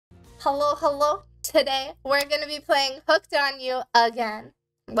Hello, hello. Today, we're going to be playing Hooked on You again.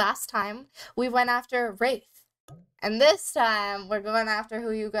 Last time, we went after Wraith. And this time, we're going after who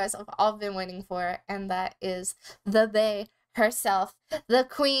you guys have all been waiting for. And that is the bae herself, the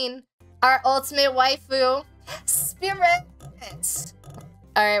queen, our ultimate waifu, Spirit.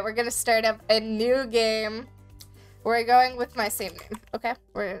 Alright, we're going to start up a new game. We're going with my same name, okay?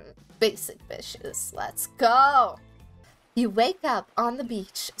 We're basic bitches. Let's go. You wake up on the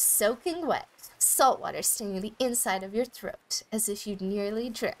beach, soaking wet, salt water stinging the inside of your throat as if you'd nearly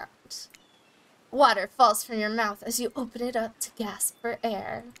drowned. Water falls from your mouth as you open it up to gasp for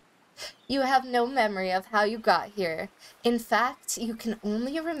air. You have no memory of how you got here. In fact, you can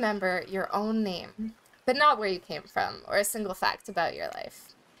only remember your own name, but not where you came from or a single fact about your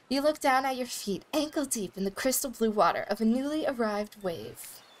life. You look down at your feet, ankle deep in the crystal blue water of a newly arrived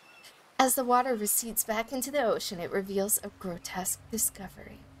wave. As the water recedes back into the ocean, it reveals a grotesque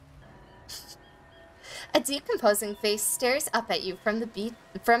discovery. A decomposing face stares up at you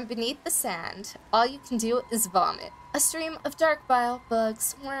from beneath the sand. All you can do is vomit. A stream of dark bile,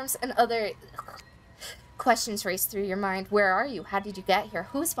 bugs, worms, and other questions race through your mind. Where are you? How did you get here?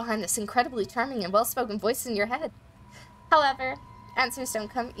 Who's behind this incredibly charming and well-spoken voice in your head? However, answers don't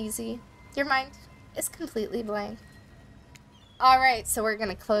come easy. Your mind is completely blank. Alright, so we're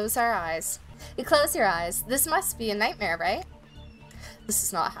gonna close our eyes. You close your eyes. This must be a nightmare, right? This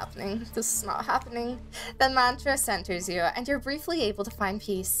is not happening. This is not happening. The mantra centers you, and you're briefly able to find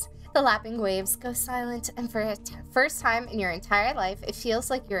peace. The lapping waves go silent, and for the first time in your entire life, it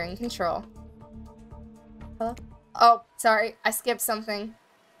feels like you're in control. Hello? Oh, sorry. I skipped something.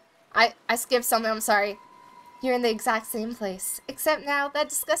 I skipped something. I'm sorry. You're in the exact same place. Except now, that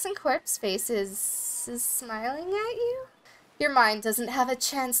disgusting corpse face is smiling at you? Your mind doesn't have a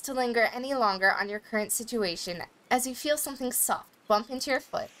chance to linger any longer on your current situation as you feel something soft bump into your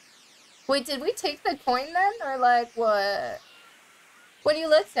foot. Wait, did we take the coin then? Or like, what? When you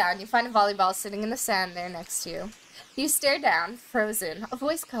look down, you find a volleyball sitting in the sand there next to you. You stare down, frozen. A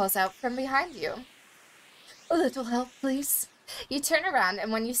voice calls out from behind you. A little help, please. You turn around,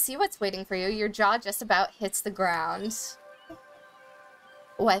 and when you see what's waiting for you, your jaw just about hits the ground.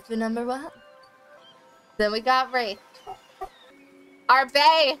 Waifu number one. Then we got Wraith. Our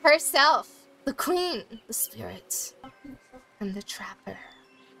bae herself, the queen, the spirit, and the trapper.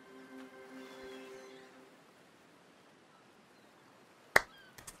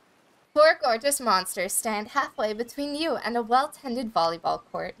 Four gorgeous monsters stand halfway between you and a well-tended volleyball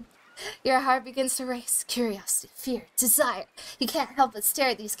court. Your heart begins to race. Curiosity, fear, desire. You can't help but stare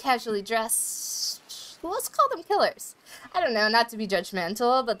at these casually dressed, let's call them killers. I don't know, not to be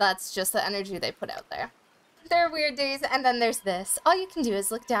judgmental, but that's just the energy they put out there. There are weird days, and then there's this. All you can do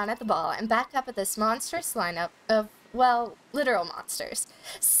is look down at the ball and back up at this monstrous lineup of, well, literal monsters.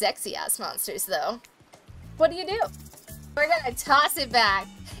 Sexy-ass monsters, though. What do? We're gonna toss it back.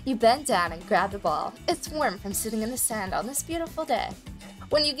 You bend down and grab the ball. It's warm from sitting in the sand on this beautiful day.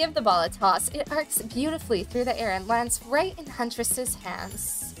 When you give the ball a toss, it arcs beautifully through the air and lands right in Huntress's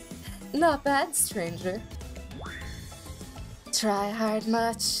hands. Not bad, stranger. Try hard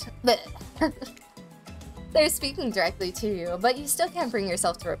much. They're speaking directly to you, but you still can't bring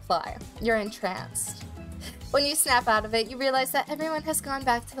yourself to reply. You're entranced. When you snap out of it, you realize that everyone has gone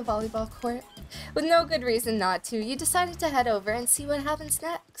back to the volleyball court. With no good reason not to, you decided to head over and see what happens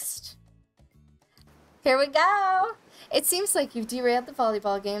next. Here we go! It seems like you've derailed the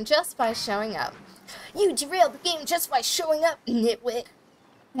volleyball game just by showing up. You derailed the game just by showing up, nitwit!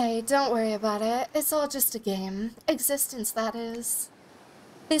 Hey, don't worry about it. It's all just a game. Existence, that is.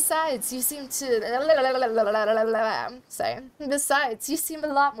 Besides, you seem a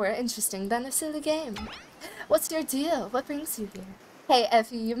lot more interesting than a silly game. What's your deal? What brings you here? Hey,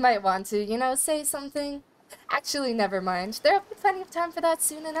 Ephie, you might want to, say something. Actually, never mind. There'll be plenty of time for that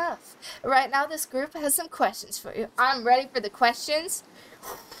soon enough. Right now, this group has some questions for you. I'm ready for the questions.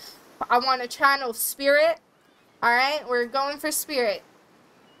 I want to channel Spirit. Alright, we're going for Spirit.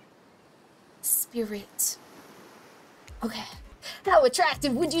 Spirit. Okay. How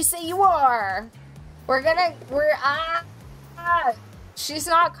attractive would you say you are? She's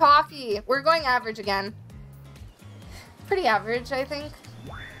not coffee. We're going average again. Pretty average, I think.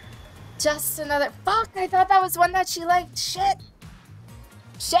 Just another, fuck, I thought that was one that she liked. Shit.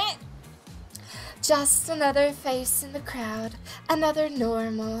 Just another face in the crowd. Another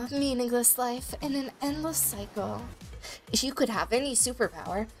normal, meaningless life in an endless cycle. If you could have any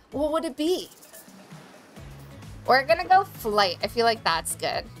superpower, what would it be? We're gonna go flight. I feel like that's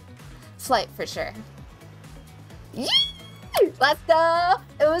good. Flight for sure. Yee! Let's go!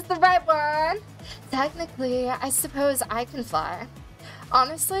 It was the right one! Technically, I suppose I can fly.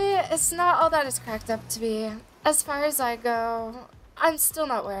 Honestly, it's not all that it's cracked up to be. As far as I go, I'm still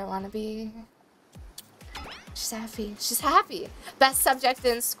not where I want to be. She's happy. She's happy. Best subject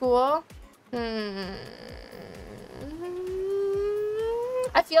in school? I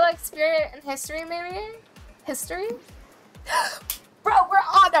feel like spirit and history, maybe? History? Bro, we're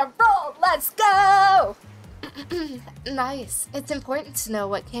on a roll! Let's go! Nice. It's important to know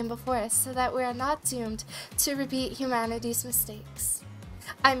what came before us so that we are not doomed to repeat humanity's mistakes.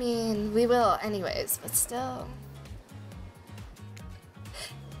 I mean, we will anyways, but still.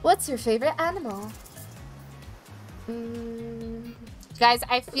 What's your favorite animal? Guys,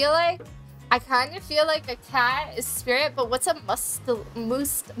 I kind of feel like a cat is spirit, but what's a mustelid?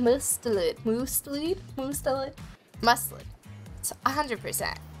 Mustelid. It's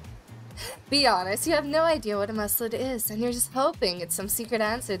 100%. Be honest, you have no idea what a mustelid is, and you're just hoping it's some secret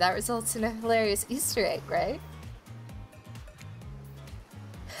answer that results in a hilarious Easter egg, right?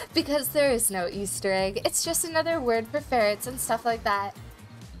 Because there is no Easter egg, it's just another word for ferrets and stuff like that.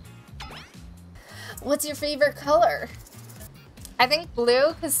 What's your favorite color? I think blue,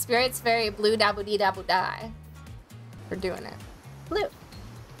 because spirit's very blue da-boo-dee-da-boo-die. We're doing it. Blue.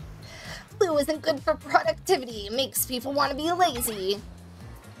 Blue isn't good for productivity. It makes people want to be lazy.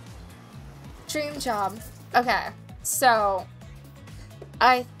 Dream job. Okay, so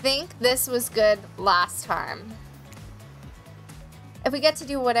I think this was good last time. If we get to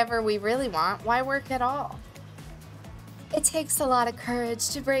do whatever we really want, why work at all? It takes a lot of courage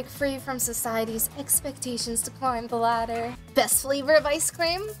to break free from society's expectations to climb the ladder. Best flavor of ice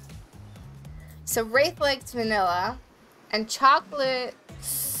cream? So Wraith liked vanilla, and chocolate,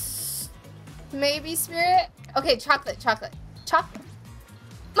 maybe spirit? Okay, chocolate.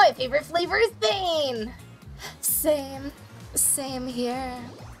 My favorite flavor is Bane! Same here.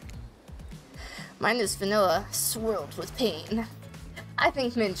 Mine is vanilla, swirled with pain. I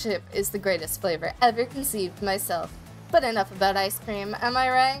think mint chip is the greatest flavor ever conceived myself. But enough about ice cream, am I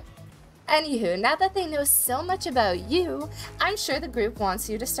right? Anywho, now that they know so much about you, I'm sure the group wants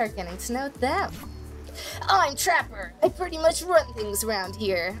you to start getting to know them. I'm Trapper. I pretty much run things around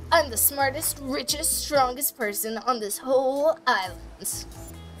here. I'm the smartest, richest, strongest person on this whole island.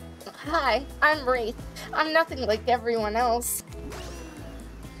 Hi, I'm Wraith. I'm nothing like everyone else.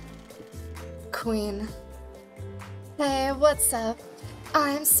 Queen. Hey, what's up?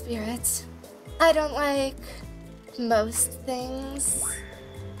 I'm Spirit. I don't like most things.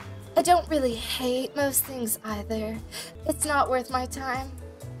 I don't really hate most things either. It's not worth my time.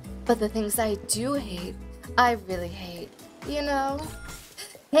 But the things I do hate, I really hate. You know?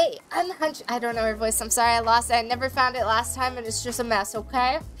 Hey, I'm Huntress. I don't know her voice. I'm sorry I lost it. I never found it last time and it's just a mess,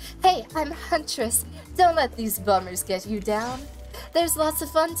 okay? Hey, I'm Huntress. Don't let these bummers get you down. There's lots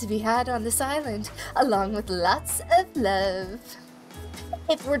of fun to be had on this island, along with lots of love.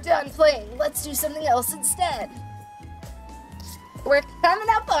 If we're done playing, let's do something else instead. We're coming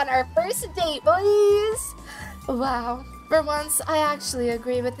up on our first date, boys! Wow, for once, I actually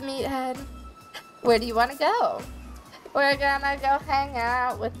agree with the meathead. Where do you want to go? We're gonna go hang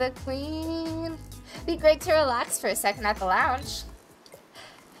out with the queen. Be great to relax for a second at the lounge.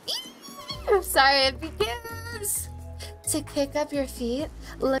 Sorry, it begins! To kick up your feet,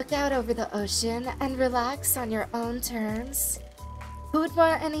 look out over the ocean, and relax on your own terms. Who would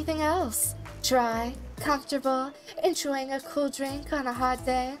want anything else? Dry, comfortable, enjoying a cool drink on a hot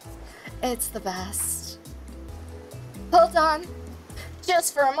day. It's the best. Hold on,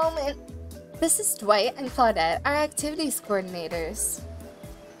 just for a moment. This is Dwight and Claudette, our activities coordinators.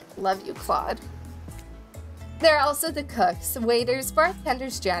 Love you, Claude. They're also the cooks, waiters,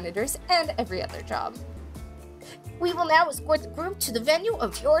 bartenders, janitors, and every other job. We will now escort the group to the venue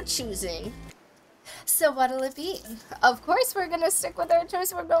of your choosing. So what'll it be? Of course we're gonna stick with our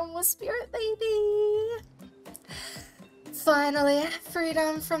choice. We're going with Spirit, baby. Finally,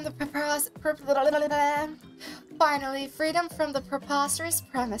 freedom from the preposterous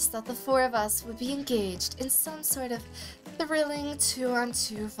premise that the four of us would be engaged in some sort of thrilling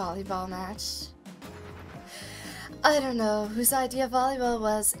 2-on-2 volleyball match. I don't know whose idea volleyball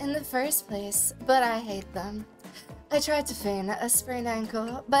was in the first place, but I hate them. I tried to feign a sprained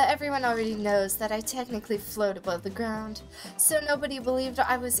ankle, but everyone already knows that I technically float above the ground, so nobody believed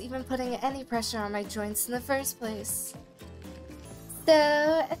I was even putting any pressure on my joints in the first place.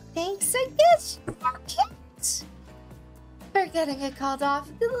 So, thanks I guess for getting it called off.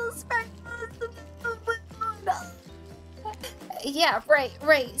 Yeah,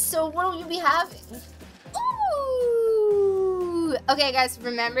 right. So what will you be having? Ooh! Okay, guys,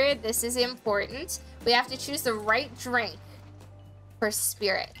 remember, this is important. We have to choose the right drink for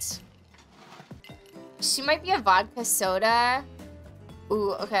Spirit. She might be a vodka soda.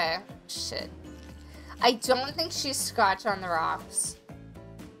 Ooh, okay. Shit. I don't think she's Scotch on the rocks.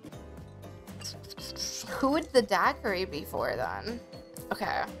 Who would the daiquiri be for, then?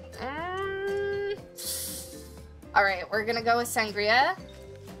 Okay. Alright, we're gonna go with sangria.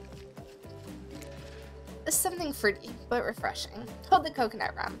 Something fruity, but refreshing. Hold the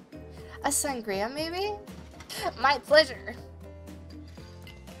coconut rum. A sangria, maybe? My pleasure.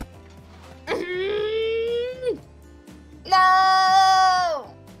 No!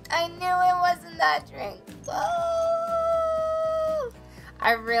 I knew it wasn't that drink. Oh!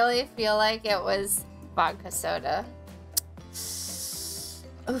 I really feel like it was vodka soda.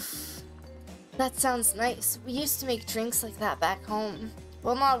 Oof. That sounds nice. We used to make drinks like that back home.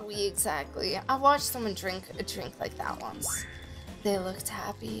 Well, not we exactly. I watched someone drink a drink like that once. They looked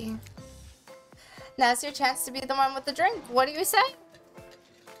happy. Now's your chance to be the one with the drink. What do you say?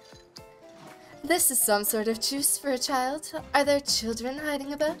 This is some sort of juice for a child. Are there children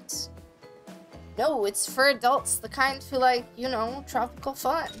hiding about? No, it's for adults, the kind who like, you know, tropical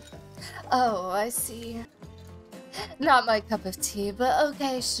fun. Oh, I see. Not my cup of tea, but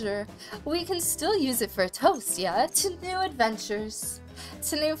okay, sure. We can still use it for a toast, yeah? To new adventures.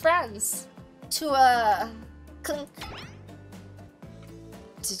 To new friends. To, clink.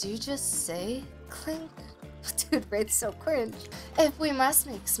 Did you just say clink? Dude, Raid's so cringe. If we must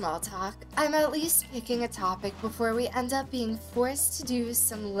make small talk, I'm at least picking a topic before we end up being forced to do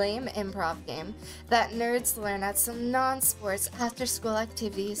some lame improv game that nerds learn at some non-sports after-school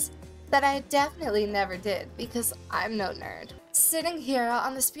activities that I definitely never did because I'm no nerd. Sitting here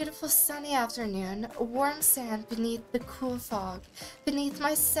on this beautiful sunny afternoon, warm sand beneath the cool fog, beneath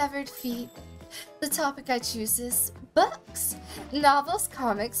my severed feet, the topic I choose is books. Novels,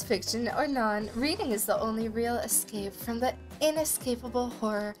 comics, fiction, or non, reading is the only real escape from the inescapable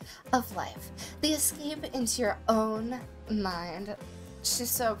horror of life. The escape into your own mind. She's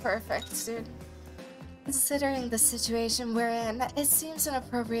so perfect, dude. Considering the situation we're in, it seems an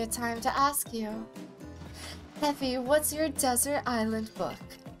appropriate time to ask you. Ephie, what's your desert island book?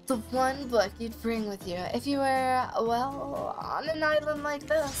 The one book you'd bring with you if you were, well, on an island like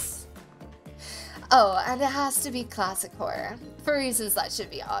this. Oh, and it has to be classic horror, for reasons that should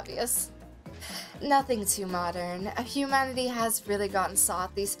be obvious. Nothing too modern. Humanity has really gotten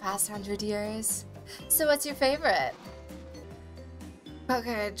soft these past 100 years. So what's your favorite?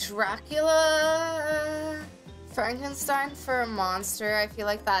 Okay, Dracula... Frankenstein for a monster, I feel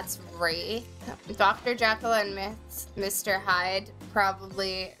like that's Wraith. Dr. Jekyll and Mr. Hyde,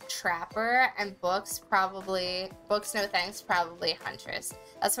 probably Trapper. And books, probably... Books, no thanks, probably Huntress.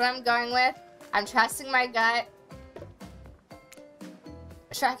 That's what I'm going with. I'm trusting my gut.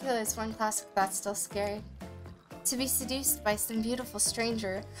 Dracula is one classic that's still scary. To be seduced by some beautiful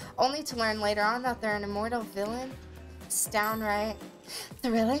stranger, only to learn later on that they're an immortal villain. It's downright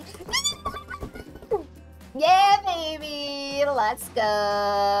thrilling. Yeah, baby! Let's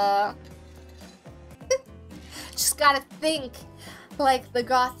go! Just gotta think like the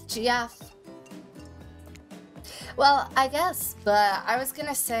goth GF. Well, I guess, but I was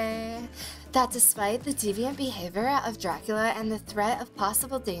gonna say that despite the deviant behavior of Dracula and the threat of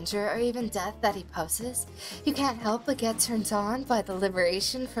possible danger or even death that he poses, you can't help but get turned on by the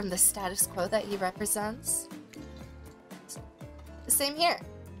liberation from the status quo that he represents. Same here.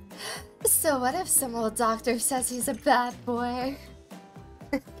 So what if some old doctor says he's a bad boy?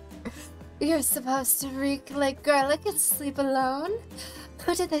 You're supposed to reek like garlic and sleep alone?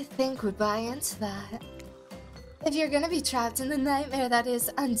 Who did they think would buy into that? If you're gonna be trapped in the nightmare that is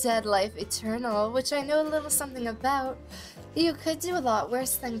undead life eternal, which I know a little something about, you could do a lot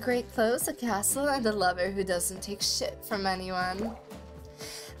worse than great clothes, a castle, and a lover who doesn't take shit from anyone.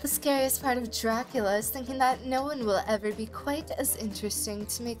 The scariest part of Dracula is thinking that no one will ever be quite as interesting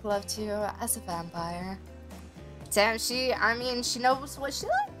to make love to as a vampire. Damn, she knows what she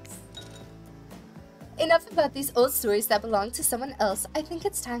likes. Enough about these old stories that belong to someone else. I think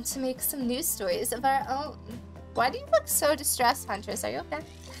it's time to make some new stories of our own. Why do you look so distressed, Huntress? Are you okay?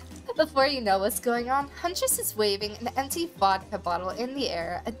 Before you know what's going on, Huntress is waving an empty vodka bottle in the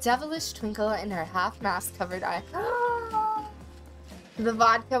air, a devilish twinkle in her half-mask covered eye. The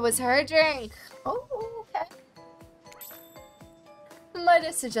vodka was her drink. Oh, okay. Might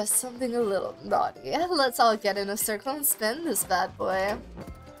I suggest something a little naughty? Let's all get in a circle and spin this bad boy.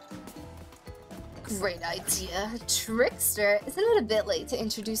 Great idea. Trickster. Isn't it a bit late to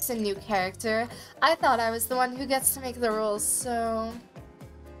introduce a new character? I thought I was the one who gets to make the rules, so...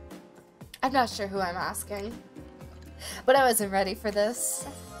 I'm not sure who I'm asking. But I wasn't ready for this.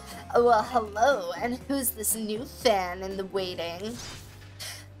 Well, hello, and who's this new fan in the waiting?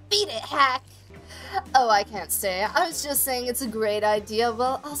 Beat it, hack! Oh, I can't say. I was just saying it's a great idea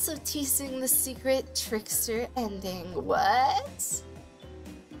while also teasing the secret trickster ending. What?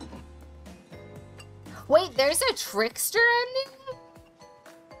 Wait, there's a trickster ending?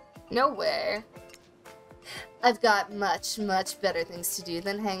 No way. I've got much, much better things to do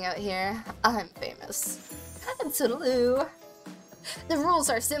than hang out here. I'm famous. Toodaloo. The rules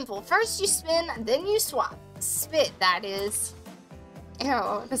are simple. First you spin, then you swap. Spit, that is.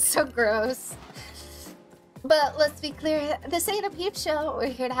 Ew, that's so gross. But let's be clear, this ain't a peep show. We're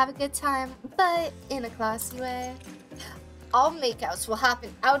here to have a good time, but in a classy way. All makeouts will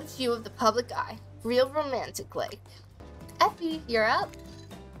happen out of view of the public eye. Real romantic like. Ephie, you're up.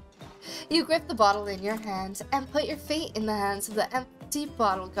 You grip the bottle in your hand and put your fate in the hands of the empty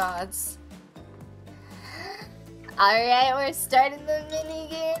bottle gods. Alright, we're starting the mini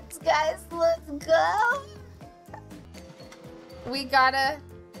games, guys. Let's go. We gotta.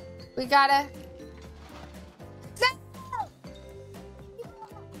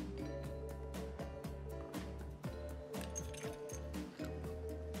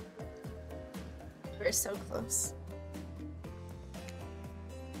 We're so close.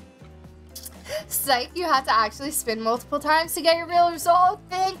 Psych, you have to actually spin multiple times to get your real result.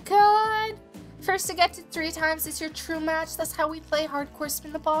 Thank God. First to get to 3 times is your true match. That's how we play hardcore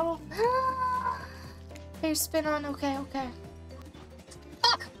spin the bottle. Here, spin on. Okay. Okay.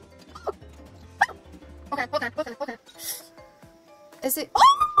 Is it?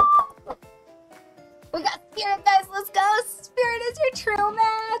 Oh! We got Spirit, guys. Let's go. Spirit is your true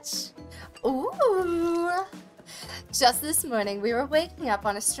match. Ooh. Just this morning, we were waking up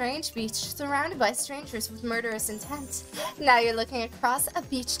on a strange beach surrounded by strangers with murderous intent. Now you're looking across a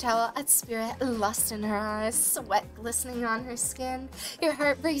beach towel at Spirit, lust in her eyes, sweat glistening on her skin. Your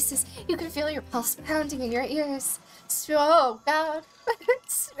heart races. You can feel your pulse pounding in your ears. Oh, God.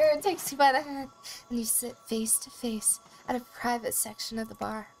 Spirit takes you by the hand, and you sit face to face at a private section of the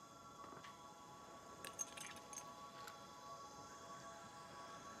bar.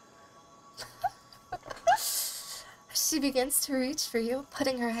 She begins to reach for you,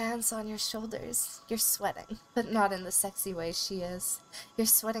 putting her hands on your shoulders. You're sweating, but not in the sexy way she is. You're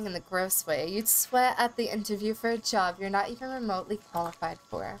sweating in the gross way. You'd sweat at the interview for a job you're not even remotely qualified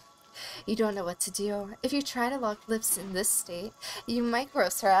for. You don't know what to do. If you try to lock lips in this state, you might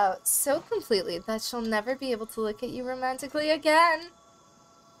gross her out so completely that she'll never be able to look at you romantically again.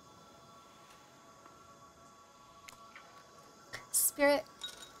 Spirit,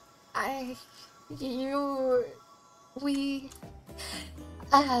 I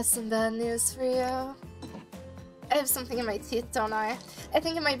have some bad news for you. I have something in my teeth, don't I? I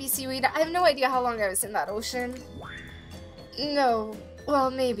think it might be seaweed. I have no idea how long I was in that ocean. No, well,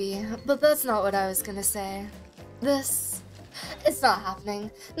 maybe, but that's not what I was gonna say. It's not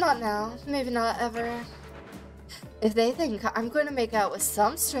happening. Not now, maybe not ever. If they think I'm going to make out with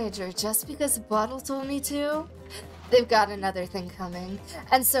some stranger just because a bottle told me to, they've got another thing coming,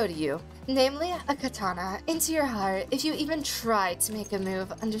 and so do you. Namely, a katana into your heart if you even try to make a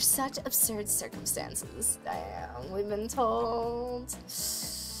move under such absurd circumstances. Damn, we've been told.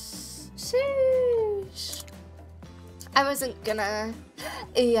 Sheesh. I wasn't gonna...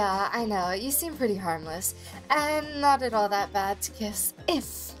 Yeah, I know, you seem pretty harmless, and not at all that bad to kiss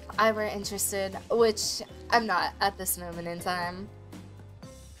if I were interested, which I'm not at this moment in time.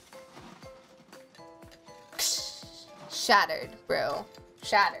 Shattered, bro.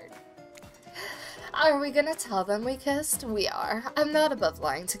 Shattered. Are we gonna tell them we kissed? We are. I'm not above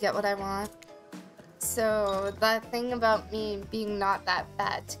lying to get what I want. So, that thing about me being not that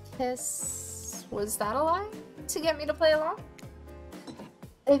bad to kiss, was that a lie? To get me to play along?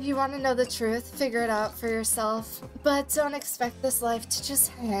 If you want to know the truth, figure it out for yourself. But don't expect this life to just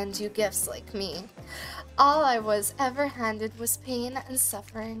hand you gifts like me. All I was ever handed was pain and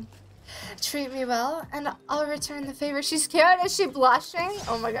suffering. Treat me well, and I'll return the favor. She's scared. Is she blushing?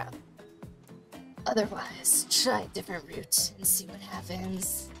 Oh my god. Otherwise, try a different route and see what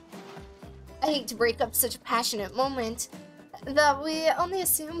happens. I hate to break up such a passionate moment that we only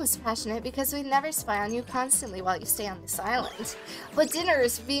assume was passionate because we never spy on you constantly while you stay on this island. But dinner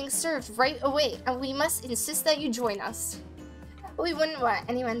is being served right away, and we must insist that you join us. We wouldn't want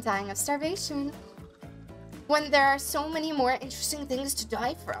anyone dying of starvation when there are so many more interesting things to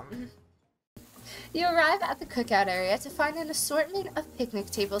die from. You arrive at the cookout area to find an assortment of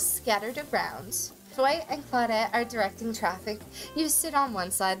picnic tables scattered around. Dwight and Claudette are directing traffic. You sit on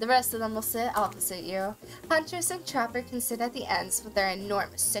one side, the rest of them will sit opposite you. Huntress and Trapper can sit at the ends with their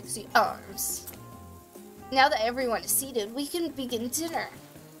enormous sexy arms. Now that everyone is seated, we can begin dinner.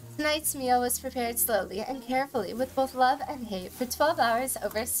 Tonight's meal was prepared slowly and carefully with both love and hate for 12 hours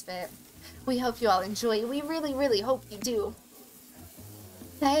over spit. We hope you all enjoy. We really, really hope you do.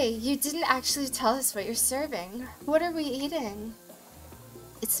 Hey, you didn't actually tell us what you're serving. What are we eating?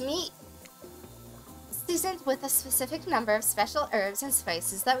 It's meat. Seasoned with a specific number of special herbs and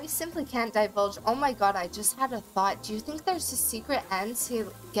spices that we simply can't divulge. Oh my god, I just had a thought. Do you think there's a secret end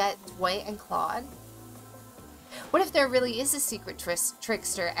to get Dwight and Claude? What if there really is a secret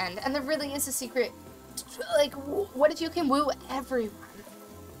trickster end, and there really is a secret... Like, what if you can woo everyone?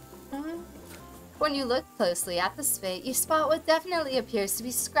 When you look closely at the spit, you spot what definitely appears to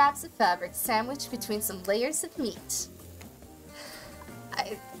be scraps of fabric sandwiched between some layers of meat.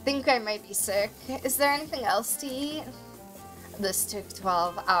 I think I might be sick. Is there anything else to eat? This took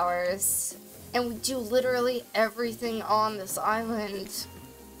 12 hours, and we do literally everything on this island.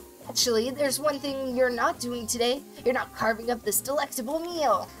 Actually, there's one thing you're not doing today. You're not carving up this delectable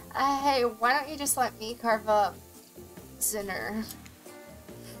meal. Hey, why don't you just let me carve up dinner?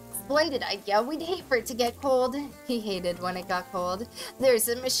 Splendid idea. We'd hate for it to get cold. He hated when it got cold. There's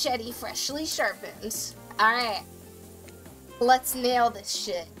a machete freshly sharpened. Alright. Let's nail this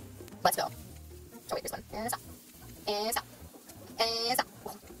shit. Let's go. Oh wait, there's one. And stop. And stop. And stop.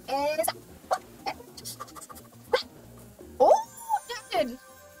 And stop. Oh, dude.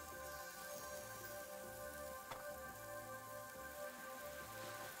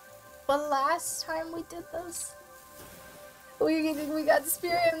 But last time we did this, we got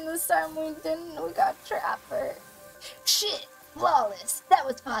Spirit, and this time we didn't. We got Trapper. Shit, flawless. That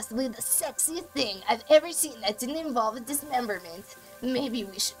was possibly the sexiest thing I've ever seen that didn't involve a dismemberment. Maybe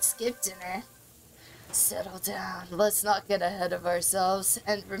we should skip dinner. Settle down. Let's not get ahead of ourselves.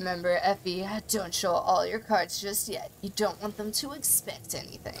 And remember, Ephie, don't show all your cards just yet. You don't want them to expect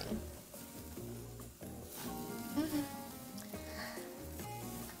anything.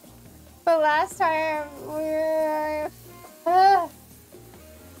 But last time we were...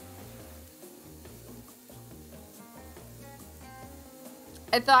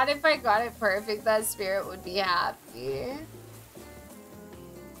 I thought if I got it perfect, that Spirit would be happy.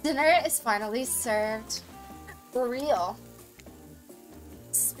 Dinner is finally served. For real.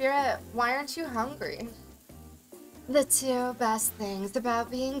 Spirit, why aren't you hungry? The two best things about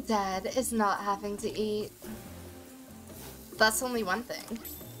being dead is not having to eat. That's only one thing.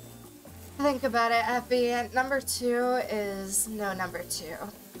 Think about it, Ephie. Number two is no number two.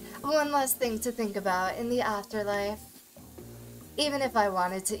 One less thing to think about in the afterlife. Even if I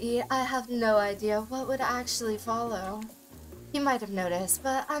wanted to eat, I have no idea what would actually follow. You might have noticed,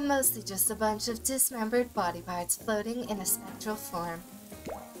 but I'm mostly just a bunch of dismembered body parts floating in a spectral form.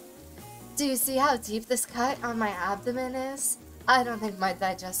 Do you see how deep this cut on my abdomen is? I don't think my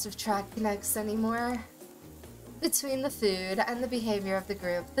digestive tract connects anymore. Between the food and the behavior of the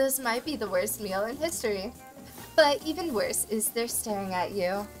group, this might be the worst meal in history. But even worse is they're staring at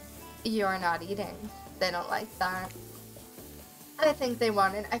you. You're not eating. They don't like that. I think they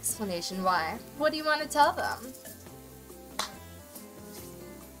want an explanation why. What do you want to tell them?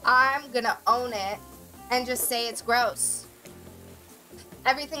 I'm gonna own it and just say it's gross.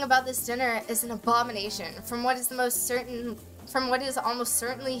 Everything about this dinner is an abomination, from what is almost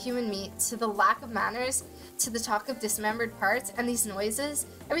certainly human meat, to the lack of manners, to the talk of dismembered parts, and these noises.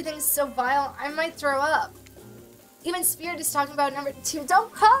 Everything is so vile, I might throw up. Even Spirit is talking about number two.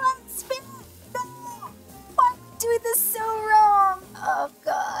 Don't call it Spirit! No! Why are we doing this so wrong? Oh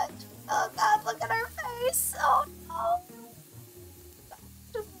god. Oh god, look at her face. Oh no.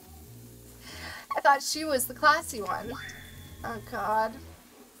 I thought she was the classy one. Oh god.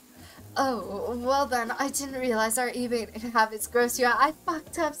 Oh, well then, I didn't realize our eating habits gross you out. I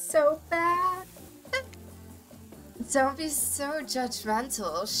fucked up so bad. Don't be so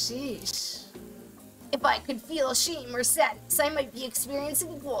judgmental, sheesh. If I could feel shame or sadness, I might be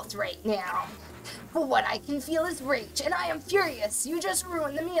experiencing both right now. But what I can feel is rage, and I am furious. You just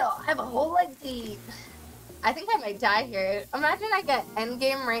ruined the meal. I have a whole leg to eat. I think I might die here. Imagine I get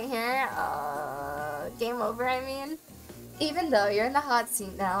endgame right here. Game over, I mean. Even though you're in the hot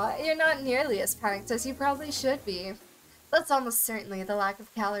seat now, you're not nearly as panicked as you probably should be. That's almost certainly the lack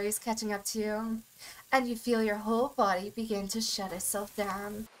of calories catching up to you. And you feel your whole body begin to shut itself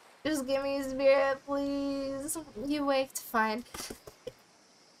down. Just give me Spirit, please. You wake to find...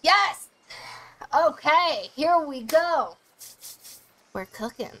 Yes! Okay, here we go. We're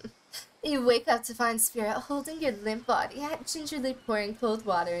cooking. You wake up to find Spirit holding your limp body and gingerly pouring cold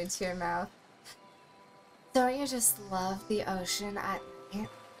water into your mouth. Don't you just love the ocean at night?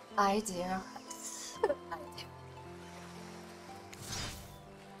 I do. I do.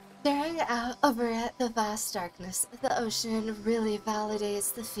 Staring out over at the vast darkness of the ocean really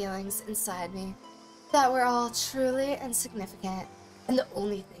validates the feelings inside me. That we're all truly insignificant. And the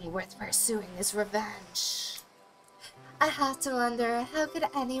only thing worth pursuing is revenge. I have to wonder, how could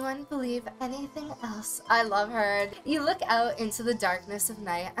anyone believe anything else? I love her. You look out into the darkness of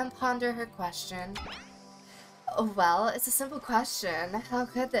night and ponder her question. Well, it's a simple question. How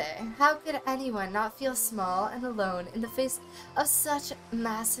could they? How could anyone not feel small and alone in the face of such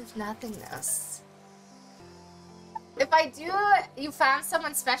massive nothingness? If I do, you found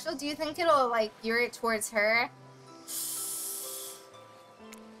someone special, do you think it'll, like, gear it towards her?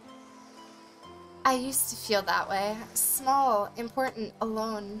 I used to feel that way. Small, important,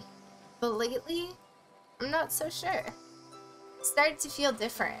 alone. But lately, I'm not so sure. Started to feel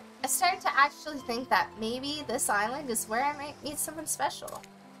different. I started to actually think that maybe this island is where I might meet someone special.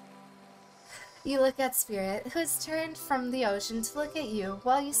 You look at Spirit, who has turned from the ocean to look at you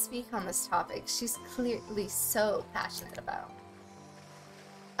while you speak on this topic she's clearly so passionate about.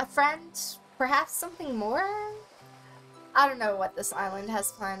 A friend? Perhaps something more? I don't know what this island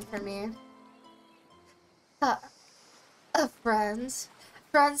has planned for me. A friend?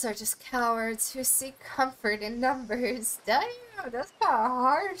 Friends are just cowards who seek comfort in numbers. Damn, that's kind of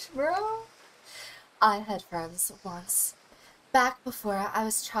harsh, bro. I had friends once. Back before I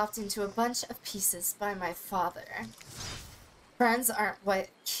was chopped into a bunch of pieces by my father. Friends aren't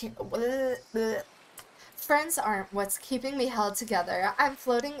what's keeping me held together. I'm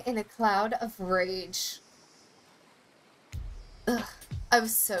floating in a cloud of rage. Ugh, I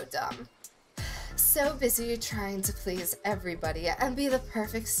was so dumb. So busy trying to please everybody and be the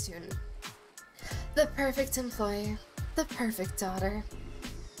perfect student, the perfect employee, the perfect daughter.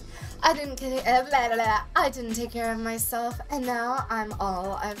 I didn't take care of myself, and now I'm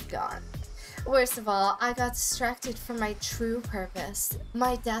all I've got. Worst of all, I got distracted from my true purpose,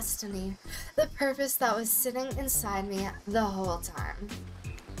 my destiny, the purpose that was sitting inside me the whole time.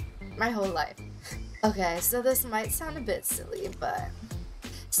 My whole life. Okay, so this might sound a bit silly, but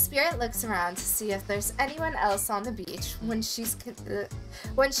Spirit looks around to see if there's anyone else on the beach. When she's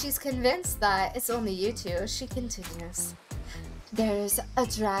convinced that it's only you two, she continues. There's a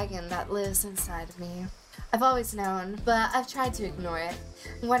dragon that lives inside of me. I've always known, but I've tried to ignore it.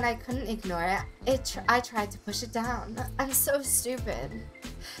 When I couldn't ignore it, I tried to push it down. I'm so stupid.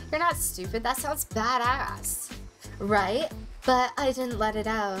 You're not stupid, that sounds badass. Right? But I didn't let it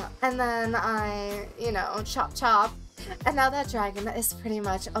out. And then I, chop. And now that dragon is pretty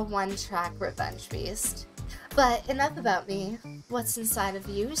much a one-track revenge beast. But enough about me. What's inside of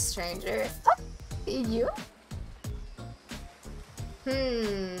you, stranger? Oh, you?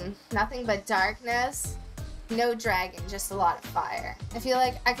 Nothing but darkness. No dragon, just a lot of fire. I feel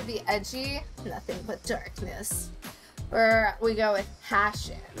like I could be edgy. Nothing but darkness. Or we go with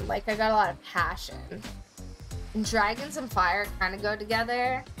passion. Like, I got a lot of passion. And dragons and fire kind of go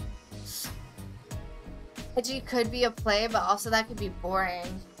together. Edgy could be a play, but also that could be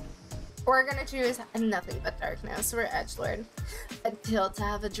boring. We're gonna choose nothing but darkness. We're edgelord. I'd kill to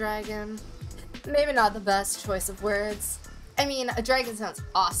have a dragon. Maybe not the best choice of words. I mean, a dragon sounds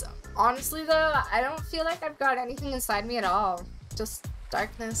awesome. Honestly though, I don't feel like I've got anything inside me at all. Just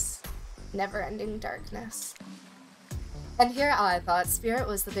darkness. Never-ending darkness. And here I thought Spirit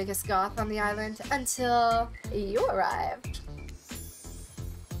was the biggest goth on the island until you arrived.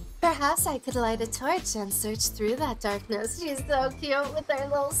 Perhaps I could light a torch and search through that darkness. She's so cute with her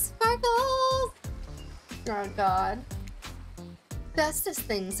little sparkles! Oh god. Just as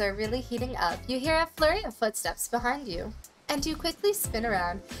things are really heating up, you hear a flurry of footsteps behind you. And you quickly spin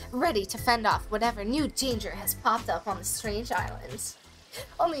around, ready to fend off whatever new danger has popped up on the strange island.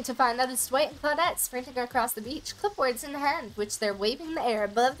 Only to find that it's Dwight and Claudette sprinting across the beach, clipboards in hand, which they're waving in the air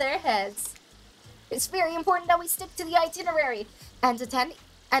above their heads. It's very important that we stick to the itinerary and attend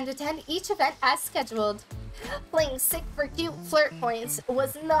each event as scheduled. Playing sick for cute flirt points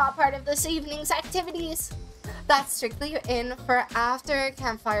was not part of this evening's activities. That's strictly in for after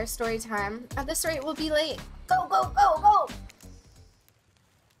campfire story time. At this rate, we'll be late. Go, go, go, go!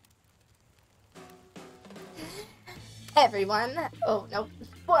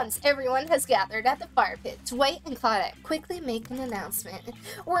 Once everyone has gathered at the fire pit, Dwight and Claudette quickly make an announcement.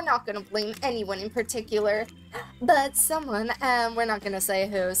 We're not gonna blame anyone in particular, but someone, and we're not gonna say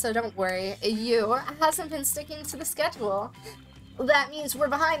who, so don't worry, you hasn't been sticking to the schedule. That means we're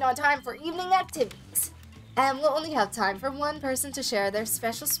behind on time for evening activities, and we'll only have time for one person to share their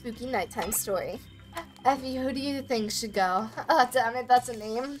special spooky nighttime story. Ephie, who do you think should go? Oh, damn it, that's a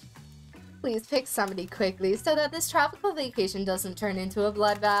name. Please pick somebody quickly so that this tropical vacation doesn't turn into a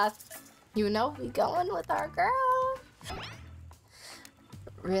bloodbath. You know we going with our girl.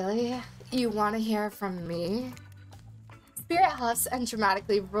 Really? You want to hear from me? Spirit huffs and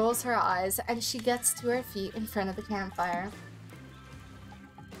dramatically rolls her eyes, and she gets to her feet in front of the campfire.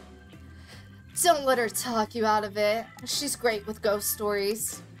 Don't let her talk you out of it. She's great with ghost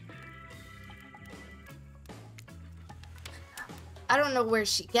stories. I don't know where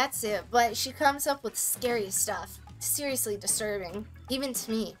she gets it, but she comes up with scary stuff. Seriously disturbing, even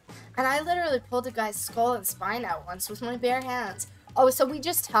to me. And I literally pulled a guy's skull and spine out once with my bare hands. Oh, so we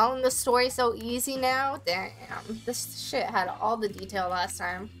just telling the story so easy now? Damn, this shit had all the detail last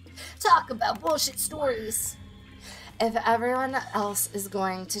time. Talk about bullshit stories. If everyone else is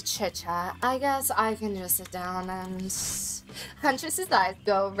going to chit-chat, I guess I can just sit down and... Huntress's eyes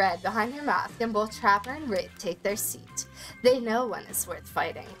go red behind her mask, and both Trapper and Wraith take their seat. They know when it's worth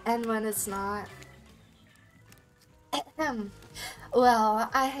fighting, and when it's not. Well,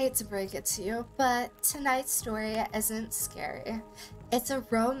 I hate to break it to you, but tonight's story isn't scary. It's a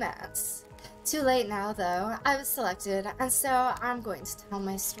romance. Too late now, though. I was selected, and so I'm going to tell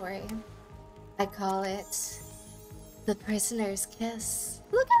my story. I call it... The Prisoner's Kiss.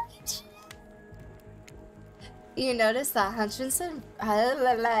 Look how cute. You notice that Huntress and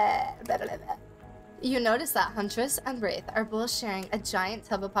Wraith are both sharing a giant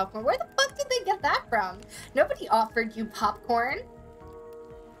tub of popcorn. Where the fuck did they get that from? Nobody offered you popcorn.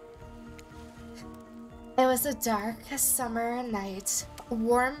 It was a dark summer night.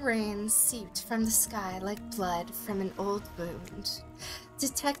 Warm rain seeped from the sky like blood from an old wound.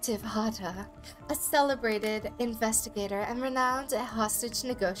 Detective Hata, a celebrated investigator and renowned hostage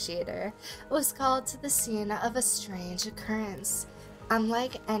negotiator, was called to the scene of a strange occurrence,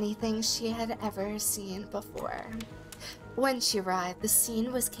 unlike anything she had ever seen before. When she arrived, the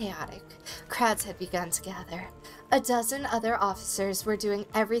scene was chaotic. Crowds had begun to gather. A dozen other officers were doing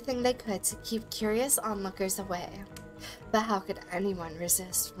everything they could to keep curious onlookers away. But how could anyone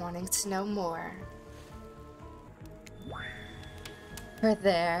resist wanting to know more? For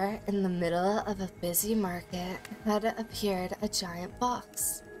there, in the middle of a busy market, had appeared a giant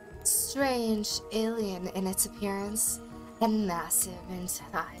box. Strange, alien in its appearance, and massive in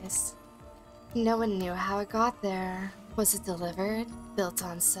size. No one knew how it got there. Was it delivered? Built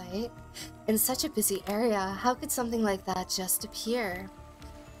on site? In such a busy area, how could something like that just appear?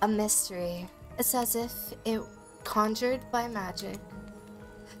 A mystery. It's as if it conjured by magic.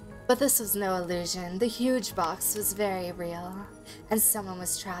 But this was no illusion. The huge box was very real, and someone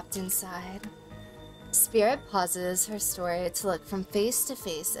was trapped inside. Spirit pauses her story to look from face to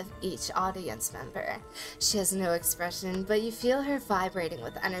face of each audience member. She has no expression, but you feel her vibrating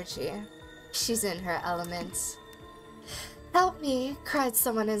with energy. She's in her element. "Help me!" cried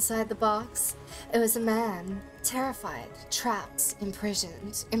someone inside the box. It was a man, terrified, trapped,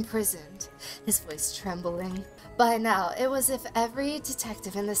 imprisoned, his voice trembling. By now, it was as if every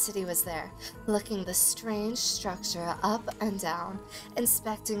detective in the city was there, looking the strange structure up and down,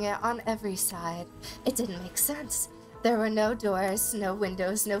 inspecting it on every side. It didn't make sense. There were no doors, no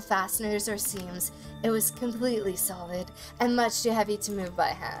windows, no fasteners or seams. It was completely solid, and much too heavy to move by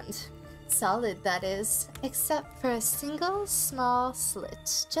hand. Solid, that is, except for a single small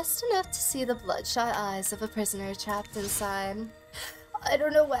slit, just enough to see the bloodshot eyes of a prisoner trapped inside. "I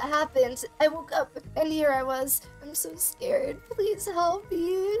don't know what happened. I woke up, and here I was. I'm so scared. Please help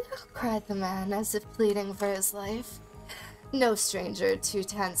me," cried the man, as if pleading for his life. No stranger to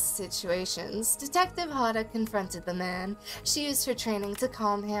tense situations, Detective Hata confronted the man. She used her training to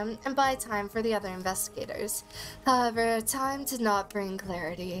calm him and buy time for the other investigators. However, time did not bring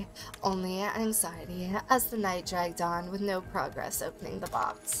clarity, only anxiety, as the night dragged on with no progress opening the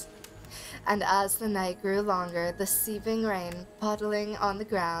box. And as the night grew longer, the seeping rain puddling on the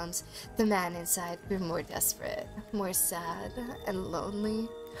ground, the man inside grew more desperate, more sad and lonely,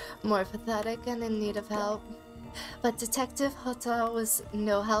 more pathetic and in need of help. But Detective Hata was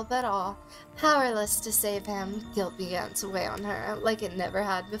no help at all. Powerless to save him, guilt began to weigh on her like it never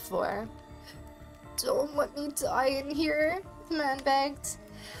had before. "Don't let me die in here," the man begged.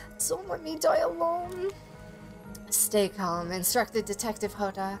 "Don't let me die alone." "Stay calm," instructed Detective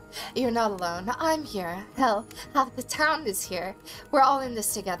Hata. "You're not alone. I'm here. Hell, half the town is here. We're all in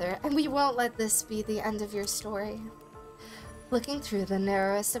this together, and we won't let this be the end of your story." Looking through the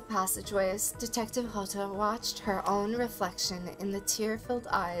narrowest of passageways, Detective Hata watched her own reflection in the tear-filled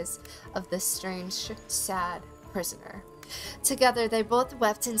eyes of this strange, sad prisoner. Together, they both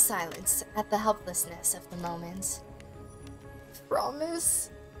wept in silence at the helplessness of the moment. "Promise?"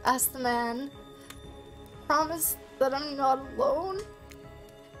 asked the man. "Promise that I'm not alone?"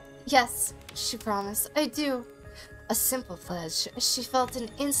 "Yes," she promised. "I do." A simple pledge. She felt an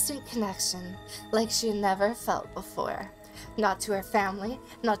instant connection, like she had never felt before. Not to her family,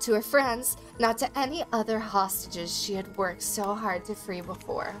 not to her friends, not to any other hostages she had worked so hard to free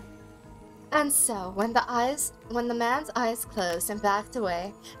before. And so, when the man's eyes closed and backed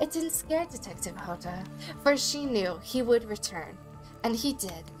away, it didn't scare Detective Hoda, for she knew he would return. And he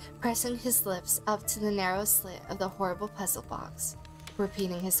did, pressing his lips up to the narrow slit of the horrible puzzle box,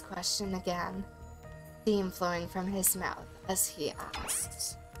 repeating his question again, steam flowing from his mouth as he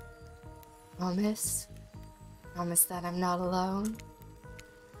asked, "Promise? Promise that I'm not alone?"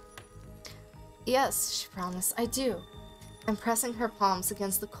 "Yes," she promised, "I do." And pressing her palms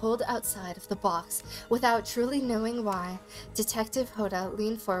against the cold outside of the box, without truly knowing why, Detective Hoda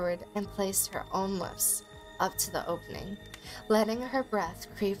leaned forward and placed her own lips up to the opening, letting her breath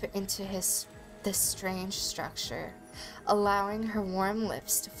creep into this strange structure, allowing her warm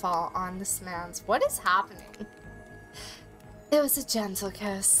lips to fall on this man's. What is happening? It was a gentle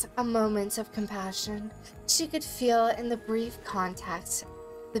kiss, a moment of compassion. She could feel in the brief contact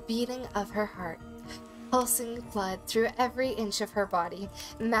the beating of her heart, pulsing blood through every inch of her body,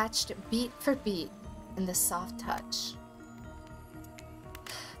 matched beat for beat in the soft touch.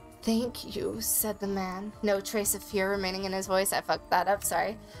 "Thank you," said the man, no trace of fear remaining in his voice. I fucked that up,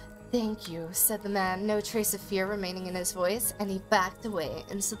 sorry. "Thank you," said the man, no trace of fear remaining in his voice, and he backed away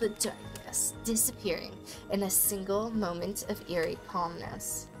into the darkness, disappearing in a single moment of eerie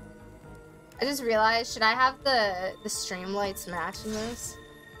calmness. I just realized, should I have the stream lights match in this?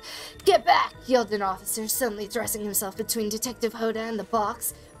 "Get back!" yelled an officer, suddenly thrusting himself between Detective Hoda and the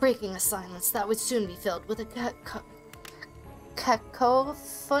box, breaking a silence that would soon be filled with a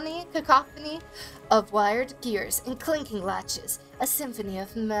cacophony of wired gears and clinking latches, a symphony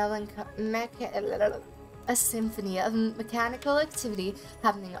of mechanical activity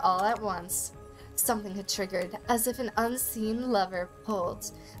happening all at once. Something had triggered, as if an unseen lever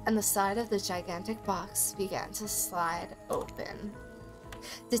pulled, and the side of the gigantic box began to slide open.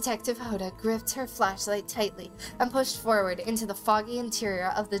 Detective Hoda gripped her flashlight tightly and pushed forward into the foggy interior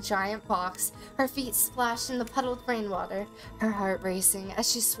of the giant box, her feet splashed in the puddled rainwater, her heart racing as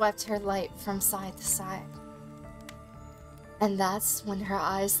she swept her light from side to side. And that's when her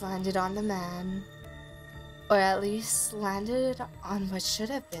eyes landed on the man, or at least landed on what should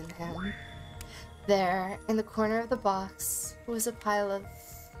have been him. There, in the corner of the box, was a pile of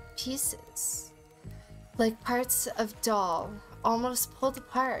pieces, like parts of doll, almost pulled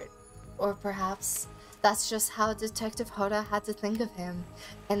apart. Or perhaps that's just how Detective Hoda had to think of him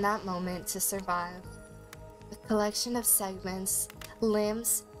in that moment to survive. A collection of segments,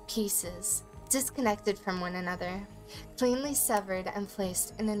 limbs, pieces, disconnected from one another, cleanly severed and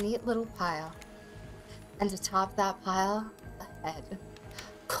placed in a neat little pile. And atop that pile, a head.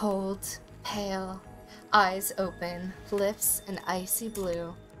 Cold, pale, eyes open, lips an icy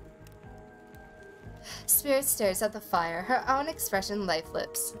blue. Spirit stares at the fire, her own expression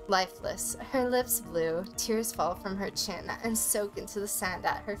lifeless, her lips blue, tears fall from her chin and soak into the sand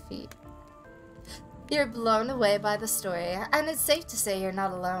at her feet. You're blown away by the story, and it's safe to say you're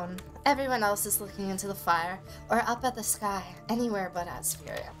not alone. Everyone else is looking into the fire, or up at the sky, anywhere but at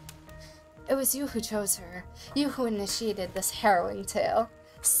Spirit. It was you who chose her, you who initiated this harrowing tale.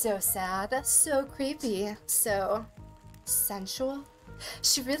 So sad, so creepy, so sensual.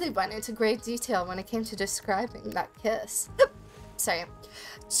 She really went into great detail when it came to describing that kiss. Sorry,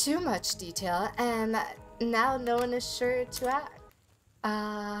 too much detail, and now no one is sure to act.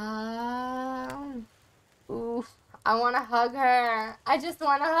 Ooh, I want to hug her. I just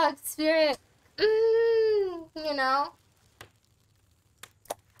want to hug Spirit. You know?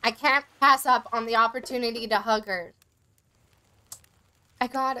 I can't pass up on the opportunity to hug her. I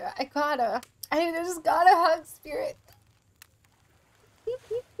just gotta hug Spirit.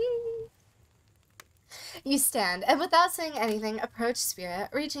 You stand, and without saying anything, approach Spirit,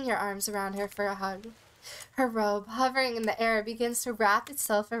 reaching your arms around her for a hug. Her robe, hovering in the air, begins to wrap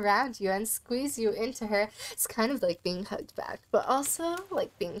itself around you and squeeze you into her. It's kind of like being hugged back, but also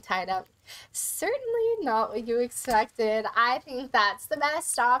like being tied up. Certainly not what you expected. I think that's the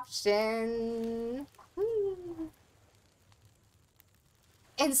best option.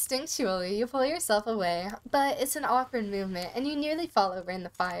 Instinctually, you pull yourself away, but it's an awkward movement, and you nearly fall over in the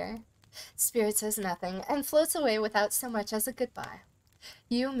fire. Spirit says nothing, and floats away without so much as a goodbye.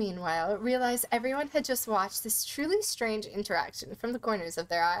 You, meanwhile, realize everyone had just watched this truly strange interaction from the corners of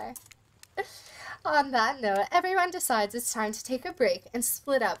their eye. On that note, everyone decides it's time to take a break and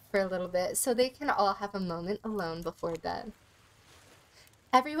split up for a little bit so they can all have a moment alone before bed.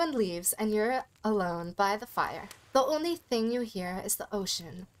 Everyone leaves, and you're alone by the fire. The only thing you hear is the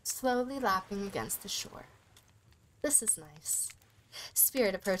ocean, slowly lapping against the shore. This is nice.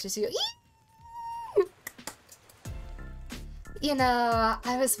 Spirit approaches you. You know,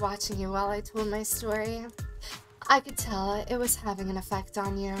 I was watching you while I told my story. I could tell it was having an effect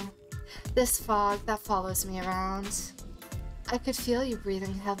on you. This fog that follows me around. I could feel you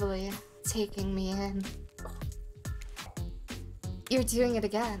breathing heavily, taking me in. You're doing it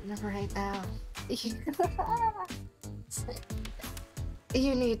again right now.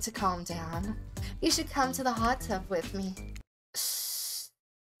 You need to calm down. You should come to the hot tub with me.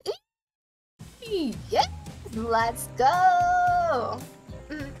 Yes, let's go!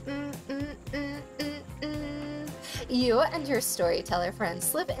 You and your storyteller friend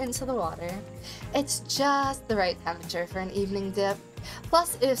slip into the water. It's just the right temperature for an evening dip.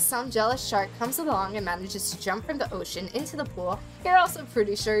 Plus, if some jealous shark comes along and manages to jump from the ocean into the pool, you're also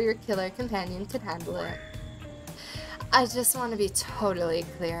pretty sure your killer companion could handle it. I just want to be totally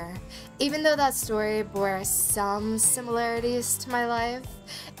clear. Even though that story bore some similarities to my life,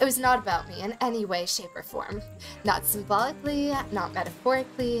 it was not about me in any way, shape, or form. Not symbolically, not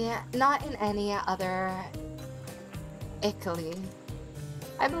metaphorically, not in any other ically.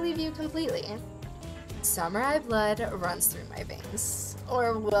 I believe you completely. Samurai blood runs through my veins.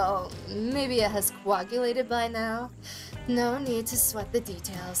 Or, well, maybe it has coagulated by now. No need to sweat the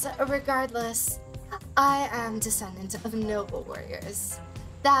details. Regardless, I am descendant of noble warriors.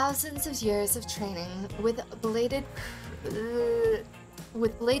 Thousands of years of training with bladed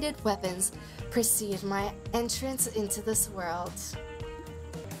weapons precede my entrance into this world.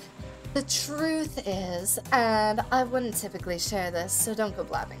 The truth is, and I wouldn't typically share this, so don't go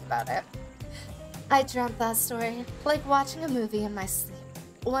blabbing about it, I dreamt that story, like watching a movie in my sleep,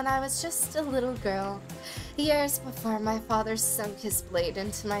 when I was just a little girl, years before my father sunk his blade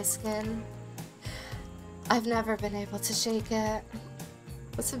into my skin. I've never been able to shake it.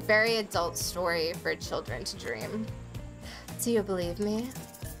 It's a very adult story for children to dream. Do you believe me?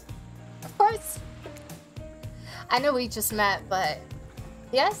 Of course. I know we just met, but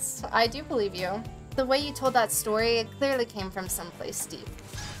yes, I do believe you. The way you told that story, it clearly came from someplace deep.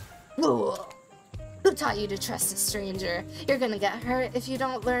 Who taught you to trust a stranger? You're gonna get hurt if you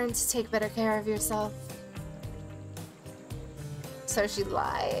don't learn to take better care of yourself. So she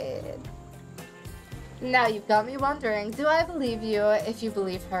lied. Now you've got me wondering, do I believe you if you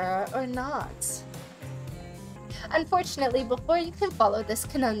believe her or not? Unfortunately, before you can follow this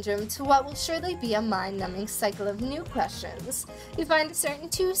conundrum to what will surely be a mind-numbing cycle of new questions, you find a certain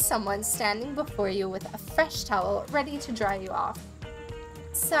someone standing before you with a fresh towel ready to dry you off.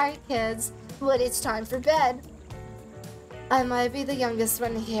 Sorry kids, but it's time for bed. I might be the youngest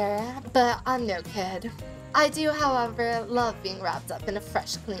one here, but I'm no kid. I do, however, love being wrapped up in a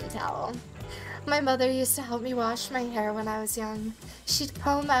fresh, clean towel. My mother used to help me wash my hair when I was young. She'd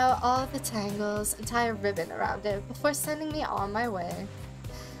comb out all the tangles and tie a ribbon around it before sending me on my way.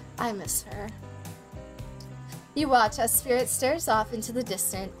 I miss her. You watch as Spirit stares off into the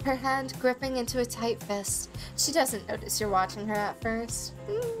distance, her hand gripping into a tight fist. She doesn't notice you're watching her at first.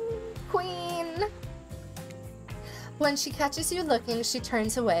 Queen! When she catches you looking, she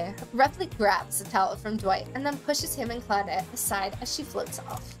turns away, roughly grabs the towel from Dwight, and then pushes him and Claudette aside as she floats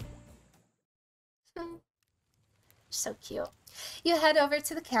off. So cute. You head over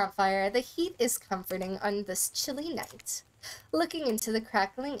to the campfire. The heat is comforting on this chilly night. Looking into the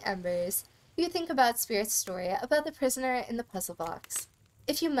crackling embers, you think about Spirit's story about the prisoner in the puzzle box.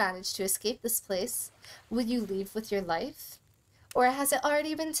 If you manage to escape this place, will you leave with your life? Or has it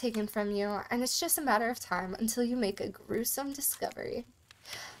already been taken from you, and it's just a matter of time until you make a gruesome discovery?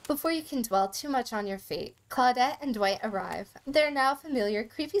 Before you can dwell too much on your fate, Claudette and Dwight arrive. Their now familiar,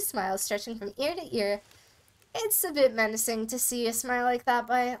 creepy smiles stretching from ear to ear. It's a bit menacing to see a smile like that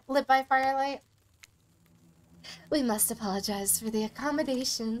lit by firelight. We must apologize for the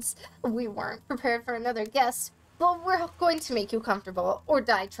accommodations. We weren't prepared for another guest, but we're going to make you comfortable, or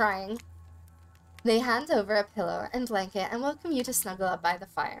die trying. They hand over a pillow and blanket and welcome you to snuggle up by the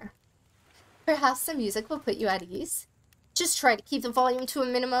fire. Perhaps the music will put you at ease. Just try to keep the volume to a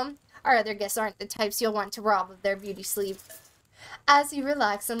minimum. Our other guests aren't the types you'll want to rob of their beauty sleep. As you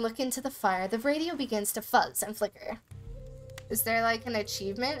relax and look into the fire, the radio begins to fuzz and flicker. Is there like an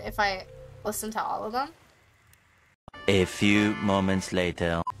achievement if I listen to all of them? A few moments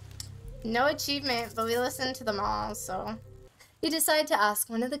later. No achievement, but we listened to them all, so... You decide to ask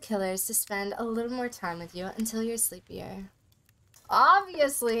one of the killers to spend a little more time with you until you're sleepier.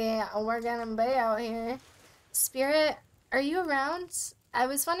 Obviously, we're gonna be out here. Spirit, are you around? I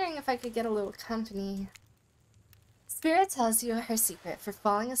was wondering if I could get a little company. Spirit tells you her secret for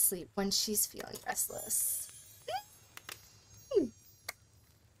falling asleep when she's feeling restless.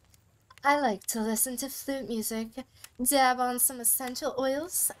 I like to listen to flute music, dab on some essential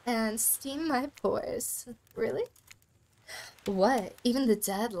oils, and steam my pores. Really? What? Even the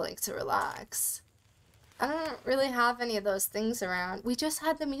dead like to relax. I don't really have any of those things around. We just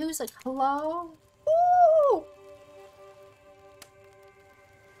had the music. Hello? Woo!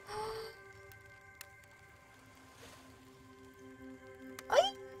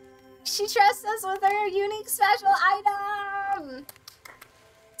 She trusts us with her unique special item!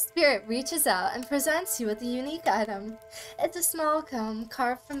 Spirit reaches out and presents you with a unique item. It's a small comb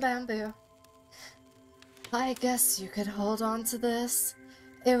carved from bamboo. I guess you could hold on to this.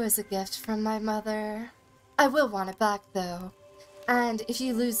 It was a gift from my mother. I will want it back, though. And if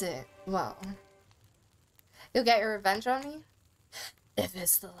you lose it, well, you'll get your revenge on me? If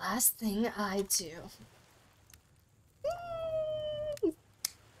it's the last thing I do.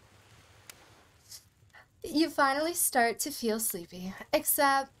 You finally start to feel sleepy,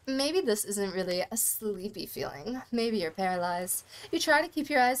 except maybe this isn't really a sleepy feeling. Maybe you're paralyzed. You try to keep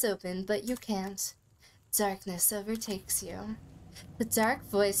your eyes open, but you can't. Darkness overtakes you. The dark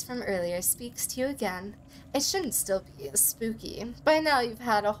voice from earlier speaks to you again. It shouldn't still be as spooky. By now you've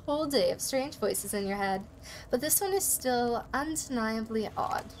had a whole day of strange voices in your head, but this one is still undeniably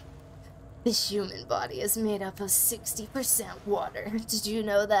odd. The human body is made up of 60% water. Did you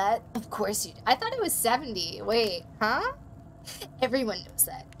know that? Of course you did. I thought it was 70. Wait, huh? Everyone knows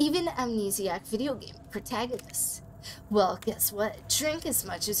that. Even amnesiac video game protagonists. Well, guess what? Drink as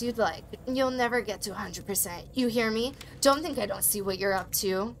much as you'd like. You'll never get to 100%. You hear me? Don't think I don't see what you're up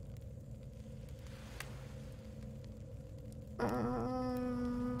to.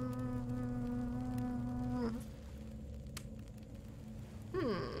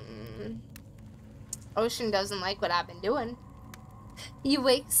 Ocean doesn't like what I've been doing. You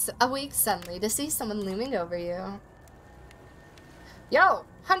awake suddenly to see someone looming over you. Yo,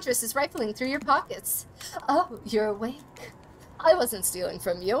 Huntress is rifling through your pockets. Oh, you're awake. I wasn't stealing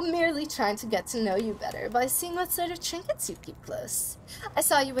from you, merely trying to get to know you better by seeing what sort of trinkets you keep close. I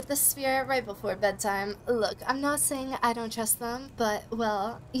saw you with the spirit right before bedtime. Look, I'm not saying I don't trust them, but,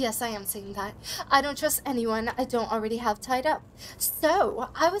 well, yes, I am saying that. I don't trust anyone I don't already have tied up. So,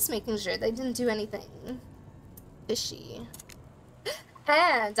 I was making sure they didn't do anything fishy.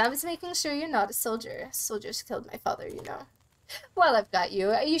 And I was making sure you're not a soldier. Soldiers killed my father, you know. Well, I've got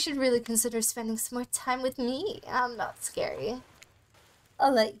you. You should really consider spending some more time with me. I'm not scary.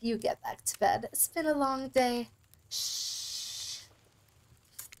 I'll let you get back to bed. It's been a long day. Shh.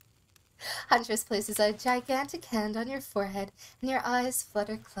 Huntress places a gigantic hand on your forehead, and your eyes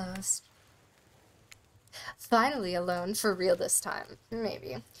flutter closed. Finally alone, for real this time.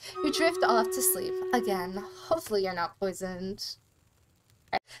 Maybe. You drift off to sleep. Again. Hopefully you're not poisoned.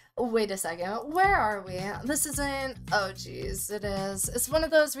 Wait a second, where are we? This isn't... Oh geez, it is. It's one of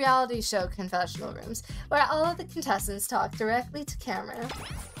those reality show confessional rooms where all of the contestants talk directly to camera.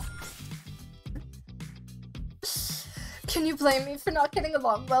 Can you blame me for not getting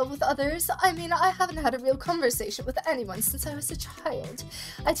along well with others? I mean, I haven't had a real conversation with anyone since I was a child.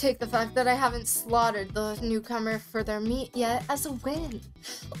 I take the fact that I haven't slaughtered the newcomer for their meat yet as a win.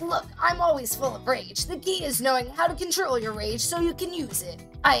 Look, I'm always full of rage. The key is knowing how to control your rage so you can use it.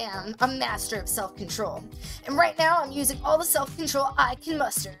 I am a master of self-control. And right now, I'm using all the self-control I can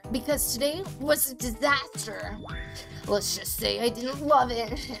muster, because today was a disaster. Let's just say I didn't love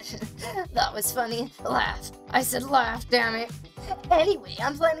it. That was funny. Laugh. I said laugh, damn it. Anyway,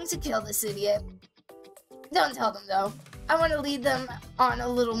 I'm planning to kill this idiot. Don't tell them, though. I want to lead them on a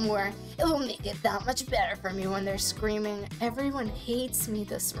little more. It will make it that much better for me when they're screaming. Everyone hates me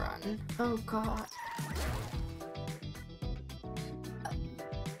this run. Oh, God.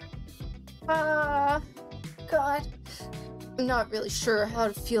 God. I'm not really sure how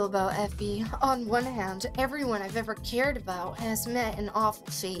to feel about Ephie. On one hand, everyone I've ever cared about has met an awful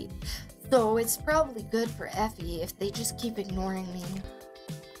fate, so it's probably good for Ephie if they just keep ignoring me.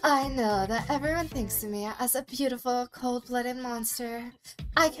 I know that everyone thinks of me as a beautiful, cold-blooded monster.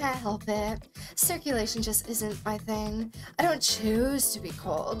 I can't help it. Circulation just isn't my thing. I don't choose to be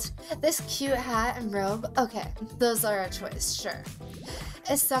cold. This cute hat and robe, okay, those are a choice, sure.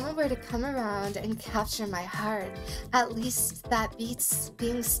 If someone were to come around and capture my heart, at least that beats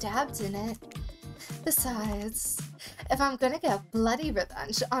being stabbed in it. Besides, if I'm gonna get bloody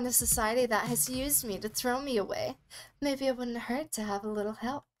revenge on a society that has used me to throw me away, maybe it wouldn't hurt to have a little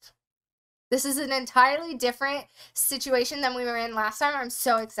help. This is an entirely different situation than we were in last time. I'm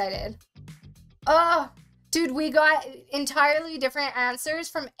so excited. Oh, dude, we got entirely different answers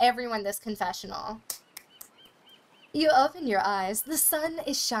from everyone this confessional. You open your eyes, the sun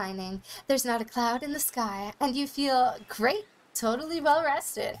is shining, there's not a cloud in the sky, and you feel great. totally well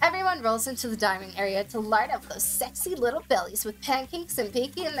rested. Everyone rolls into the dining area to light up those sexy little bellies with pancakes and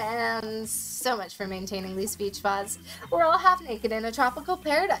bacon, and so much for maintaining these beach spots. We're all half naked in a tropical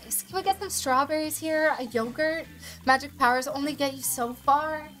paradise. Can we get some strawberries here? A yogurt? Magic powers only get you so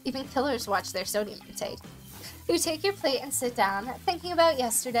far. Even killers watch their sodium intake. You take your plate and sit down, thinking about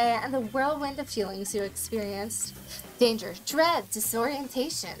yesterday and the whirlwind of feelings you experienced. Danger, dread,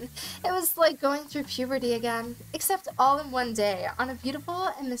 disorientation. It was like going through puberty again, except all in one day on a beautiful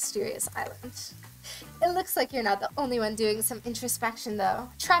and mysterious island. It looks like you're not the only one doing some introspection, though.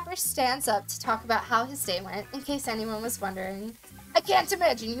 Trapper stands up to talk about how his day went, in case anyone was wondering. I can't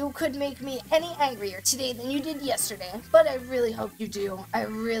imagine you could make me any angrier today than you did yesterday, but I really hope you do. I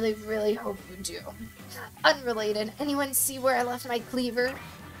really, really hope you do. Unrelated, anyone see where I left my cleaver?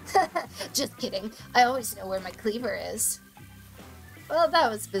 Just kidding, I always know where my cleaver is. Well,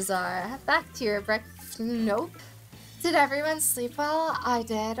 that was bizarre. Back to your breakfast. Nope. Did everyone sleep well? I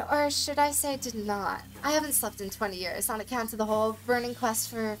did, or should I say did not. I haven't slept in 20 years on account of the whole burning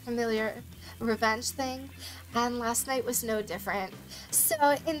quest for familiar revenge thing, and last night was no different.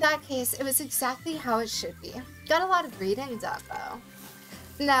 So in that case, it was exactly how it should be. Got a lot of reading done, though.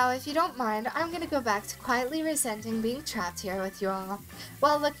 Now, if you don't mind, I'm gonna go back to quietly resenting being trapped here with you all,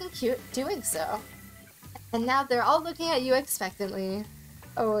 while looking cute doing so. And now they're all looking at you expectantly.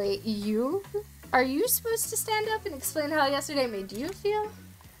 Oh wait, you? Are you supposed to stand up and explain how yesterday made you feel?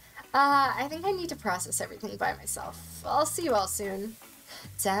 I think I need to process everything by myself. I'll see you all soon.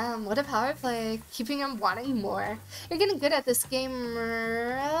 Damn, what a power play. Keeping him wanting more. You're getting good at this game.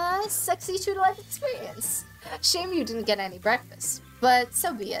 Sexy true to life experience. Shame you didn't get any breakfast, but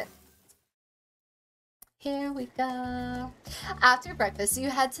so be it. Here we go. After breakfast, you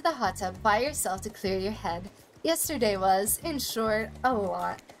head to the hot tub by yourself to clear your head. Yesterday was, in short, a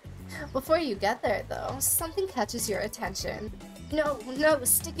lot. Before you get there, though, something catches your attention. No,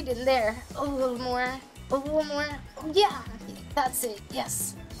 stick it in there. A little more. A little more. Yeah, that's it.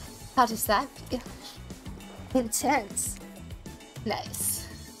 Yes. How does that feel? Intense. Nice.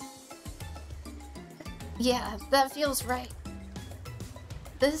 Yeah, that feels right.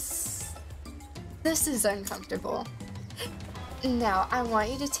 This is uncomfortable. Now, I want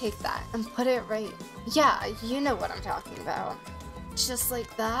you to take that and put it right. Yeah, you know what I'm talking about. Just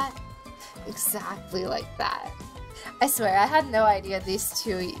like that. Exactly like that. I swear, I had no idea these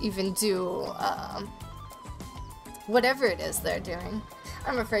two even do, whatever it is they're doing.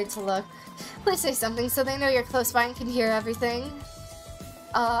 I'm afraid to look. Please say something so they know you're close by and can hear everything.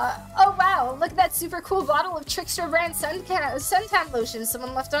 Oh wow, look at that super cool bottle of Trickster brand suntan lotion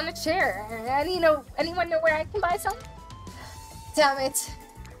someone left on a chair. Anyone know where I can buy some? Damn it.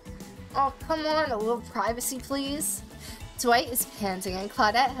 Oh, come on, a little privacy, please. Dwight is panting and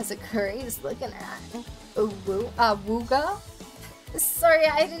Claudette has a curious look in her eye. Wooga? Sorry,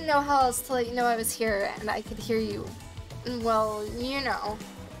 I didn't know how else to let you know I was here and I could hear you. Well, you know.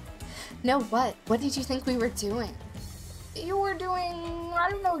 No, what? What did you think we were doing? You were doing... I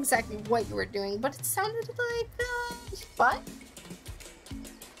don't know exactly what you were doing, but it sounded like... what?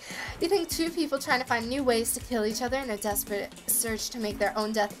 You think two people trying to find new ways to kill each other in a desperate search to make their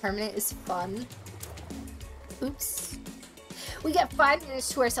own death permanent is fun? Oops. We get 5 minutes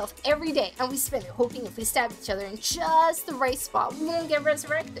to ourselves every day, and we spend it hoping if we stab each other in just the right spot, we won't get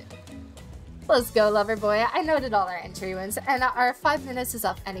resurrected. Let's go, lover boy. I noted all our entry wins, and our 5 minutes is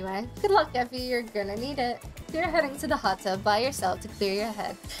up anyway. Good luck, Ephie. You're gonna need it. You're heading to the hot tub by yourself to clear your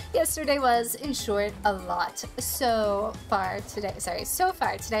head. Yesterday was, in short, a lot. So far today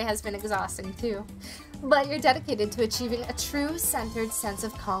has been exhausting too. But you're dedicated to achieving a true centered sense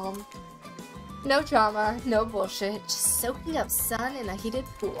of calm. No drama, no bullshit, just soaking up sun in a heated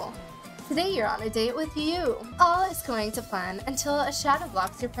pool. Today you're on a date with you. All is going to plan until a shadow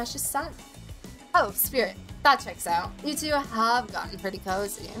blocks your precious sun. Oh, Spirit, that checks out. You two have gotten pretty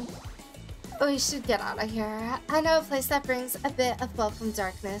cozy. We should get out of here. I know a place that brings a bit of welcome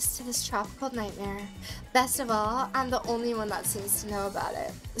darkness to this tropical nightmare. Best of all, I'm the only one that seems to know about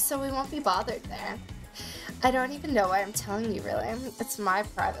it, so we won't be bothered there. I don't even know why I'm telling you, really. It's my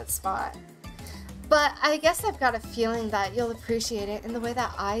private spot. But I guess I've got a feeling that you'll appreciate it in the way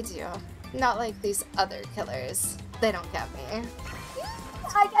that I do. Not like these other killers. They don't get me.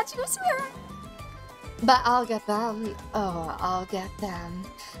 I got you, Spirit! But I'll get them. Oh, I'll get them.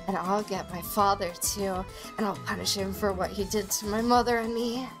 And I'll get my father too. And I'll punish him for what he did to my mother and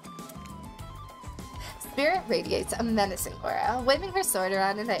me. Spirit radiates a menacing aura, waving her sword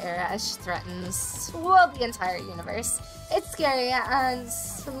around in the air as she threatens, well, the entire universe. It's scary and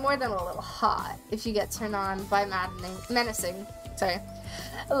more than a little hot if you get turned on by menacing.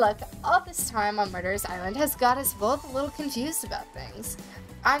 Look, all this time on Murderer's Island has got us both a little confused about things.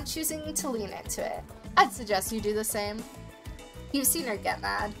 I'm choosing to lean into it. I'd suggest you do the same. You've seen her get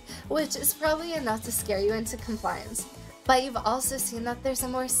mad, which is probably enough to scare you into compliance. But you've also seen that there's a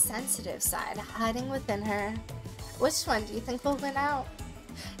more sensitive side hiding within her. Which one do you think will win out?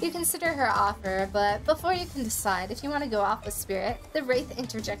 You consider her offer, but before you can decide if you want to go off with Spirit, the Wraith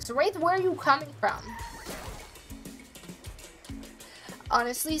interjects. Wraith, where are you coming from?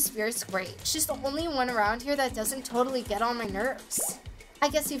 Honestly, Spirit's great. She's the only one around here that doesn't totally get on my nerves. I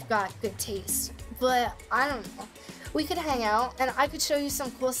guess you've got good taste, but I don't know. We could hang out, and I could show you some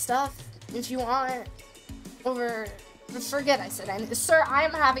cool stuff if you want. Over... Forget I said anything. Sir, I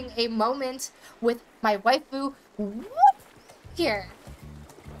am having a moment with my waifu. Whoop! Here.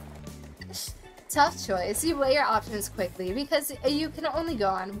 Tough choice. You weigh your options quickly because you can only go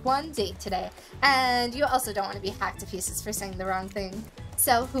on one date today, and you also don't want to be hacked to pieces for saying the wrong thing.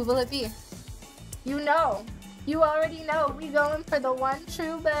 So, who will it be? You know. You already know. We going for the one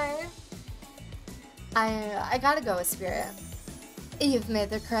true bae. I gotta go with Spirit. You've made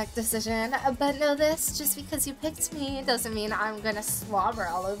the correct decision, but know this, just because you picked me doesn't mean I'm gonna slobber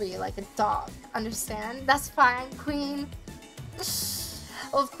all over you like a dog. Understand? That's fine, queen.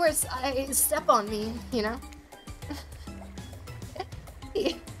 Well, of course, step on me, you know?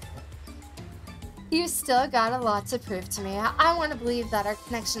 You still got a lot to prove to me. I want to believe that our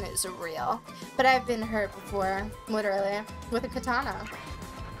connection is real, but I've been hurt before, literally, with a katana.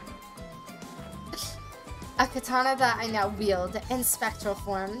 A katana that I now wield in spectral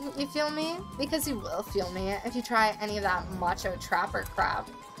form. You feel me? Because you will feel me if you try any of that macho trapper crap.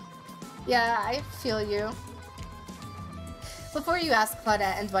 Yeah, I feel you. Before you ask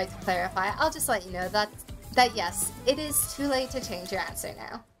Claudette and Dwight to clarify, I'll just let you know that yes, it is too late to change your answer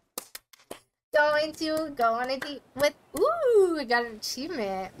now. Going to go on a date with... Ooh, I got an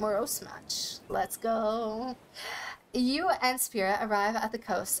achievement. Morose match. Let's go. You and Spirit arrive at the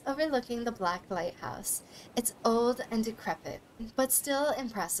coast overlooking the Black Lighthouse. It's old and decrepit, but still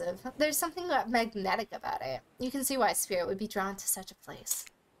impressive. There's something magnetic about it. You can see why Spirit would be drawn to such a place.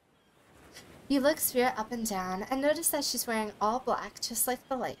 You look Spirit up and down and notice that she's wearing all black, just like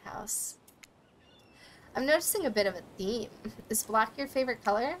the lighthouse. I'm noticing a bit of a theme. Is black your favorite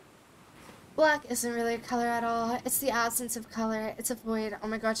color? Black isn't really a color at all. It's the absence of color. It's a void. Oh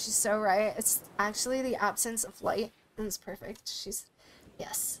my god, she's so right. It's actually the absence of light. It's perfect. She's...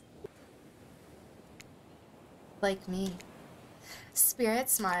 yes. Like me. Spirit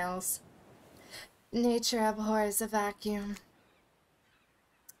smiles. Nature abhors a vacuum.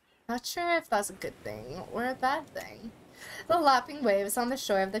 Not sure if that's a good thing or a bad thing. The lapping waves on the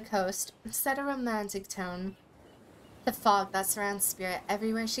shore of the coast set a romantic tone. The fog that surrounds Spirit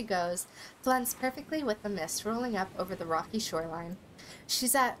everywhere she goes blends perfectly with the mist rolling up over the rocky shoreline.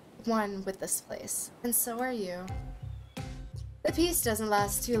 She's at one with this place, and so are you. The peace doesn't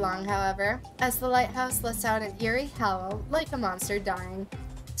last too long, however, as the lighthouse lets out an eerie howl like a monster dying.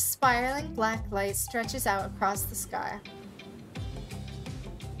 Spiraling black light stretches out across the sky.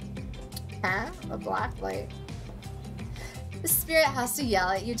 Huh? A black light. The Spirit has to yell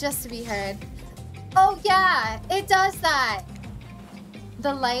at you just to be heard. Oh yeah, it does that!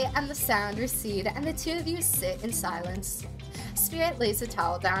 The light and the sound recede, and the two of you sit in silence. Spirit lays a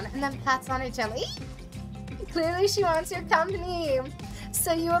towel down and then pats on it gently. Clearly she wants your company,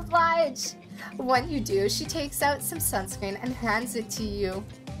 so you oblige. When you do, she takes out some sunscreen and hands it to you.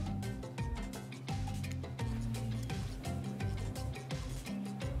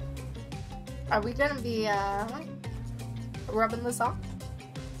 Are we gonna be, rubbing this off?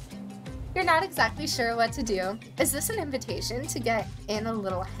 You're not exactly sure what to do. Is this an invitation to get in a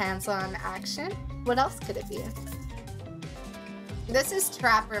little hands-on action? What else could it be? This is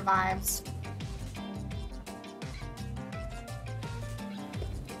trapper vibes.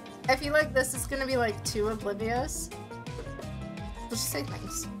 I feel like this is gonna be like too oblivious. Just say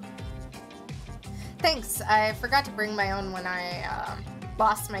thanks. Thanks, I forgot to bring my own when I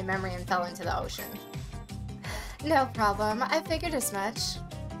lost my memory and fell into the ocean. No problem, I figured as much.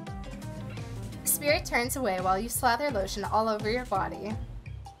 Spirit turns away while you slather lotion all over your body.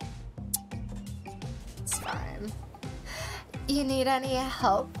 It's fine. You need any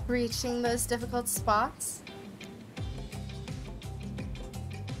help reaching those difficult spots?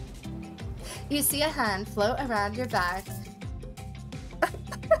 You see a hand float around your back.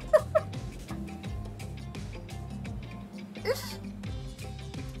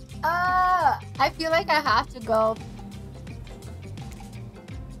 I feel like I have to go.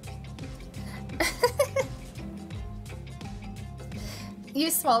 You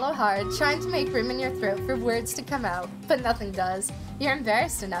swallow hard, trying to make room in your throat for words to come out, but nothing does. You're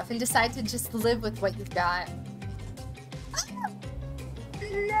embarrassed enough and decide to just live with what you've got.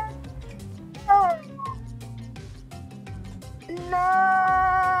 No! No!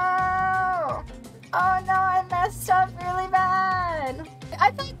 Oh no, I messed up really bad!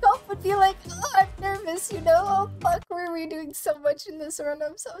 I thought Golf would be like, oh, I'm nervous, you know? Oh fuck, were we doing so much in this run?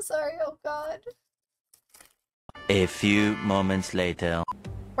 I'm so sorry, oh god. A few moments later.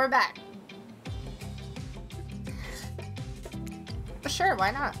 We're back. Sure,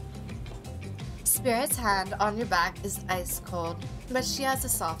 why not? Spirit's hand on your back is ice cold, but she has a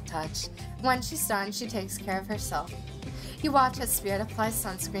soft touch. When she's done, she takes care of herself. You watch as Spirit applies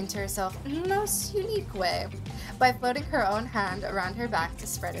sunscreen to herself in the most unique way, by floating her own hand around her back to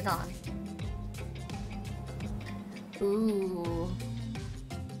spread it on. Ooh.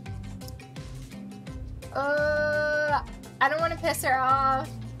 I don't want to piss her off.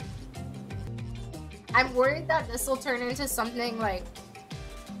 I'm worried that this will turn into something, like,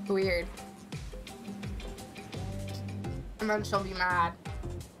 weird. And then she'll be mad.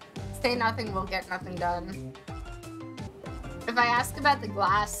 Say nothing, we'll get nothing done. If I ask about the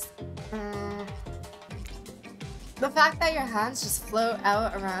glass, the fact that your hands just float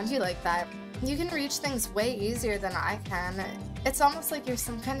out around you like that, you can reach things way easier than I can. It's almost like you're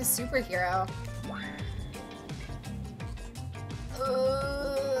some kind of superhero.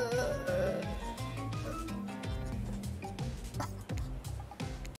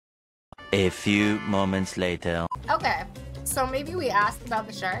 A few moments later. Okay, so maybe we asked about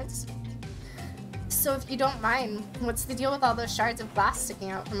the shards. So if you don't mind, what's the deal with all those shards of glass sticking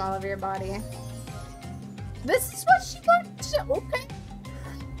out from all over your body? This is what she wanted. Okay.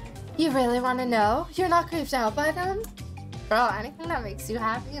 You really want to know? You're not creeped out by them? Girl, anything that makes you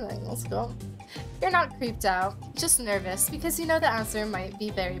happy, like, let's go. You're not creeped out, just nervous, because you know the answer might be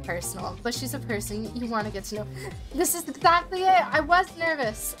very personal, but she's a person you want to get to know. This is exactly it! I was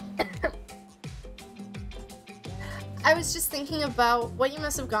nervous! I was just thinking about what you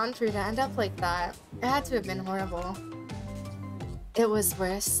must have gone through to end up like that. It had to have been horrible. It was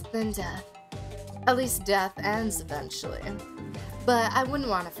worse than death. At least death ends eventually. But I wouldn't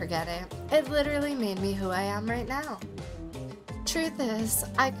want to forget it. It literally made me who I am right now. Truth is,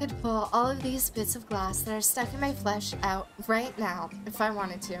 I could pull all of these bits of glass that are stuck in my flesh out right now if I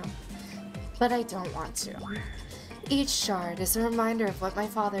wanted to. But I don't want to. Each shard is a reminder of what my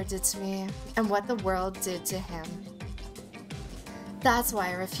father did to me and what the world did to him. That's why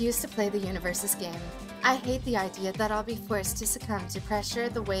I refuse to play the universe's game. I hate the idea that I'll be forced to succumb to pressure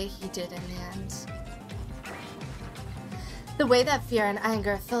the way he did in the end. The way that fear and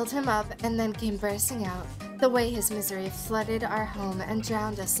anger filled him up and then came bursting out. The way his misery flooded our home and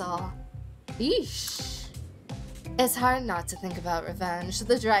drowned us all. Eesh. It's hard not to think about revenge,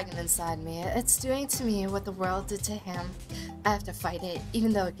 the dragon inside me. It's doing to me what the world did to him. I have to fight it,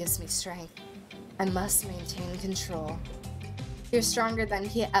 even though it gives me strength. I must maintain control. You're stronger than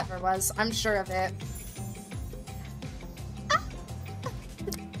he ever was, I'm sure of it.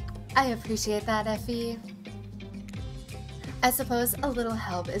 I appreciate that, Ephie. I suppose a little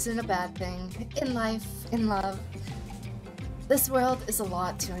help isn't a bad thing. In life, in love. This world is a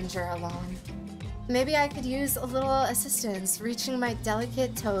lot to endure alone. Maybe I could use a little assistance reaching my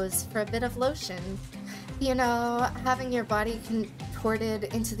delicate toes for a bit of lotion. You know, having your body contorted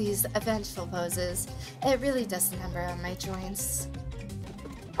into these vengeful poses, it really does a number on my joints.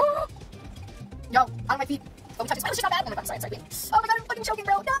 Yo, on my feet. Oh, touch this. Not bad. Oh my god, I'm sorry. Oh my god, I'm fucking choking,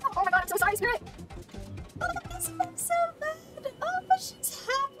 bro. No. Oh my god, I'm so sorry, Spirit. Oh, this looks so bad. Oh, but she's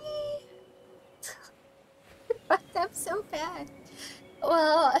happy. Fucked up so bad.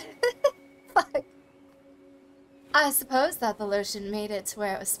 Well, fuck. I suppose that the lotion made it to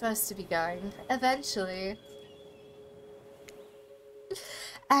where it was supposed to be going, eventually.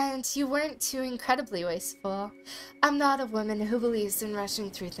 And you weren't too incredibly wasteful. I'm not a woman who believes in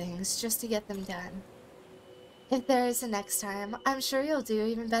rushing through things just to get them done. If there is a next time, I'm sure you'll do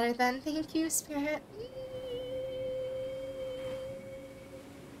even better then. Thank you, Spirit.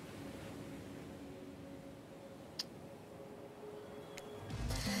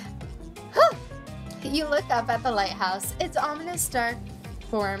 You look up at the lighthouse, its ominous dark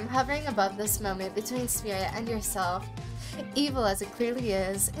form hovering above this moment between Spirit and yourself. Evil as it clearly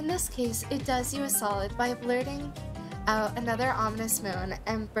is, in this case it does you a solid by blurting out another ominous moan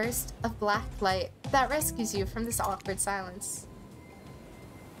and burst of black light that rescues you from this awkward silence.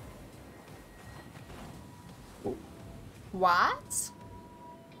 What?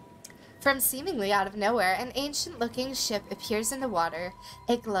 From seemingly out of nowhere, an ancient-looking ship appears in the water.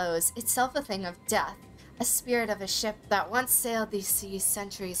 It glows, itself a thing of death, a spirit of a ship that once sailed these seas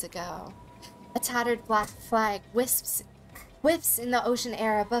centuries ago. A tattered black flag wisps whiffs in the ocean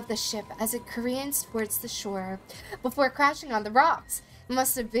air above the ship as it careens towards the shore, before crashing on the rocks. It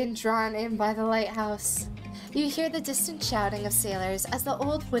must have been drawn in by the lighthouse. You hear the distant shouting of sailors as the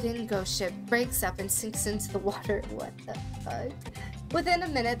old wooden ghost ship breaks up and sinks into the water. What the fuck? Within a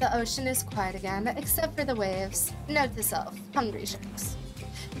minute, the ocean is quiet again, except for the waves. Note to self, hungry sharks.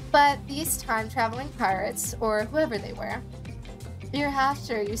 But these time-traveling pirates, or whoever they were, you're half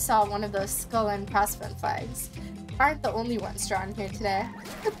sure you saw one of those skull and crossbones flags, aren't the only ones drawn here today.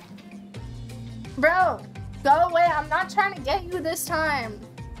 Bro, go away, I'm not trying to get you this time.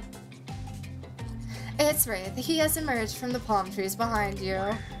 It's Wraith. He has emerged from the palm trees behind you.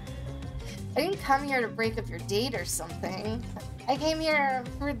 I didn't come here to break up your date or something. I came here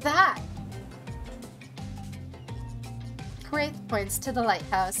for that. Wraith points to the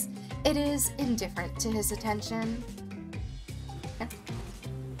lighthouse. It is indifferent to his attention.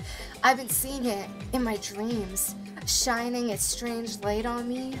 I've been seeing it in my dreams, shining its strange light on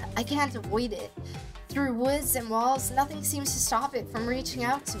me. I can't avoid it. Through woods and walls, nothing seems to stop it from reaching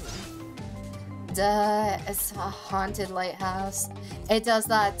out to me. Duh, it's a haunted lighthouse. It does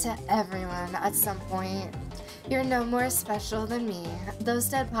that to everyone at some point. You're no more special than me, those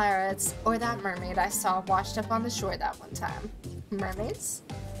dead pirates, or that mermaid I saw washed up on the shore that one time. Mermaids?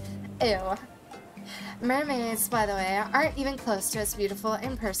 Ew. Mermaids, by the way, aren't even close to as beautiful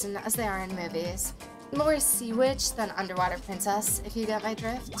in person as they are in movies. More sea witch than underwater princess, if you get my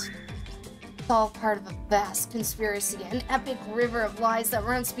drift. It's all part of a vast conspiracy, an epic river of lies that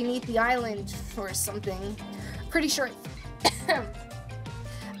runs beneath the island, or something.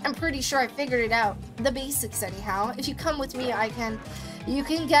 I'm pretty sure I figured it out. The basics, anyhow. If you come with me, you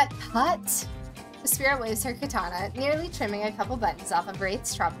can get cut. Spirit waves her katana, nearly trimming a couple buttons off of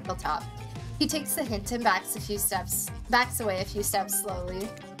Wraith's tropical top. He takes the hint and backs away a few steps slowly.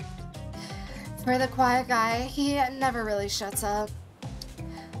 For the quiet guy, he never really shuts up.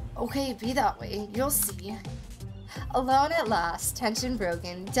 Okay, be that way. You'll see. Alone at last, tension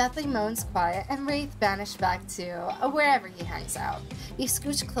broken, deathly moans quiet, and Wraith banished back to wherever he hangs out. You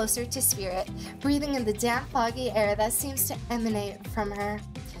scooch closer to Spirit, breathing in the damp, foggy air that seems to emanate from her.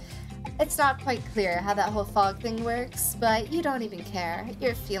 It's not quite clear how that whole fog thing works, but you don't even care.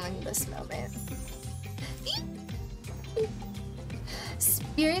 You're feeling this moment.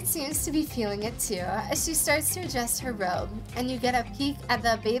 Spirit seems to be feeling it too, as she starts to adjust her robe, and you get a peek at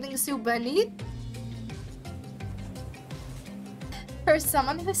the bathing suit beneath. For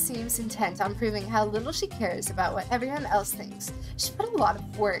someone who seems intent on proving how little she cares about what everyone else thinks, she put a lot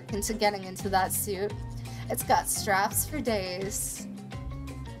of work into getting into that suit. It's got straps for days.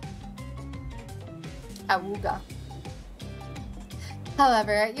 Awooga.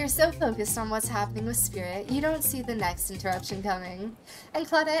 However, you're so focused on what's happening with Spirit, you don't see the next interruption coming. And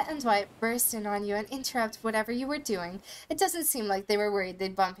Claudette and Dwight burst in on you and interrupt whatever you were doing. It doesn't seem like they were worried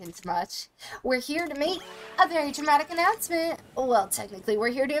they'd bump into much. We're here to make a very dramatic announcement. Well, technically, we're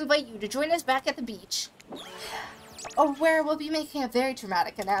here to invite you to join us back at the beach. Where we'll be making a very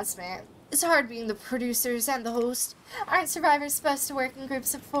dramatic announcement. It's hard being the producers and the host. Aren't survivors supposed to work in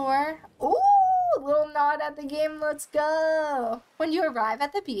groups of 4? Ooh! Little nod at the game, let's go! When you arrive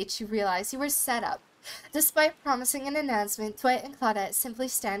at the beach, you realize you were set up. Despite promising an announcement, Dwight and Claudette simply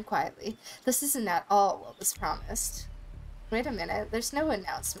stand quietly. This isn't at all what was promised. Wait a minute, there's no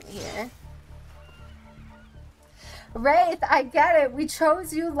announcement here. Wraith, I get it, we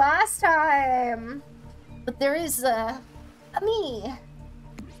chose you last time! But there is a me.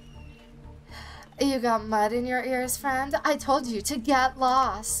 You got mud in your ears, friend? I told you to get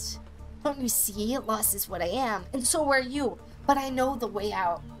lost. Don't you see? Lost is what I am, and so are you. But I know the way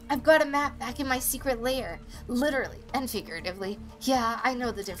out. I've got a map back in my secret lair. Literally and figuratively. Yeah, I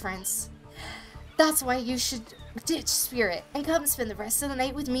know the difference. That's why you should ditch Spirit and come spend the rest of the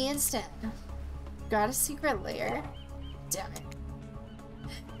night with me instead. Got a secret lair? Damn it.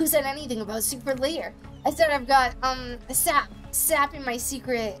 Who said anything about secret lair? I said I've got, sap in my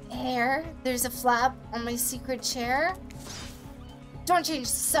secret hair. There's a flap on my secret chair. Don't change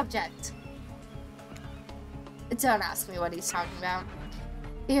the subject. Don't ask me what he's talking about.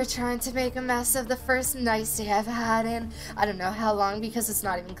 You're trying to make a mess of the first nice day I've had in I don't know how long because it's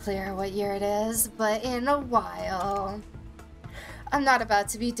not even clear what year it is, but in a while. I'm not about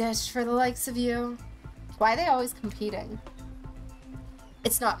to be ditched for the likes of you. Why are they always competing?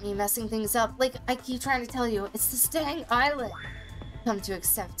 It's not me messing things up, like I keep trying to tell you, it's this dang island. Come to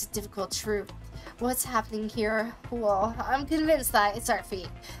accept a difficult truth. What's happening here? Well, I'm convinced that it's our fate.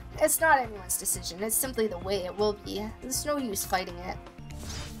 It's not anyone's decision, it's simply the way it will be. There's no use fighting it.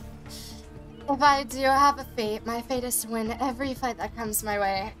 If I do have a fate, my fate is to win every fight that comes my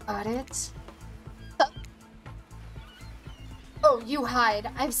way. Got it? you hide.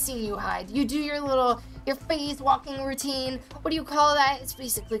 I've seen you hide. You do your phase walking routine. What do you call that? It's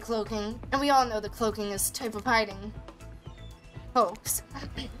basically cloaking. And we all know that cloaking is a type of hiding. Hoax.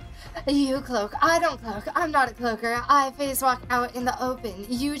 You cloak. I don't cloak. I'm not a cloaker. I phase walk out in the open.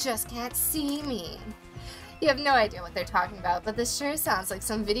 You just can't see me. You have no idea what they're talking about, but this sure sounds like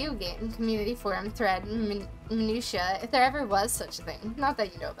some video game community forum thread minutia, if there ever was such a thing. Not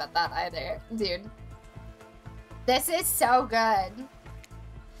that you know about that either, dude. This is so good.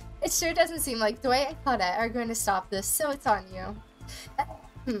 It sure doesn't seem like Dwight and Claudette are going to stop this, so it's on you.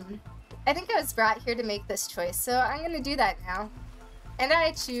 I think I was brought here to make this choice, so I'm going to do that now. And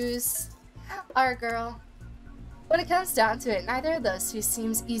I choose our girl. When it comes down to it, neither of those two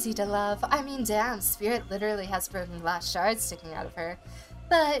seems easy to love. I mean, damn, Spirit literally has broken glass shards sticking out of her.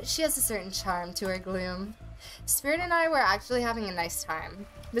 But she has a certain charm to her gloom. Spirit and I were actually having a nice time.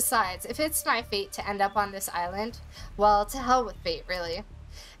 Besides, if it's my fate to end up on this island, well, to hell with fate, really.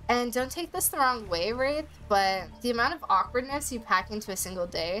 And don't take this the wrong way, Wraith, but the amount of awkwardness you pack into a single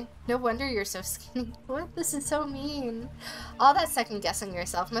day, no wonder you're so skinny. What? This is so mean. All that second-guessing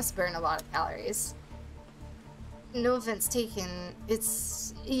yourself must burn a lot of calories. No offense taken,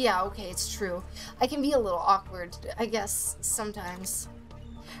 yeah, okay, it's true. I can be a little awkward, I guess, sometimes.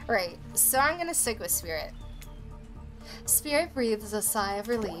 Right, so I'm gonna stick with Spirit. Spirit breathes a sigh of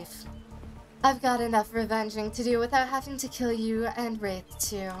relief. I've got enough revenging to do without having to kill you and Wraith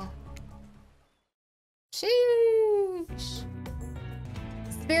too. Sheesh.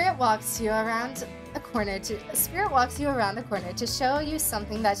 Spirit walks you around a corner to show you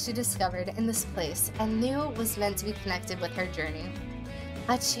something that she discovered in this place and knew was meant to be connected with her journey.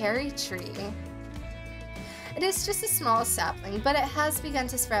 A cherry tree. It is just a small sapling, but it has begun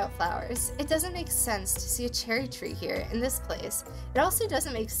to sprout flowers. It doesn't make sense to see a cherry tree here in this place. It also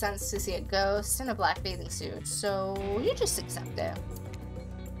doesn't make sense to see a ghost in a black bathing suit, so you just accept it.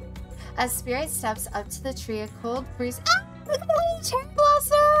 As Spirit steps up to the tree, a cold breeze— ah! Look at the little cherry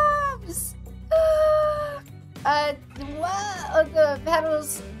blossoms! What? The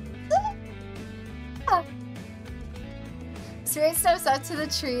petals— ah. Spirit steps up to the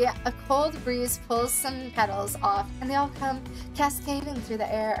tree, a cold breeze pulls some petals off, and they all come cascading through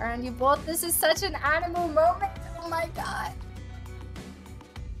the air around you both. This is such an animal moment! Oh my god!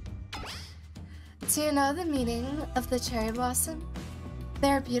 Do you know the meaning of the cherry blossom?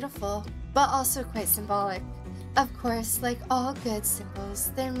 They're beautiful, but also quite symbolic. Of course, like all good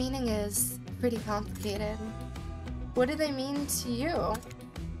symbols, their meaning is pretty complicated. What do they mean to you?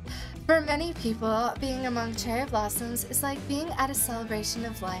 For many people, being among cherry blossoms is like being at a celebration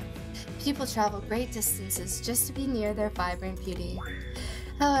of life. People travel great distances just to be near their vibrant beauty.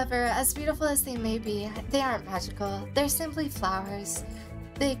 However, as beautiful as they may be, they aren't magical. They're simply flowers.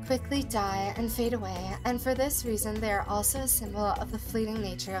 They quickly die and fade away, and for this reason, they are also a symbol of the fleeting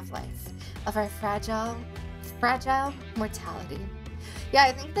nature of life, of our fragile mortality. Yeah,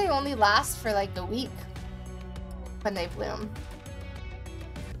 I think they only last for like a week when they bloom.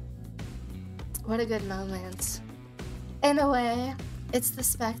 What a good moment. In a way, it's the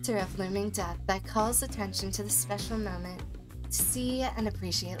specter of looming death that calls attention to the special moment to see and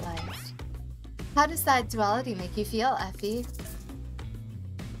appreciate life. How does that duality make you feel, Ephie?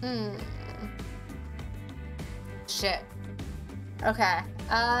 Shit. Okay.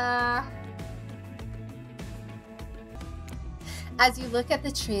 As you look at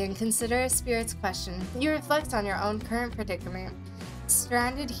the tree and consider a Spirit's question, you reflect on your own current predicament.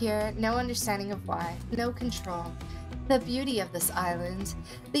 Stranded here, no understanding of why, no control. The beauty of this island,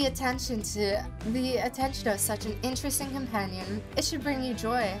 the attention of such an interesting companion, it should bring you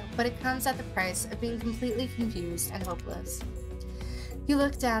joy, but it comes at the price of being completely confused and hopeless. You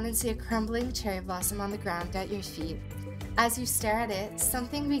look down and see a crumbling cherry blossom on the ground at your feet. As you stare at it,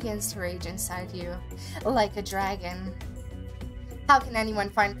 something begins to rage inside you, like a dragon. How can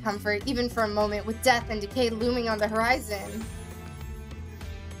anyone find comfort, even for a moment, with death and decay looming on the horizon?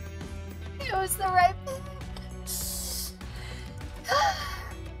 It was the right pick.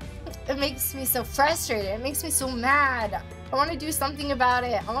 It makes me so frustrated. It makes me so mad. I want to do something about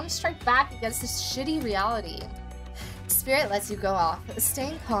it. I want to strike back against this shitty reality. Spirit lets you go off,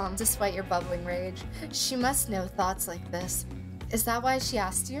 staying calm despite your bubbling rage. She must know thoughts like this. Is that why she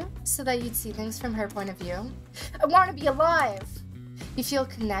asked you? So that you'd see things from her point of view? I want to be alive! You feel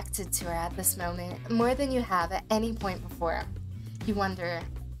connected to her at this moment, more than you have at any point before. You wonder,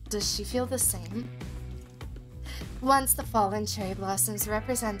 does she feel the same? Once the fallen cherry blossoms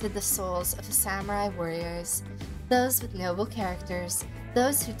represented the souls of the samurai warriors, those with noble characters,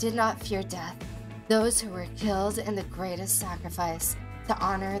 those who did not fear death, those who were killed in the greatest sacrifice to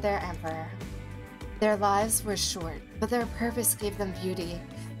honor their emperor. Their lives were short, but their purpose gave them beauty.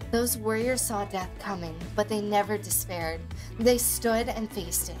 Those warriors saw death coming, but they never despaired. They stood and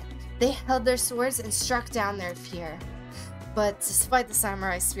faced it. They held their swords and struck down their fear. But despite the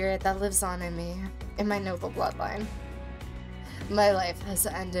samurai spirit that lives on in me, in my noble bloodline, my life has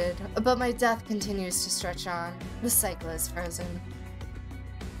ended, but my death continues to stretch on. The cycle is frozen.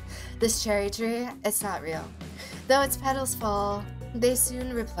 This cherry tree, it's not real. Though its petals fall, they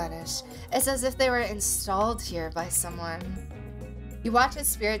soon replenish. It's as if they were installed here by someone. You watch as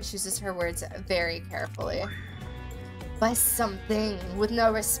Spirit chooses her words very carefully. By something with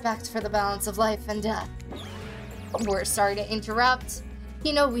no respect for the balance of life and death. We're sorry to interrupt.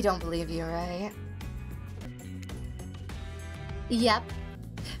 You know we don't believe you, right? Yep.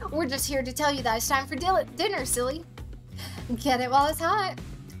 We're just here to tell you that it's time for dinner, silly. Get it while it's hot.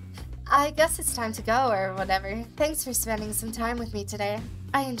 I guess it's time to go, or whatever. Thanks for spending some time with me today.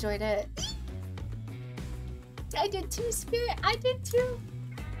 I enjoyed it. I did too, Spirit. I did too.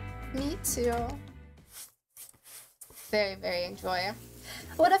 Me too. Very, very enjoy.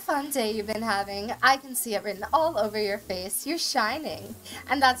 What a fun day you've been having. I can see it written all over your face. You're shining.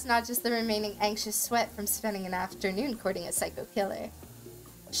 And that's not just the remaining anxious sweat from spending an afternoon courting a psycho killer.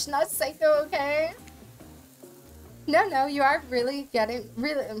 She's not psycho, okay? No, you are really getting...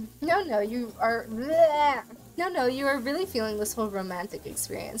 you are really feeling this whole romantic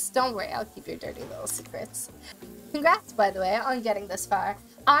experience. Don't worry, I'll keep your dirty little secrets. Congrats, by the way, on getting this far.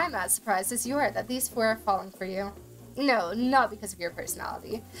 I'm as surprised as you are that these four are falling for you. No, not because of your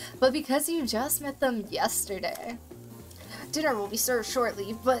personality, but because you just met them yesterday. Dinner will be served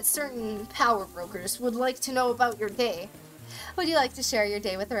shortly, but certain power brokers would like to know about your day. Would you like to share your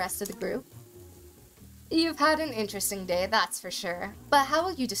day with the rest of the group? You've had an interesting day, that's for sure, but how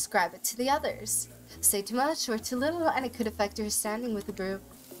will you describe it to the others? Say too much or too little and it could affect your standing with the group.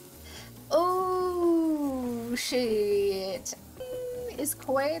 Oh, shit. Is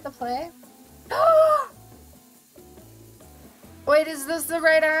Koi the play? Wait, is this the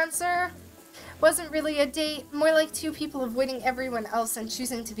right answer? Wasn't really a date, more like two people avoiding everyone else and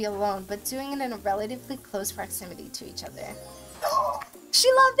choosing to be alone, but doing it in a relatively close proximity to each other. She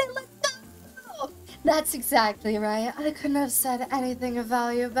loved it, let's go! That's exactly right. I couldn't have said anything of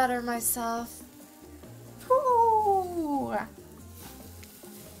value better myself. Ooh.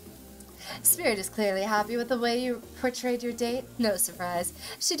 Spirit is clearly happy with the way you portrayed your date. No surprise.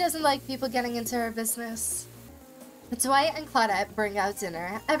 She doesn't like people getting into her business. Dwight and Claudette bring out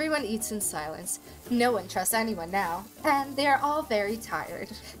dinner. Everyone eats in silence. No one trusts anyone now, and they are all very tired.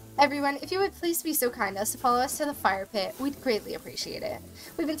 Everyone, if you would please be so kind as to follow us to the fire pit, we'd greatly appreciate it.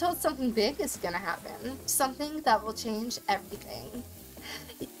 We've been told something big is gonna happen. Something that will change everything.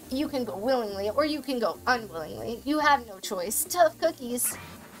 You can go willingly, or you can go unwillingly. You have no choice. Tough cookies.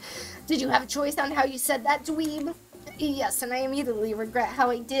 Did you have a choice on how you said that, dweeb? Yes, and I immediately regret how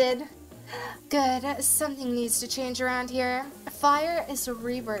I did. Good. Something needs to change around here. Fire is a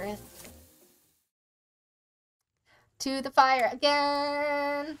rebirth. To the fire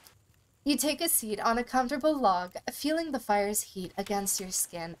again! You take a seat on a comfortable log, feeling the fire's heat against your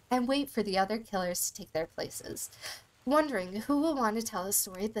skin, and wait for the other killers to take their places, wondering who will want to tell a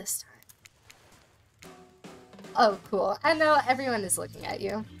story this time. Oh, cool. And now everyone is looking at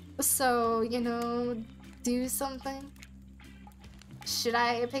you. So, you know, do something? Should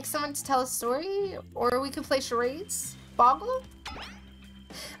I pick someone to tell a story? Or we could play charades? Boggle?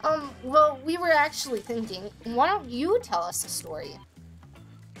 Well, we were actually thinking, why don't you tell us a story?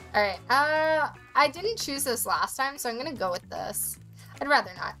 Alright, I didn't choose this last time, so I'm gonna go with this. I'd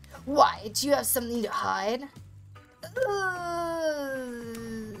rather not. Why? Do you have something to hide?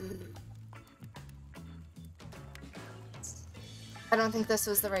 I don't think this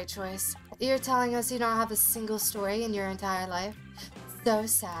was the right choice. You're telling us you don't have a single story in your entire life? So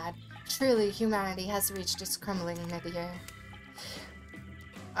sad. Truly, humanity has reached its crumbling nadir.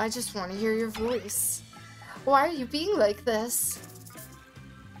 I just want to hear your voice. Why are you being like this?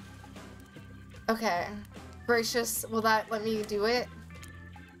 Okay. Gracious, will that let me do it?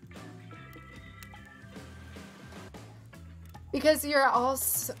 Because you're all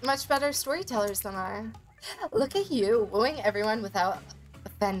much better storytellers than I. Look at you, wooing everyone without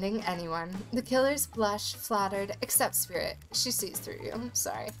offending anyone. The killers blush, flattered, except Spirit. She sees through you.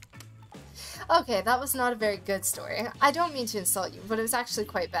 Sorry. Okay, that was not a very good story. I don't mean to insult you, but it was actually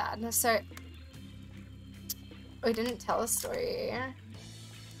quite bad. Sorry. We didn't tell a story.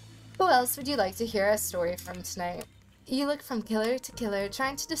 Who else would you like to hear a story from tonight? You look from killer to killer,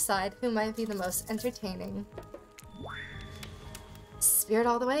 trying to decide who might be the most entertaining. Spirit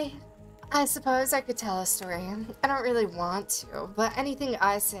all the way. I suppose I could tell a story. I don't really want to, but anything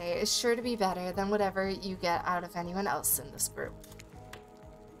I say is sure to be better than whatever you get out of anyone else in this group.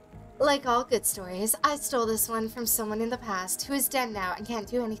 Like all good stories, I stole this one from someone in the past who is dead now and can't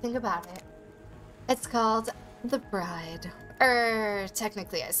do anything about it. It's called The Bride.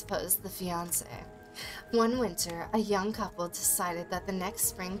 Technically, I suppose, the fiancé. One winter, a young couple decided that the next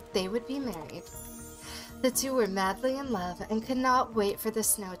spring they would be married. The two were madly in love and could not wait for the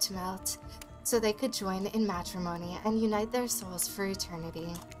snow to melt, so they could join in matrimony and unite their souls for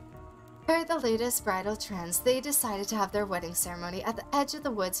eternity. Per the latest bridal trends, they decided to have their wedding ceremony at the edge of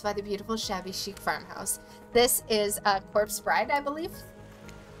the woods by the beautiful shabby chic farmhouse. This is a corpse bride, I believe.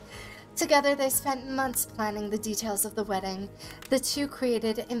 Together, they spent months planning the details of the wedding. The two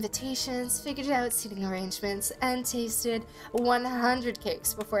created invitations, figured out seating arrangements, and tasted 100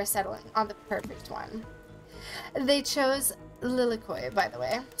 cakes before settling on the perfect one. They chose ʟɪᴟɪ, by the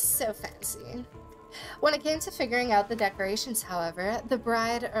way. So fancy. When it came to figuring out the decorations, however, the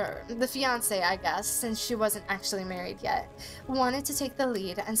bride, or the fiancé, I guess, since she wasn't actually married yet, wanted to take the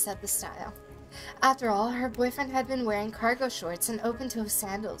lead and set the style. After all, her boyfriend had been wearing cargo shorts and open-toe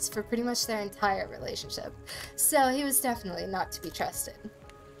sandals for pretty much their entire relationship, so he was definitely not to be trusted.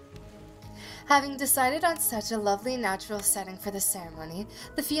 Having decided on such a lovely natural setting for the ceremony,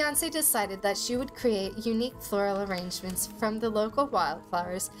 the fiancé decided that she would create unique floral arrangements from the local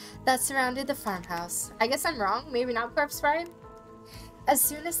wildflowers that surrounded the farmhouse. I guess I'm wrong, maybe not corpse bride? As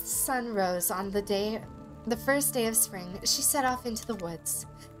soon as the sun rose on the first day of spring, she set off into the woods.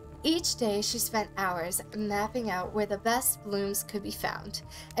 Each day she spent hours mapping out where the best blooms could be found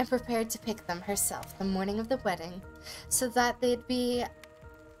and prepared to pick them herself the morning of the wedding so that they'd be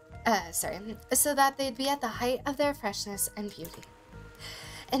at the height of their freshness and beauty.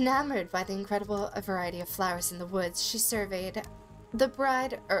 Enamored by the incredible variety of flowers in the woods, she surveyed. The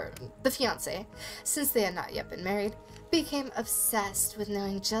fiancé, since they had not yet been married, became obsessed with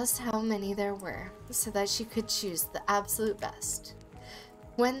knowing just how many there were so that she could choose the absolute best.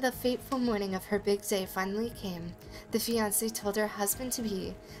 When the fateful morning of her big day finally came, the fiancé told her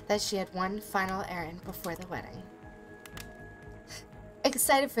husband-to-be that she had one final errand before the wedding.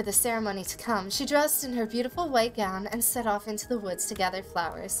 Excited for the ceremony to come, she dressed in her beautiful white gown and set off into the woods to gather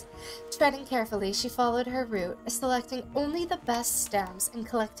flowers. Treading carefully, she followed her route, selecting only the best stems and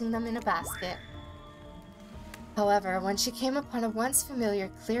collecting them in a basket. However, when she came upon a once familiar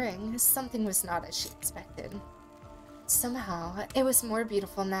clearing, something was not as she expected. Somehow, it was more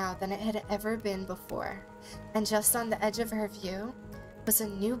beautiful now than it had ever been before, and just on the edge of her view was a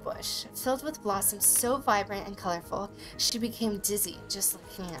new bush, filled with blossoms so vibrant and colorful, she became dizzy just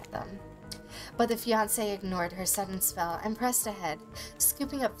looking at them. But the fiancé ignored her sudden spell and pressed ahead,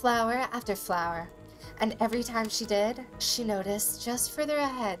 scooping up flower after flower, and every time she did, she noticed just further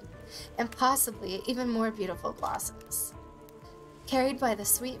ahead, and possibly even more beautiful blossoms. Carried by the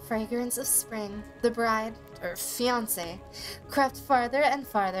sweet fragrance of spring, the bride, or fiancé, crept farther and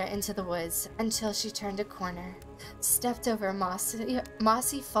farther into the woods until she turned a corner, stepped over a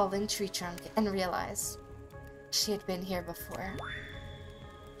mossy fallen tree trunk, and realized she had been here before.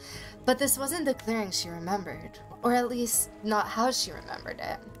 But this wasn't the clearing she remembered, or at least not how she remembered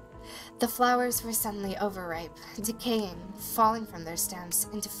it. The flowers were suddenly overripe, decaying, falling from their stems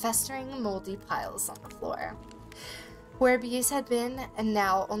into festering, moldy piles on the floor. Where bees had been, and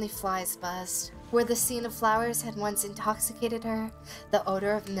now only flies buzzed. Where the scene of flowers had once intoxicated her, the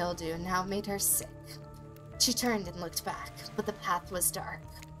odor of mildew now made her sick. She turned and looked back, but the path was dark.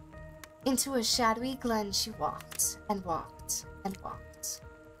 Into a shadowy glen she walked, and walked, and walked.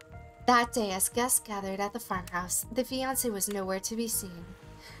 That day, as guests gathered at the farmhouse, the fiancé was nowhere to be seen.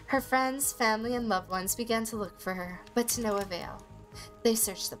 Her friends, family, and loved ones began to look for her, but to no avail. They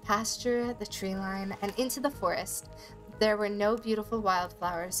searched the pasture, the tree line, and into the forest. There were no beautiful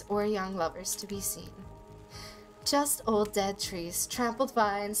wildflowers or young lovers to be seen. Just old dead trees, trampled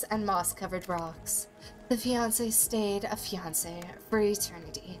vines, and moss-covered rocks. The fiancé stayed a fiancé for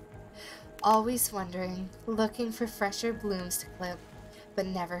eternity, always wondering, looking for fresher blooms to clip, but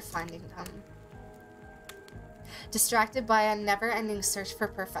never finding them. Distracted by a never-ending search for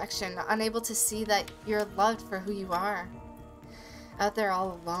perfection, unable to see that you're loved for who you are. Out there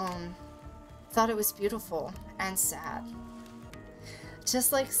all alone. Thought it was beautiful and sad.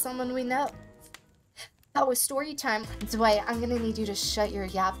 Just like someone we know. Oh, it's story time. Dwight, I'm gonna need you to shut your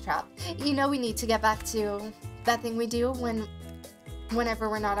yap trap. You know we need to get back to that thing we do whenever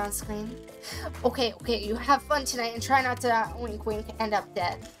we're not on screen. Okay, you have fun tonight and try not to wink wink end up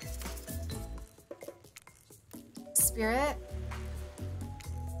dead. Spirit?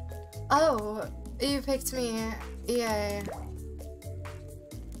 Oh, you picked me. Yay.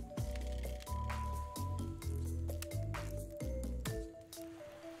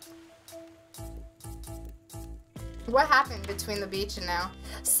 What happened between the beach and now?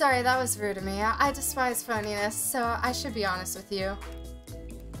 Sorry, that was rude of me. I despise phoniness, so I should be honest with you.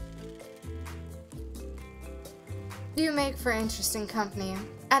 You make for interesting company,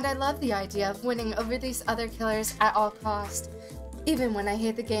 and I love the idea of winning over these other killers at all cost, even when I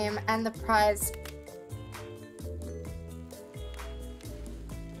hate the game and the prize.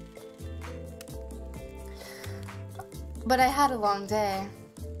 But I had a long day.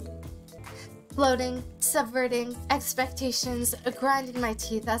 Bloating, subverting expectations, grinding my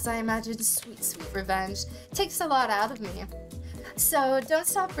teeth as I imagined sweet, sweet revenge takes a lot out of me. So don't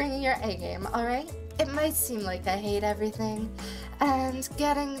stop bringing your A game, alright? It might seem like I hate everything, and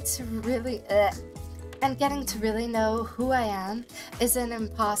getting to really know who I am is an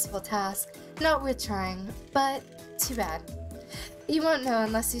impossible task, not worth trying, but too bad. You won't know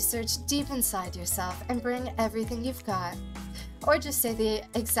unless you search deep inside yourself and bring everything you've got. Or just say the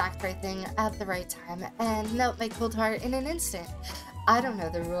exact right thing at the right time and melt my cold heart in an instant. I don't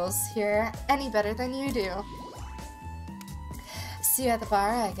know the rules here any better than you do. See you at the bar,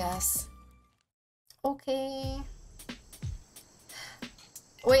 I guess. Okay.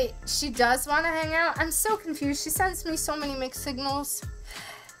 Wait, she does want to hang out? I'm so confused. She sends me so many mixed signals.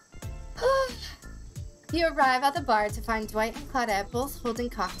 You arrive at the bar to find Dwight and Claudette both holding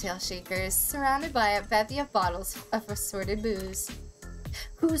cocktail shakers, surrounded by a bevy of bottles of assorted booze.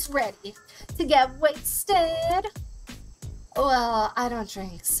 Who's ready to get wasted? Well, I don't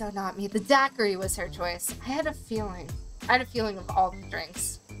drink, so not me. The daiquiri was her choice. I had a feeling of all the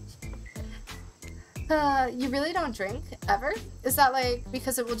drinks. You really don't drink, ever? Is that like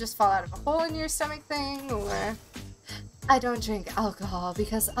because it will just fall out of a hole in your stomach thing, or...? I don't drink alcohol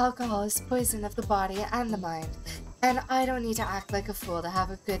because alcohol is poison of the body and the mind, and I don't need to act like a fool to have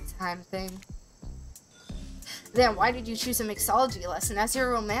a good time thing. Then why did you choose a mixology lesson as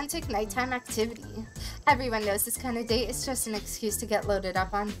your romantic nighttime activity? Everyone knows this kind of date is just an excuse to get loaded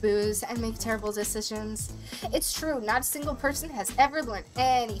up on booze and make terrible decisions. It's true, not a single person has ever learned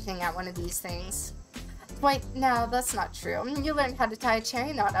anything at one of these things. Wait, no, that's not true. You learned how to tie a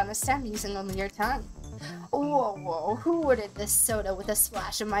cherry knot on a stem using only your tongue. Whoa, whoa, who ordered this soda with a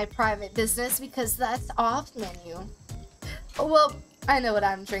splash of my private business, because that's off menu? Well, I know what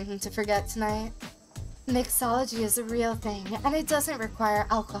I'm drinking to forget tonight. Mixology is a real thing, and it doesn't require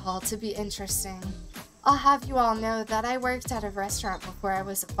alcohol to be interesting. I'll have you all know that I worked at a restaurant before I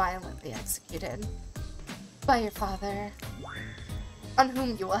was violently executed. By your father. On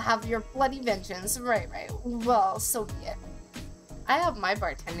whom you will have your bloody vengeance. Right. Well, so be it. I have my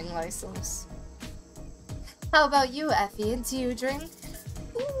bartending license. How about you, Ephie? Do you drink?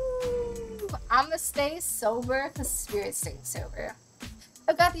 Ooh, I'ma stay sober because spirits stay sober.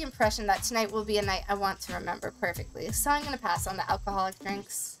 I've got the impression that tonight will be a night I want to remember perfectly, so I'm gonna pass on the alcoholic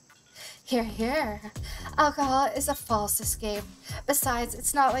drinks. Here. Alcohol is a false escape. Besides,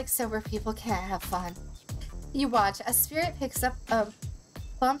 it's not like sober people can't have fun. You watch as Spirit picks up a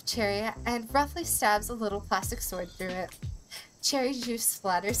plump cherry and roughly stabs a little plastic sword through it. Cherry juice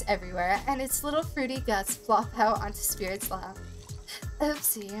splatters everywhere, and its little fruity guts flop out onto Spirit's lap.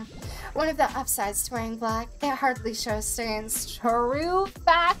 Oopsie. One of the upsides to wearing black, it hardly shows stains. True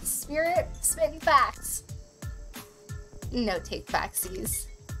facts, Spirit. Spitting facts. No take backsies.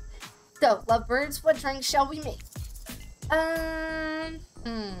 So, lovebirds, what drink shall we make?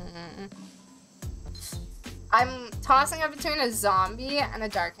 I'm tossing up between a zombie and a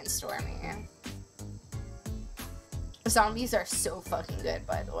dark and stormy. Zombies are so fucking good,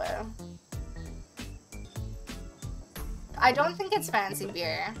 by the way. I don't think it's fancy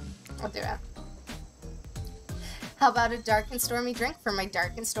beer. I'll do it. How about a dark and stormy drink for my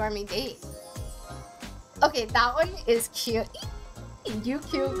dark and stormy date? Okay, that one is cute. You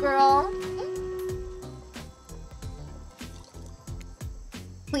cute, girl.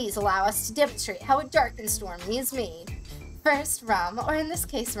 Please allow us to demonstrate how a dark and stormy is made. First, rum, or in this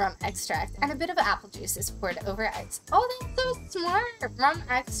case, rum extract, and a bit of apple juice is poured over ice. Oh, that's so smart! Rum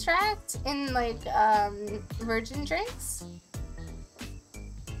extract in, like, virgin drinks?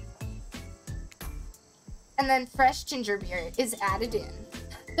 And then fresh ginger beer is added in,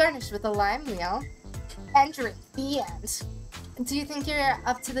 garnished with a lime wheel, and drink the end. Do you think you're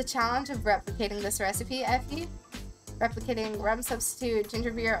up to the challenge of replicating this recipe, Ephie? Replicating rum substitute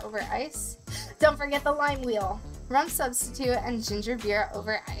ginger beer over ice? Don't forget the lime wheel. Rum substitute and ginger beer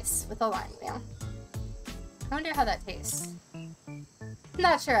over ice with a lime wheel. I wonder how that tastes.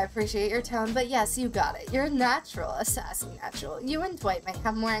 Not sure I appreciate your tone, but yes, you got it. You're natural, a sassy natural. You and Dwight might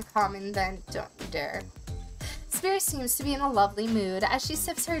have more in common than don't you dare. Spirit seems to be in a lovely mood as she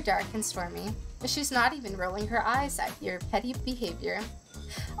sips her dark and stormy. She's not even rolling her eyes at your petty behavior.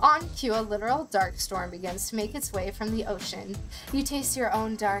 On cue, a literal dark storm begins to make its way from the ocean. You taste your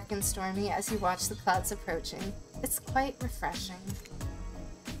own dark and stormy as you watch the clouds approaching. It's quite refreshing.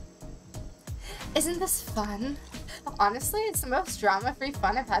 Isn't this fun? Honestly, it's the most drama-free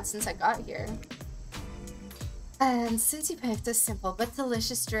fun I've had since I got here. And since you picked a simple but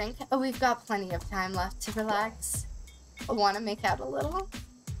delicious drink, we've got plenty of time left to relax. Want to make out a little?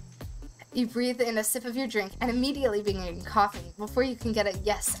 You breathe in a sip of your drink and immediately begin coughing before you can get a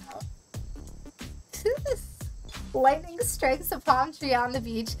yes out. Lightning strikes a palm tree on the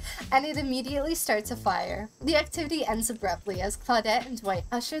beach and it immediately starts a fire. The activity ends abruptly as Claudette and Dwight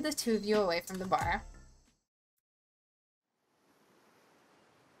usher the two of you away from the bar.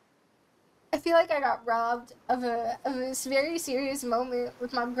 I feel like I got robbed of a very serious moment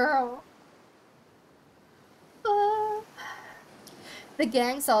with my girl. The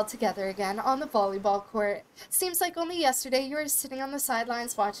gang's all together again on the volleyball court. Seems like only yesterday you were sitting on the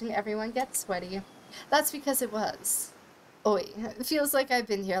sidelines watching everyone get sweaty. That's because it was. Oi, it feels like I've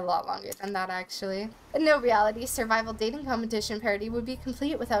been here a lot longer than that, actually. No reality survival dating competition parody would be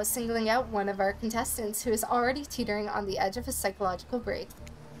complete without singling out one of our contestants who is already teetering on the edge of a psychological break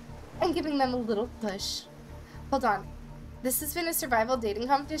and giving them a little push. Hold on. This has been a survival dating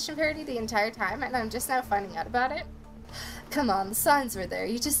competition parody the entire time and I'm just now finding out about it? Come on, the signs were there,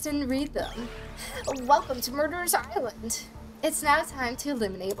 you just didn't read them. Welcome to Murderer's Island! It's now time to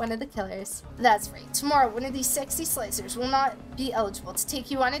eliminate one of the killers. That's right, tomorrow one of these sexy slicers will not be eligible to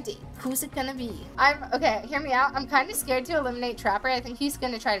take you on a date. Who's it gonna be? Okay, hear me out. I'm kind of scared to eliminate Trapper. I think he's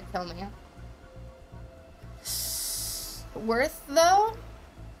gonna try to kill me. Worth, though?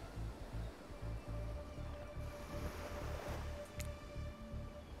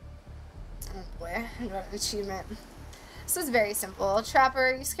 Oh boy, I got an achievement. This is very simple.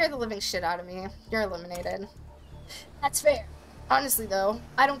 Trapper, you scare the living shit out of me. You're eliminated. That's fair. Honestly, though,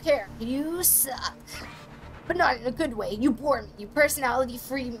 I don't care. You suck. But not in a good way. You bore me, you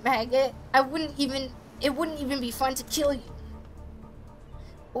personality-free maggot. It wouldn't even be fun to kill you.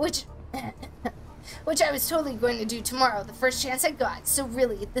 Which I was totally going to do tomorrow, the first chance I got. So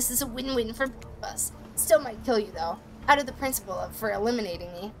really, this is a win-win for both of us. Still might kill you, though. Out of the principle of for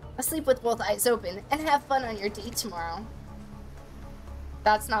eliminating me. I'll sleep with both eyes open and have fun on your date tomorrow.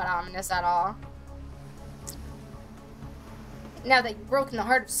 That's not ominous at all. Now that you've broken the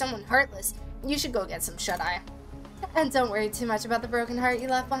heart of someone heartless, you should go get some shut-eye. And don't worry too much about the broken heart you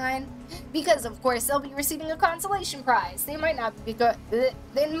left behind, because of course they'll be receiving a consolation prize. They might not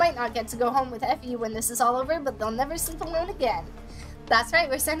get to go home with Ephie when this is all over, but they'll never sleep alone again. That's right,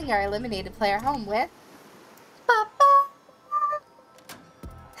 we're sending our eliminated player home with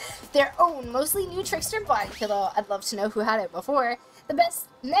their own mostly new trickster body pillow. I'd love to know who had it before. The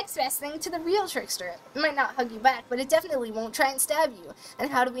next best thing to the real trickster. It might not hug you back, but it definitely won't try and stab you. And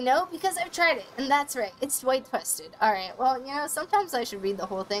how do we know? Because I've tried it. And that's right, it's Dwight Twisted. Alright, well, you know, sometimes I should read the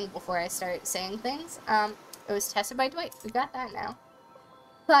whole thing before I start saying things. It was tested by Dwight. We got that now.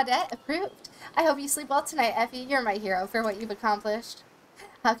 Claudette, approved. I hope you sleep well tonight, Ephie. You're my hero for what you've accomplished.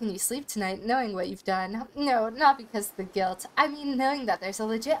 How can you sleep tonight knowing what you've done? No, not because of the guilt. I mean knowing that there's a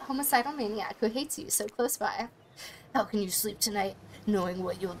legit homicidal maniac who hates you so close by. How can you sleep tonight knowing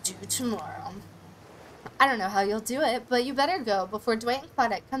what you'll do tomorrow? I don't know how you'll do it, but you better go before Dwight and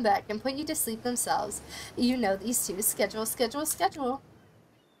Claudette come back and put you to sleep themselves. You know these two. Schedule, schedule, schedule.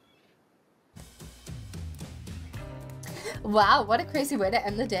 Wow, what a crazy way to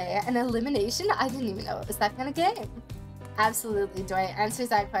end the day. An elimination? I didn't even know it was that kind of game. Absolutely, Dwight answers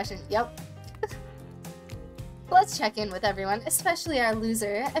that question. Yep. Let's check in with everyone, especially our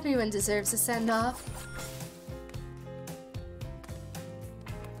loser. Everyone deserves a send-off.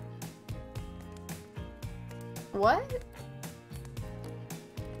 What?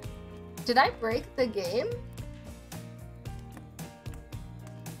 Did I break the game?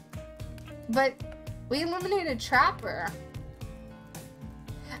 But we eliminated Trapper.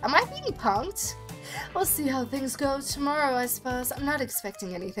 Am I being punked? We'll see how things go tomorrow, I suppose. I'm not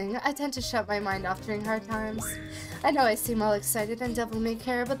expecting anything. I tend to shut my mind off during hard times. I know I seem all excited and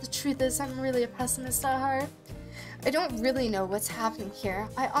devil-may-care, but the truth is I'm really a pessimist at heart. I don't really know what's happening here.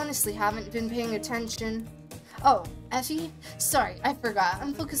 I honestly haven't been paying attention. Oh, Ephie? Sorry, I forgot.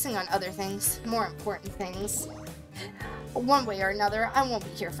 I'm focusing on other things. More important things. One way or another, I won't be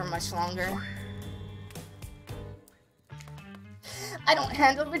here for much longer. I don't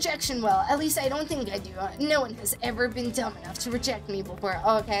handle rejection well. At least I don't think I do. No one has ever been dumb enough to reject me before.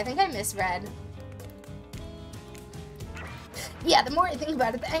 Oh, okay, I think I misread. Yeah, the more I think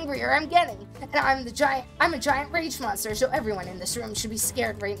about it, the angrier I'm getting. And I'm a giant rage monster, so everyone in this room should be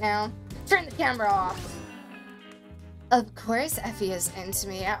scared right now. Turn the camera off. Of course Ephie is into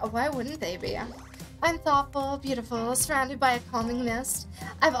me. Why wouldn't they be? I'm thoughtful, beautiful, surrounded by a calming mist.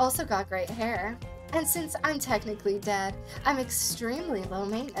 I've also got great hair. And since I'm technically dead, I'm extremely low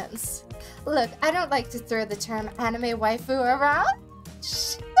maintenance. Look, I don't like to throw the term anime waifu around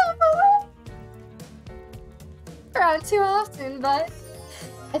too often, but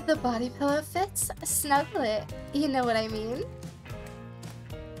if the body pillow fits, snuggle it. You know what I mean?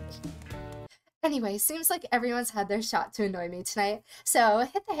 Anyway, seems like everyone's had their shot to annoy me tonight, so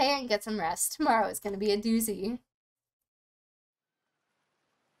hit the hay and get some rest. Tomorrow is going to be a doozy.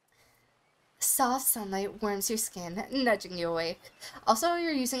 Soft sunlight warms your skin, nudging you awake. Also,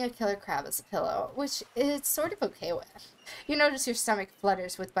 you're using a killer crab as a pillow, which it's sort of okay with. You notice your stomach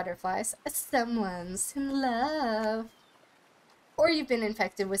flutters with butterflies. Someone's in love. Or you've been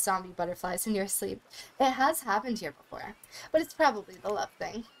infected with zombie butterflies in your sleep. It has happened here before, but it's probably the love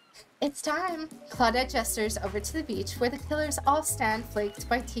thing. It's time! Claudette gestures over to the beach where the killers all stand flaked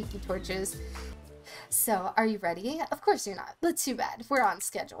by tiki torches. So, are you ready? Of course you're not, but too bad. We're on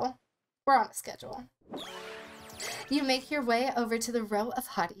schedule. We're on a schedule. You make your way over to the row of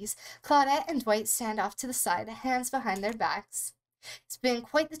hotties. Claudette and Dwight stand off to the side, hands behind their backs. It's been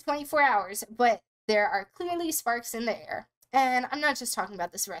quite the 24 hours, but there are clearly sparks in the air. And I'm not just talking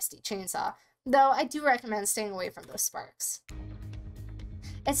about this rusty chainsaw, though I do recommend staying away from those sparks.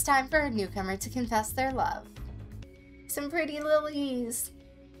 It's time for a newcomer to confess their love. Some pretty lilies.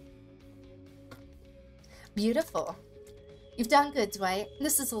 Beautiful. You've done good, Dwight.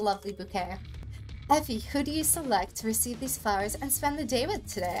 This is a lovely bouquet. Ephie, who do you select to receive these flowers and spend the day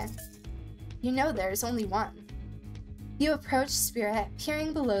with today? You know there's only one. You approach Spirit,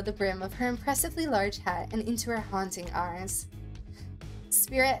 peering below the brim of her impressively large hat and into her haunting eyes.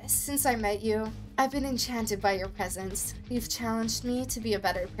 Spirit, since I met you, I've been enchanted by your presence. You've challenged me to be a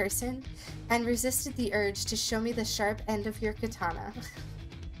better person and resisted the urge to show me the sharp end of your katana.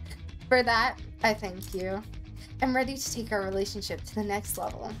 For that, I thank you. I'm ready to take our relationship to the next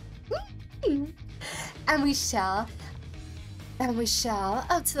level. And we shall,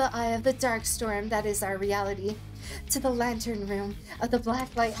 up to the eye of the dark storm that is our reality, to the lantern room of the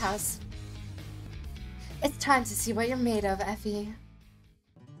Black Lighthouse. It's time to see what you're made of, Ephie.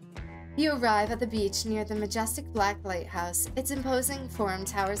 You arrive at the beach near the majestic Black Lighthouse. Its imposing form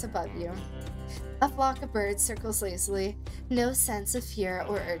towers above you. A flock of birds circles lazily, no sense of fear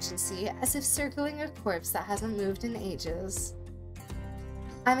or urgency, as if circling a corpse that hasn't moved in ages.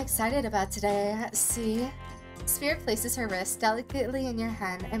 I'm excited about today. See? Spirit places her wrist delicately in your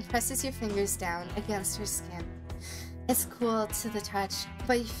hand and presses your fingers down against her skin. It's cool to the touch,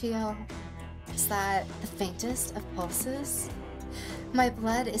 but you feel... Is that the faintest of pulses? My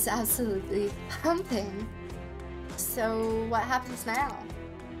blood is absolutely pumping. So what happens now?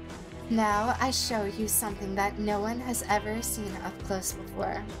 Now I show you something that no one has ever seen up close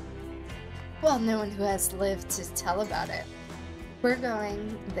before. Well, no one who has lived to tell about it. We're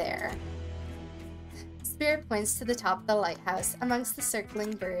going there. Spirit points to the top of the lighthouse amongst the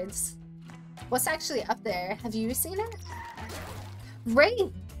circling birds. What's actually up there? Have you seen it?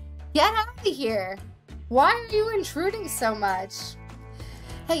 Wraith! Get out of here! Why are you intruding so much?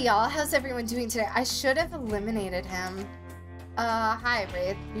 Hey y'all, how's everyone doing today? I should have eliminated him. Hi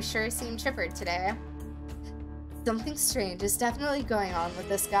Wraith. You sure seem chipper today. Something strange is definitely going on with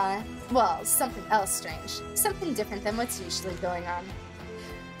this guy. Well, something else strange. Something different than what's usually going on.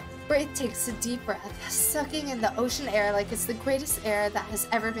 Wraith takes a deep breath, sucking in the ocean air like it's the greatest air that has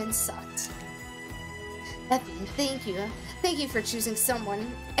ever been sucked. Ephie, thank you. Thank you for choosing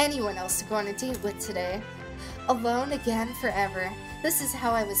anyone else to go on a date with today. Alone again forever. This is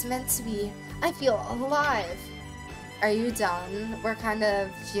how I was meant to be. I feel alive. Are you done? We're kind of,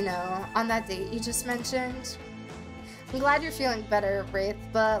 you know, on that date you just mentioned. I'm glad you're feeling better, Wraith,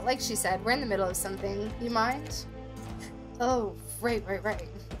 but like she said, we're in the middle of something. You mind? Oh, right.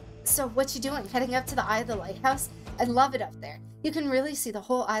 So what you doing? Heading up to the eye of the lighthouse? I love it up there. You can really see the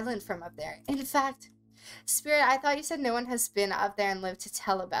whole island from up there. In fact, Spirit, I thought you said no one has been up there and lived to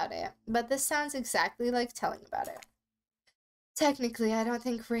tell about it, but this sounds exactly like telling about it. Technically, I don't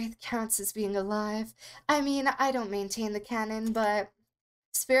think Wraith counts as being alive. I mean, I don't maintain the canon, but...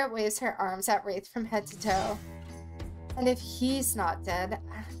 Spirit waves her arms at Wraith from head to toe. And if he's not dead,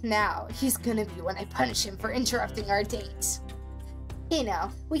 now he's gonna be when I punish him for interrupting our date. Hey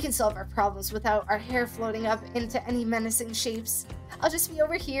now, we can solve our problems without our hair floating up into any menacing shapes. I'll just be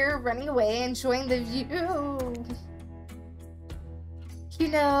over here, running away, enjoying the view. You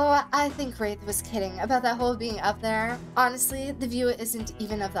know, I think Wraith was kidding about that whole being up there. Honestly, the view isn't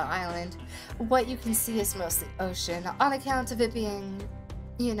even of the island. What you can see is mostly ocean, on account of it being,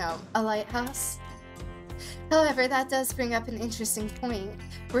 you know, a lighthouse. However, that does bring up an interesting point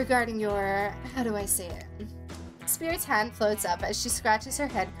regarding your... how do I say it? Spirit's hand floats up as she scratches her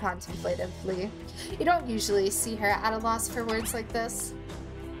head contemplatively. You don't usually see her at a loss for words like this.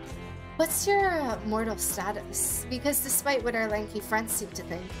 What's your mortal status? Because despite what our lanky friends seem to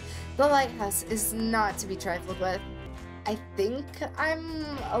think, the lighthouse is not to be trifled with. I think I'm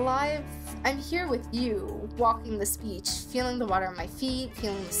alive. I'm here with you, walking this beach, feeling the water on my feet,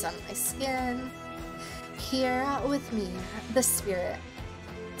 feeling the sun on my skin. Here with me, the spirit.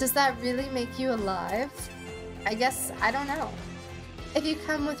 Does that really make you alive? I guess I don't know. If you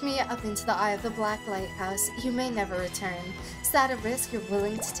come with me up into the eye of the Black Lighthouse, you may never return. Is that a risk you're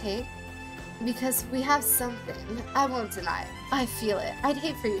willing to take? Because we have something. I won't deny it. I feel it. I'd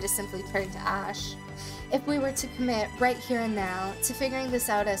hate for you to simply turn to ash. If we were to commit right here and now to figuring this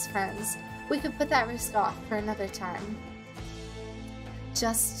out as friends, we could put that risk off for another time.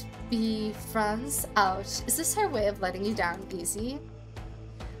 Just be friends? Ouch. Is this her way of letting you down easy?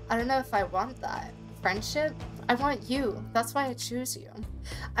 I don't know if I want that. Friendship? I want you. That's why I choose you.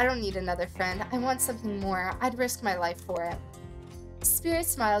 I don't need another friend. I want something more. I'd risk my life for it. Spirit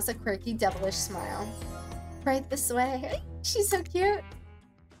smiles a quirky, devilish smile. Right this way. She's so cute.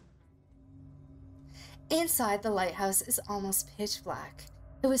 Inside, the lighthouse is almost pitch black.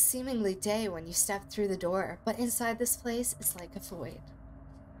 It was seemingly day when you stepped through the door, but inside this place is like a void.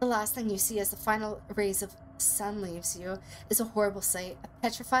 The last thing you see as the final rays of sun leaves you is a horrible sight, a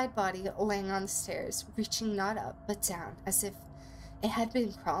petrified body laying on the stairs, reaching not up but down as if it had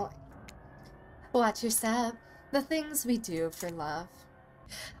been crawling. Watch your step. The things we do for love.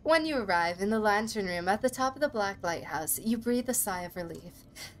 When you arrive in the lantern room at the top of the Black Lighthouse, you breathe a sigh of relief.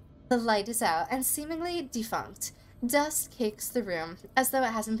 The light is out and seemingly defunct. Dust cakes the room as though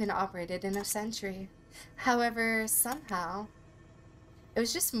it hasn't been operated in a century. However, somehow, it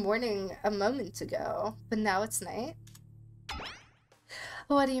was just morning a moment ago, but now it's night.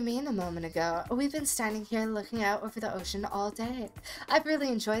 What do you mean a moment ago? We've been standing here looking out over the ocean all day. I've really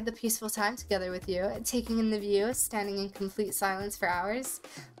enjoyed the peaceful time together with you, taking in the view, standing in complete silence for hours.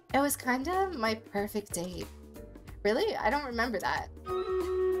 It was kinda my perfect date. Really? I don't remember that.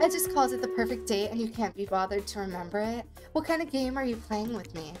 I just called it the perfect date and you can't be bothered to remember it? What kind of game are you playing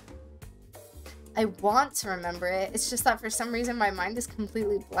with me? I want to remember it, it's just that for some reason my mind is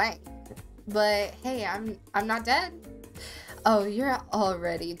completely blank. But hey, I'm not dead. Oh, you're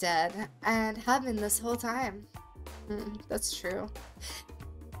already dead, and have been this whole time. That's true.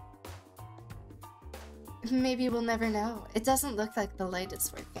 Maybe we'll never know. It doesn't look like the light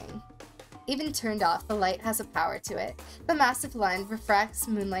is working. Even turned off, the light has a power to it. The massive line refracts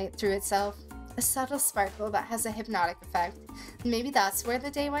moonlight through itself, a subtle sparkle that has a hypnotic effect. Maybe that's where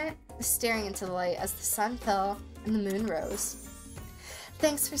the day went, staring into the light as the sun fell and the moon rose.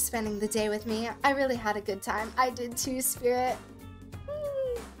 Thanks for spending the day with me. I really had a good time. I did too, Spirit.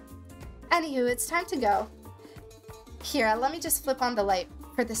 Anywho, it's time to go. Here, let me just flip on the light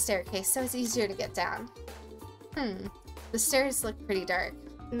for the staircase so it's easier to get down. The stairs look pretty dark.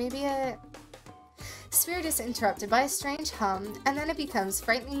 Maybe it... Spirit is interrupted by a strange hum, and then it becomes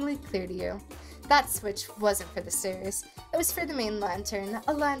frighteningly clear to you. That switch wasn't for the stairs. It was for the main lantern,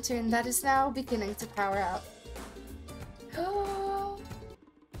 a lantern that is now beginning to power up.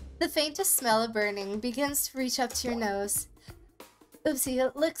 The faintest smell of burning begins to reach up to your nose. Oopsie,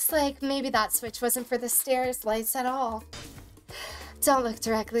 it looks like maybe that switch wasn't for the stairs lights at all. Don't look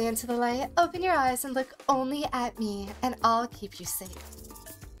directly into the light. Open your eyes and look only at me, and I'll keep you safe.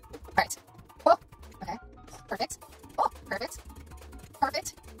 Alright. Oh, okay. Perfect. Oh, perfect.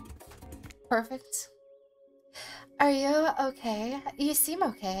 Perfect. Perfect. Are you okay? You seem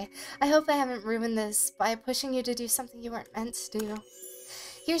okay. I hope I haven't ruined this by pushing you to do something you weren't meant to do.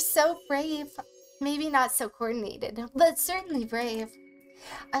 You're so brave. Maybe not so coordinated, but certainly brave.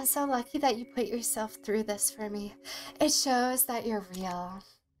 I'm so lucky that you put yourself through this for me. It shows that you're real.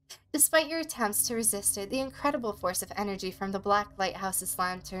 Despite your attempts to resist it, the incredible force of energy from the Black Lighthouse's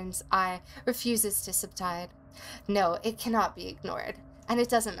lantern's eye refuses to subside. No, it cannot be ignored, and it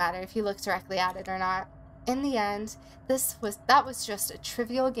doesn't matter if you look directly at it or not. In the end, that was just a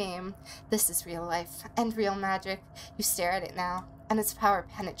trivial game. This is real life and real magic. You stare at it now, and its power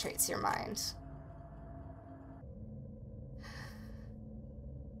penetrates your mind.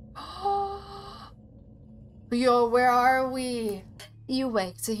 Yo, where are we? You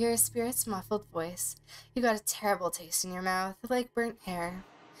wake to hear a spirit's muffled voice. You got a terrible taste in your mouth, like burnt hair.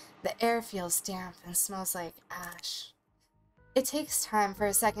 The air feels damp and smells like ash. It takes time for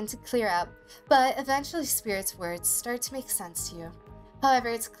a second to clear up, but eventually Spirit's words start to make sense to you. However,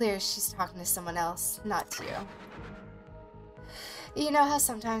 it's clear she's talking to someone else, not to you. You know how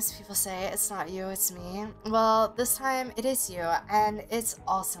sometimes people say it's not you, it's me? Well, this time it is you, and it's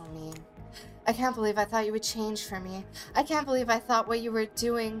also me. I can't believe I thought you would change for me. I can't believe I thought what you were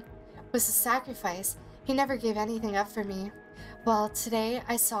doing was a sacrifice. He never gave anything up for me. Well, today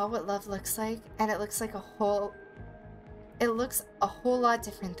I saw what love looks like, and it looks a whole lot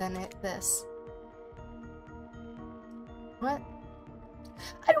different than this. What?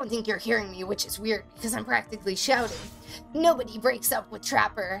 I don't think you're hearing me, which is weird, because I'm practically shouting. Nobody breaks up with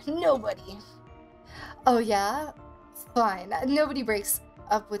Trapper. Nobody. Oh yeah? Fine. Nobody breaks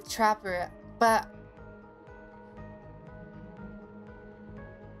up with Trapper, but...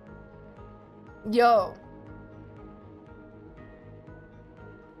 Yo.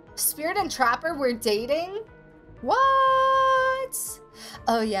 Spirit and Trapper were dating? What?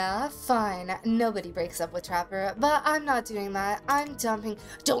 Oh yeah? Fine. Nobody breaks up with Trapper, but I'm not doing that. I'm dumping...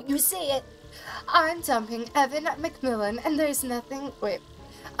 Don't you say it! I'm dumping Evan McMillan, and there's nothing... Wait.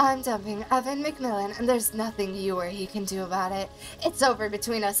 I'm dumping Evan McMillan, and there's nothing you or he can do about it. It's over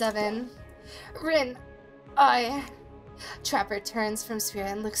between us, Evan. Rin, Trapper turns from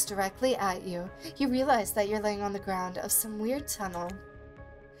Spirit and looks directly at you. You realize that you're laying on the ground of some weird tunnel.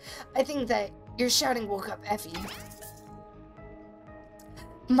 I think that your shouting woke up Ephie.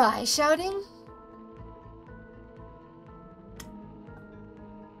 My shouting?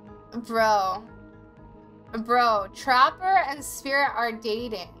 Bro, Trapper and Spirit are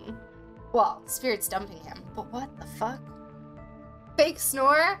dating. Well, Spirit's dumping him, but what the fuck? Fake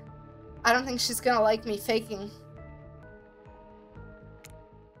snore? I don't think she's gonna like me faking.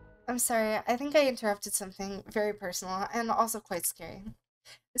 I'm sorry, I think I interrupted something very personal and also quite scary.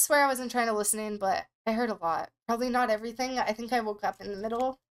 I swear I wasn't trying to listen in, but I heard a lot. Probably not everything. I think I woke up in the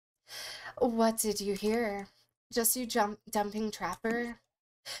middle. What did you hear? Just you dumping Trapper?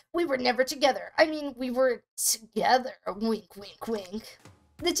 We were never together. I mean, we were together. Wink, wink, wink.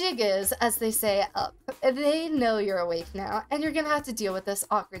 The jig is, as they say, up. They know you're awake now, and you're gonna have to deal with this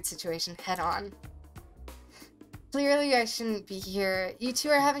awkward situation head on. Clearly, I shouldn't be here. You two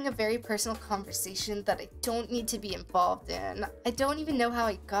are having a very personal conversation that I don't need to be involved in. I don't even know how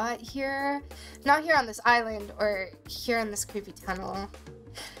I got here. Not here on this island, or here in this creepy tunnel.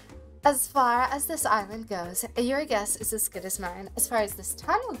 As far as this island goes, your guess is as good as mine. As far as this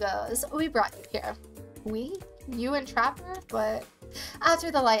tunnel goes, we brought you here. We? You and Trapper? But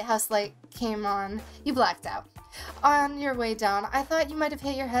after the lighthouse light came on, you blacked out. On your way down, I thought you might have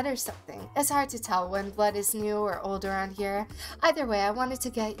hit your head or something. It's hard to tell when blood is new or old around here. Either way, I wanted to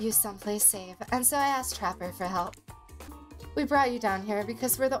get you someplace safe, and so I asked Trapper for help. We brought you down here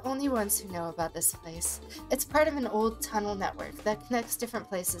because we're the only ones who know about this place. It's part of an old tunnel network that connects different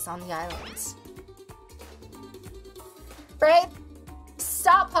places on the islands. Right?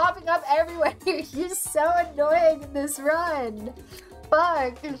 Stop popping up everywhere! You're so annoying in this run!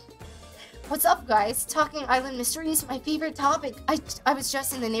 Fuck! What's up, guys? Talking island mysteries, my favorite topic. I was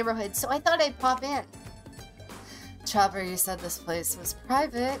just in the neighborhood, so I thought I'd pop in. Trapper, you said this place was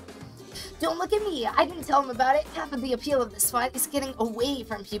private. Don't look at me! I didn't tell him about it. Half of the appeal of the spot is getting away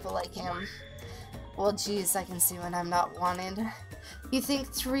from people like him. Well, geez, I can see when I'm not wanted. You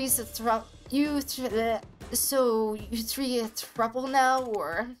think three's a so you three a throuple now,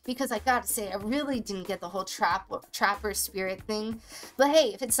 or? Because I gotta say, I really didn't get the whole Trapper Spirit thing. But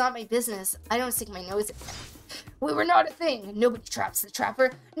hey, if it's not my business, I don't stick my nose in it. We were not a thing. Nobody traps the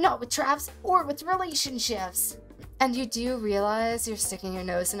Trapper, not with traps or with relationships. And you do realize you're sticking your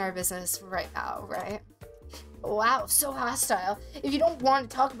nose in our business right now, right? Wow, so hostile. If you don't want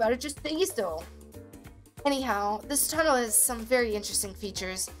to talk about it, just say so. Anyhow, this tunnel has some very interesting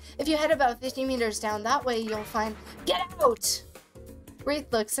features. If you head about 50 meters down that way, you'll find... Get out!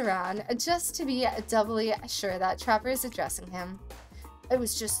 Wraith looks around, just to be doubly sure that Trapper is addressing him. I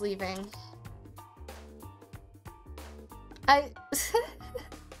was just leaving. I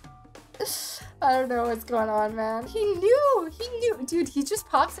don't know what's going on, man. He knew! Dude, he just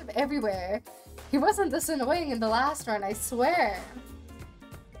pops up everywhere. He wasn't this annoying in the last run, I swear.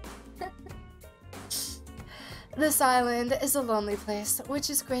 This island is a lonely place, which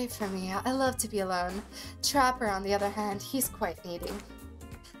is great for me. I love to be alone. Trapper, on the other hand, he's quite needy.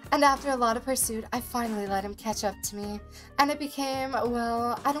 And after a lot of pursuit, I finally let him catch up to me. And it became,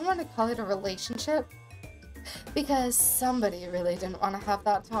 well, I don't want to call it a relationship, because somebody really didn't want to have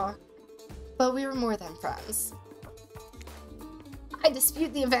that talk. But we were more than friends. I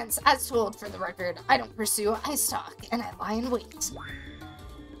dispute the events as told, for the record. I don't pursue, I stalk, and I lie in wait.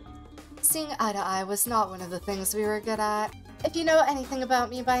 Seeing eye to eye was not one of the things we were good at. If you know anything about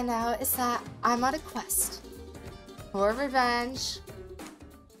me by now, it's that I'm on a quest for revenge.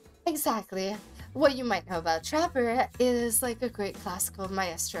 Exactly. What you might know about Trapper is like a great classical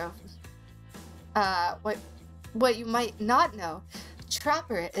maestro. What you might not know,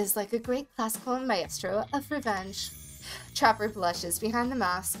 Trapper is like a great classical maestro of revenge. Trapper blushes behind the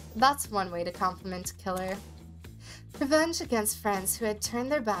mask. That's one way to compliment a killer. Revenge against friends who had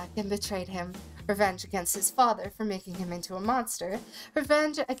turned their back and betrayed him. Revenge against his father for making him into a monster.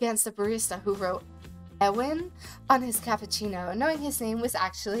 Revenge against the barista who wrote Ewan on his cappuccino, knowing his name was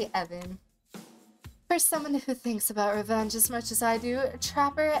actually Evan. For someone who thinks about revenge as much as I do,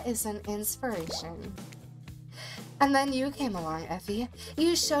 Trapper is an inspiration. And then you came along, Ephie.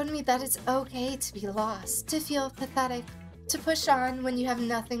 You showed me that it's okay to be lost, to feel pathetic, to push on when you have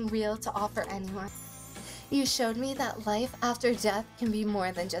nothing real to offer anyone. You showed me that life after death can be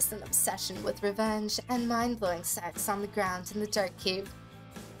more than just an obsession with revenge and mind-blowing sex on the ground in the dark cave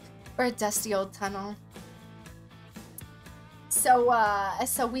or a dusty old tunnel.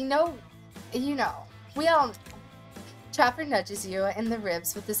 So we know, you know, we all know. Trapper nudges you in the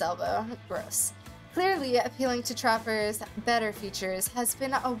ribs with his elbow. Gross. Clearly, appealing to Trapper's better features has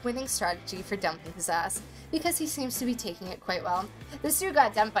been a winning strategy for dumping his ass, because he seems to be taking it quite well. This dude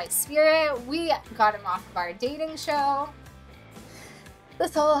got dumped by Spirit, we got him off of our dating show.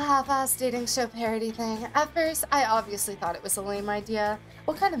 This whole half-ass dating show parody thing. At first, I obviously thought it was a lame idea.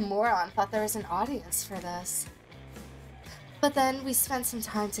 What kind of moron thought there was an audience for this? But then we spent some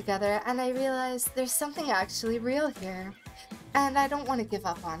time together and I realized there's something actually real here. And I don't want to give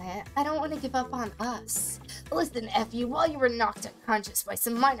up on it. I don't want to give up on us. Listen, Ephie, while you were knocked unconscious by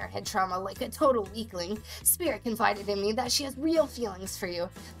some minor head trauma like a total weakling, Spirit confided in me that she has real feelings for you.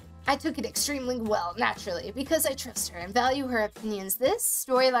 I took it extremely well, naturally, because I trust her and value her opinions. This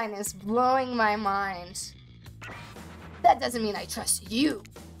storyline is blowing my mind. That doesn't mean I trust you.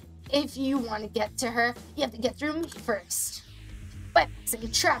 If you want to get to her, you have to get through me first. By passing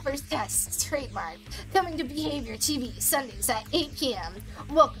Trapper's Test, trademark, coming to Behavior TV Sundays at 8 p.m.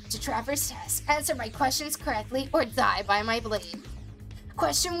 Welcome to Trapper's Test. Answer my questions correctly or die by my blade.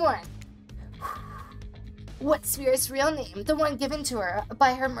 Question 1. What's Spirit's real name, the one given to her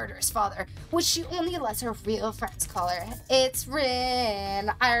by her murderous father, which she only lets her real friends call her? It's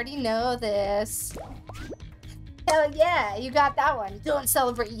Rin. I already know this. Hell yeah, you got that one. Don't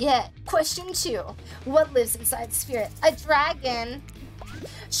celebrate yet. Question 2. What lives inside Spirit? A dragon.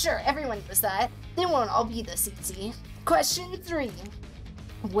 Sure, everyone knows that. They won't all be this easy. Question 3.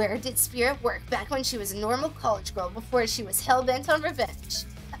 Where did Spirit work back when she was a normal college girl before she was hell-bent on revenge?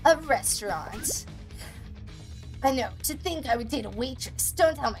 A restaurant. I know, to think I would date a waitress.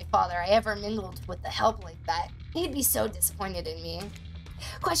 Don't tell my father I ever mingled with the help like that. He'd be so disappointed in me.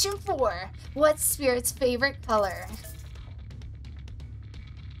 Question 4. What's Spirit's favorite color?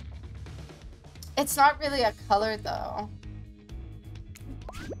 It's not really a color, though.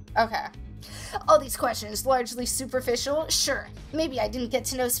 Okay. All these questions largely superficial? Sure. Maybe I didn't get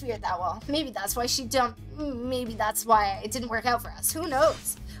to know Spirit that well. Maybe that's why she dumped. Maybe that's why it didn't work out for us. Who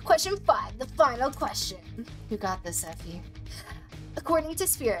knows? Question 5. The final question. You got this, Ephie. According to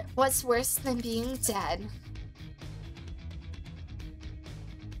Spirit, what's worse than being dead?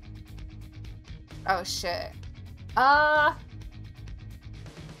 Oh shit.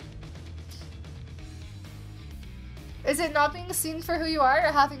 Is it not being seen for who you are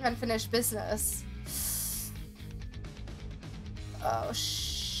or having unfinished business? Oh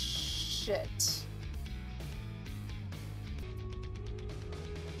shit.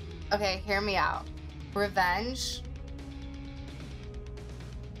 Okay, hear me out. Revenge.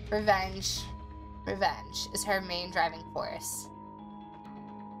 Revenge is her main driving force.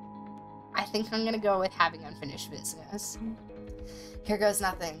 I think I'm gonna go with having unfinished business. Here goes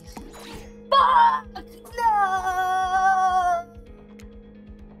nothing. Fuck! No!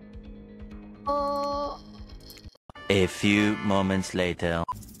 Oh. A few moments later.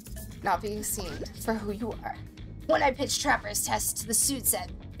 Not being seen for who you are. When I pitched Trapper's Test to the suits at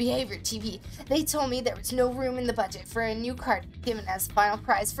Behavior TV, they told me there was no room in the budget for a new card given as final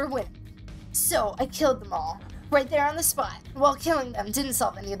prize for winning. So I killed them all. Right there on the spot. While killing them didn't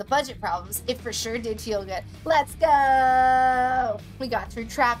solve any of the budget problems, it for sure did feel good. Let's go! We got through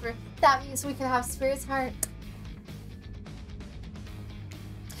Trapper. That means we can have Spirit's heart.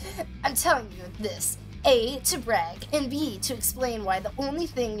 I'm telling you this. A, to brag, and B, to explain why the only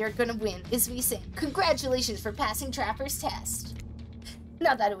thing you're gonna win is me saying, congratulations for passing Trapper's Test.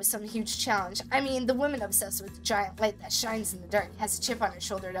 Not that it was some huge challenge. I mean, the woman obsessed with the giant light that shines in the dark has a chip on her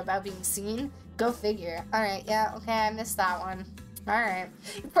shoulder about being seen. Go figure. Alright, yeah, okay, I missed that one. Alright.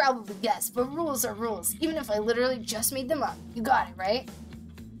 You probably guessed, but rules are rules, even if I literally just made them up. You got it, right?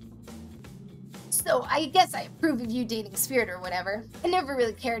 So I guess I approve of you dating Spirit or whatever. I never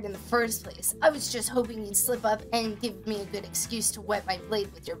really cared in the first place. I was just hoping you'd slip up and give me a good excuse to wet my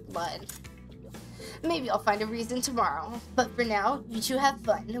blade with your blood. Maybe I'll find a reason tomorrow. But for now, you two have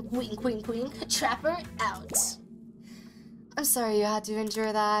fun. Wink, wink, wink. Trapper out. I'm sorry you had to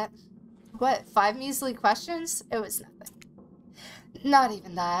endure that. What, 5 measly questions? It was nothing. Not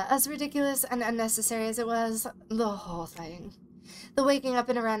even that. As ridiculous and unnecessary as it was, the whole thing. The waking up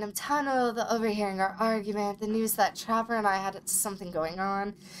in a random tunnel, the overhearing our argument, the news that Trapper and I had something going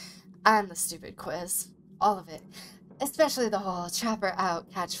on, and the stupid quiz. All of it. Especially the whole Trapper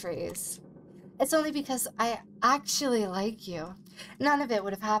out catchphrase. It's only because I actually like you. None of it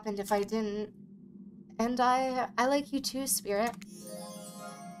would have happened if I didn't. And I like you too, Spirit.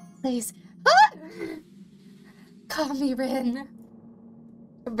 Please. Ah! Call me Rin.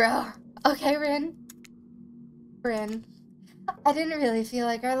 Bro. Okay, Rin. Rin. I didn't really feel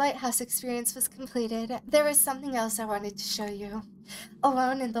like our lighthouse experience was completed. There was something else I wanted to show you.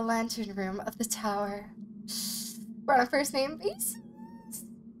 Alone in the lantern room of the tower. We're on a first name basis.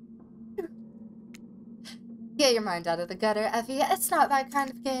 Get your mind out of the gutter, Ephie. It's not that kind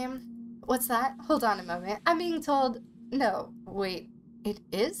of game. What's that? Hold on a moment. I'm being told... No, wait. It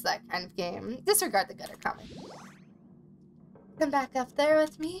is that kind of game. Disregard the gutter comment. Come back up there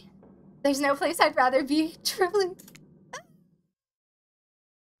with me. There's no place I'd rather be, truly.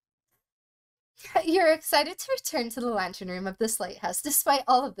 You're excited to return to the lantern room of this lighthouse, despite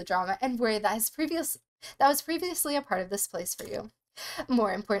all of the drama and worry that was previously a part of this place for you.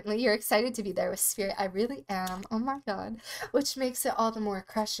 More importantly, you're excited to be there with Spirit. I really am. Oh my god. Which makes it all the more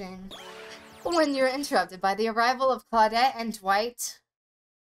crushing. When you're interrupted by the arrival of Claudette and Dwight.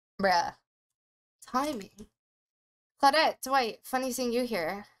 Bruh. Timing. Claudette, Dwight, funny seeing you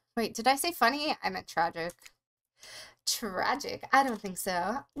here. Wait, did I say funny? I meant tragic. Tragic? I don't think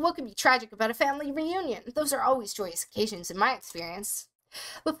so. What could be tragic about a family reunion? Those are always joyous occasions in my experience.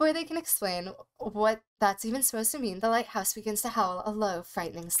 Before they can explain what that's even supposed to mean, the lighthouse begins to howl a low,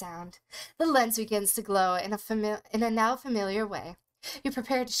 frightening sound. The lens begins to glow in a now familiar way. You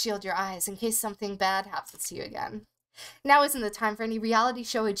prepare to shield your eyes in case something bad happens to you again. Now isn't the time for any reality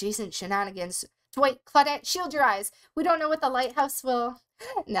show adjacent shenanigans. Dwight, Claudette, shield your eyes. We don't know what the lighthouse will...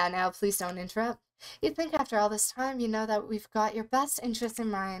 Now, please don't interrupt. You'd think after all this time you know that we've got your best interests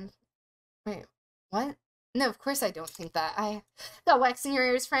in mind. Wait, what? No, of course I don't think that. I got wax in your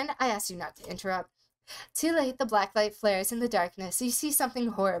ears, friend. I asked you not to interrupt. Too late, the black light flares in the darkness. You see something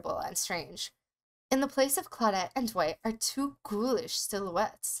horrible and strange. In the place of Claudette and Dwight are 2 ghoulish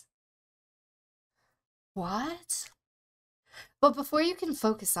silhouettes. What? But before you can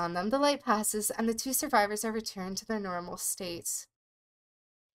focus on them, the light passes and the 2 survivors are returned to their normal states.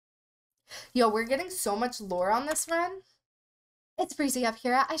 Yo, we're getting so much lore on this run. It's breezy up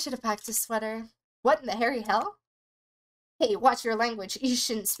here. I should have packed a sweater. What in the hairy hell? Hey, watch your language. You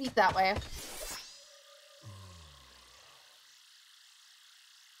shouldn't speak that way.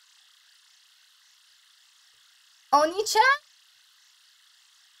 Oni-chan?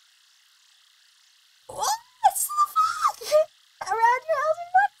 What the fuck? Around your house?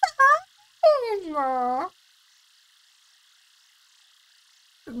 What the fuck?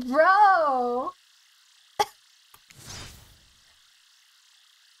 Bro!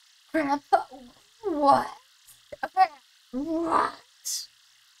 Grandpa, what? What?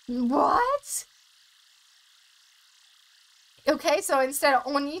 What? Okay, so instead of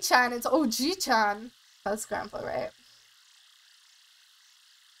Oni-chan, it's OG-chan. That's Grandpa, right?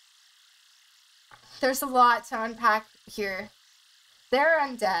 There's a lot to unpack here. They're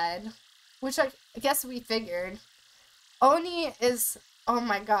undead, which I guess we figured. Oni is... Oh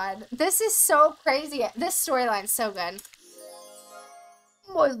my god. This is so crazy. This storyline's so good.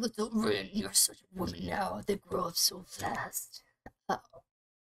 My little Rin, you're such a woman now. They grow up so fast.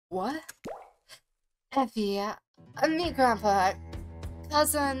 What? Ephie, meet Grandpa.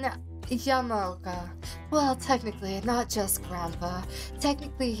 Cousin Yamaoka. Well, technically, not just Grandpa.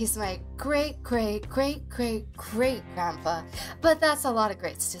 Technically, he's my great-great-great-great-great-grandpa. But that's a lot of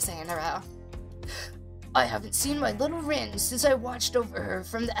greats to say in a row. I haven't seen my little Rin since I watched over her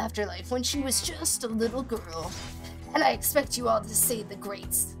from the afterlife when she was just a little girl. And I expect you all to say the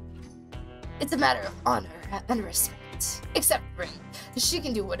greats. It's a matter of honor and respect. Except Rin. She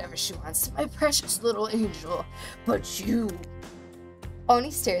can do whatever she wants, my precious little angel. But you... Oni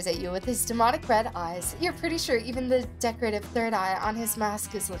stares at you with his demonic red eyes. You're pretty sure even the decorative third eye on his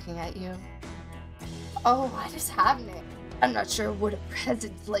mask is looking at you. Oh, what is happening? I'm not sure what a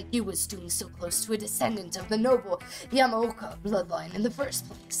peasant like you was doing so close to a descendant of the noble Yamaoka bloodline in the first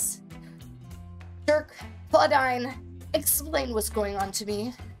place. Dirk, Claudine, explain what's going on to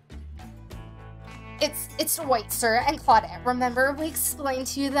me. It's White, sir, and Claudette. Remember, we explained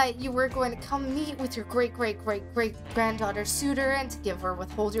to you that you were going to come meet with your great-great-great-great-granddaughter suitor and to give her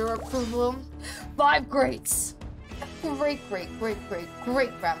withhold your approval. 5 greats.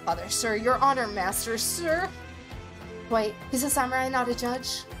 Great-great-great-great-great-grandfather, sir. Your honor, master, sir. Wait, he's a samurai, not a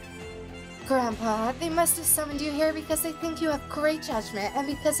judge? Grandpa, they must have summoned you here because they think you have great judgment, and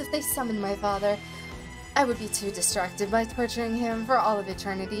because if they summoned my father, I would be too distracted by torturing him for all of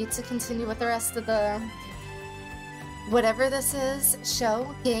eternity to continue with the rest of the... whatever this is,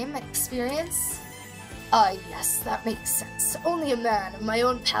 show, game, experience? Ah, yes, that makes sense. Only a man of my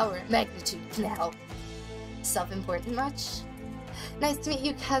own power and magnitude can help. Self-important much? Nice to meet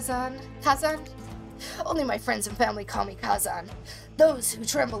you, Kazan. Kazan? Only my friends and family call me Kazan. Those who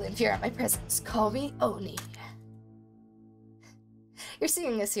tremble in fear at my presence call me Oni. You're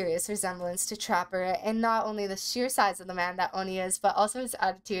seeing a serious resemblance to Trapper, and not only the sheer size of the man that Oni is, but also his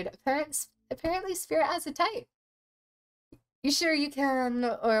attitude. Apparently Spirit as a type. You sure you can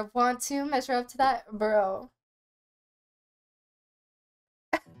or want to measure up to that, bro?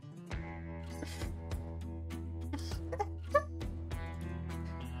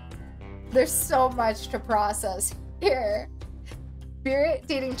 There's so much to process here. Spirit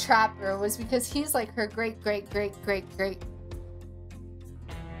dating Trapper was because he's like her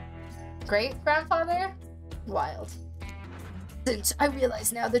great-grandfather? Wild. Since I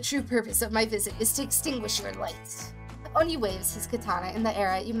realize now the true purpose of my visit is to extinguish your light. Oni waves his katana in the air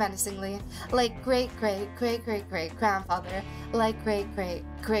at you menacingly, like great-great-great-great-great-grandfather, like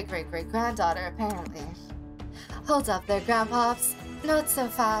great-great-great-great-great-granddaughter, apparently. Hold up there, grandpops. Not so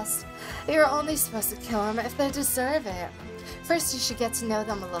fast. You're only supposed to kill them if they deserve it. First, you should get to know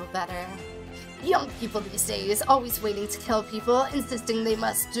them a little better. Young people these days, always waiting to kill people, insisting they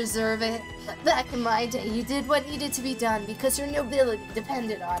must deserve it. Back in my day, you did what needed to be done because your nobility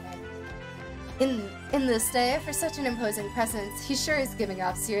depended on it. In this day, for such an imposing presence, he sure is giving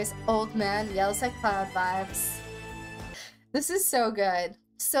off serious old man yells at cloud vibes. This is so good.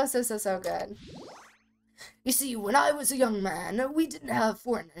 So good. You see, when I was a young man, we didn't have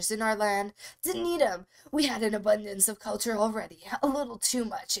foreigners in our land. Didn't need them. We had an abundance of culture already. A little too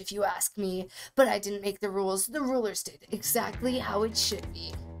much, if you ask me. But I didn't make the rules. The rulers did exactly how it should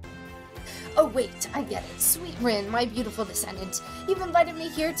be. Oh wait, I get it. Sweet Rin, my beautiful descendant. You've invited me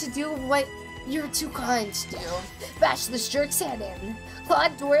here to do what you're too kind to do. Bash this jerk's head in.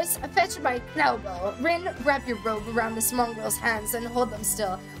 Claude, Doris, fetch my elbow. Rin, wrap your robe around this mongrel's hands and hold them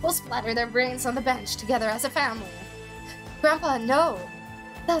still. We'll splatter their brains on the bench together as a family. Grandpa, no.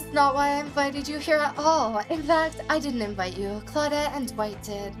 That's not why I invited you here at all. In fact, I didn't invite you. Claudette and Dwight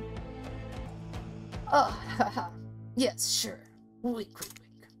did. Oh, haha. Yes, sure. Wink, wink, wink.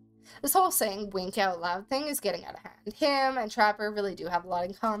 This whole saying wink out loud thing is getting out of hand. Him and Trapper really do have a lot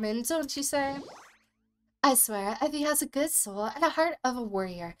in common, don't you say? I swear, Ephie has a good soul and a heart of a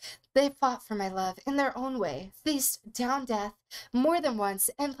warrior. They fought for my love in their own way, faced down death more than once,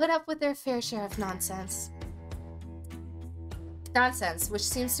 and put up with their fair share of nonsense. Nonsense, which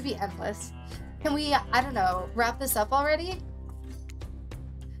seems to be endless. Can we, I don't know, wrap this up already?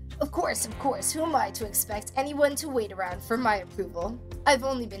 Of course, who am I to expect anyone to wait around for my approval? I've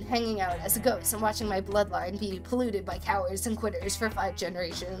only been hanging out as a ghost and watching my bloodline be polluted by cowards and quitters for 5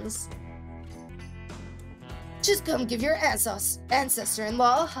 generations. Just come give your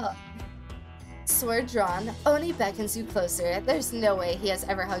ancestor-in-law a hug. Sword drawn, Oni beckons you closer. There's no way he has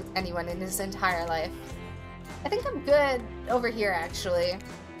ever hugged anyone in his entire life. I think I'm good over here, actually.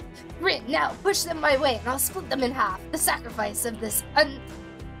 Rin, now push them my way and I'll split them in half. The sacrifice of this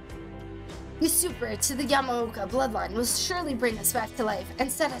usurper to the Yamaoka bloodline will surely bring us back to life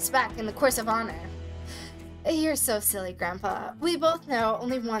and set us back in the course of honor. You're so silly, Grandpa. We both know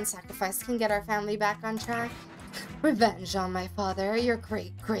only one sacrifice can get our family back on track. Revenge on my father, your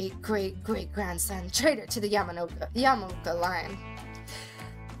great-great-great-great-grandson, traitor to the Yamaoka line.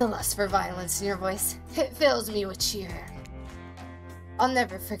 The lust for violence in your voice, it fills me with cheer. I'll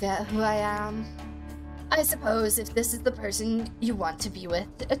never forget who I am. I suppose if this is the person you want to be with,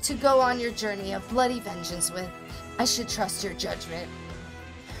 to go on your journey of bloody vengeance with, I should trust your judgment.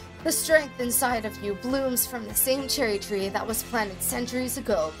 The strength inside of you blooms from the same cherry tree that was planted centuries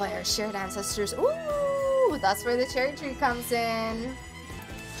ago by our shared ancestors. Ooh, that's where the cherry tree comes in.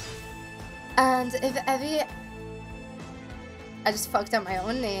 And if Ephie... I just fucked up my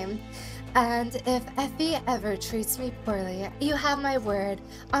own name. And if Ephie ever treats me poorly, you have my word.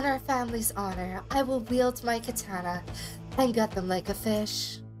 On our family's honor, I will wield my katana and gut them like a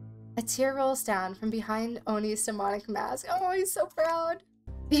fish. A tear rolls down from behind Oni's demonic mask. Oh, he's so proud.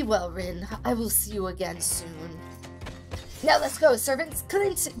 Be well, Rin. I will see you again soon. Now let's go. Servants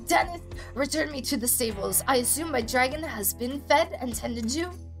Clint, Dennis, return me to the stables. I assume my dragon has been fed and tended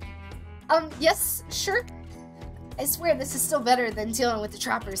to? Yes, sure. I swear this is still better than dealing with the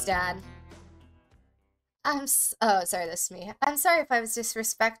trapper's dad. Oh, sorry, this is me. I'm sorry if I was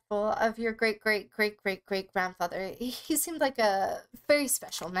disrespectful of your great-great-great-great-great-grandfather. He seemed like a very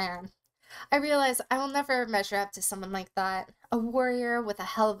special man. I realize I will never measure up to someone like that. A warrior with a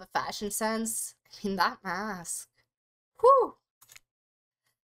hell of a fashion sense. I mean, that mask. Whew!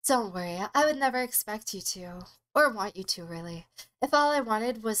 Don't worry, I would never expect you to. Or want you to, really. If all I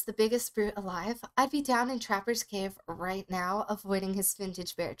wanted was the biggest brute alive, I'd be down in Trapper's Cave right now, avoiding his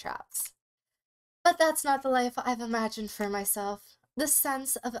vintage bear traps. But that's not the life I've imagined for myself. The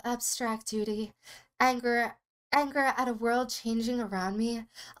sense of abstract duty, anger at a world changing around me,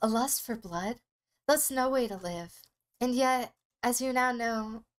 a lust for blood, that's no way to live. And yet, as you now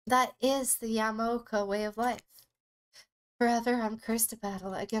know, that is the Yamaoka way of life. Forever I'm cursed to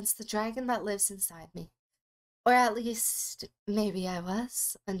battle against the dragon that lives inside me. Or at least, maybe I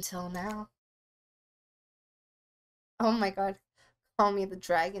was, until now. Oh my god. Call me the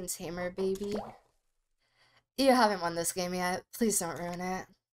dragon tamer, baby. You haven't won this game yet. Please don't ruin it.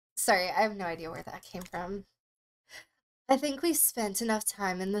 Sorry, I have no idea where that came from. I think we spent enough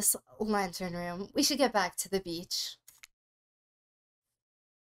time in this lantern room. We should get back to the beach.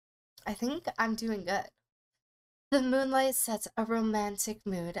 I think I'm doing good. The moonlight sets a romantic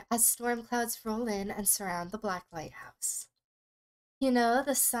mood as storm clouds roll in and surround the black lighthouse. You know,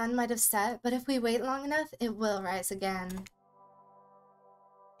 the sun might have set, but if we wait long enough, it will rise again.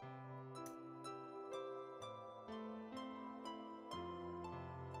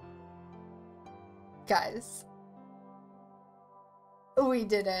 Guys, we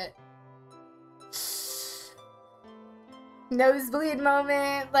did it. Nosebleed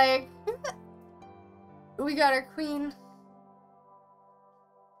moment, like, we got our queen.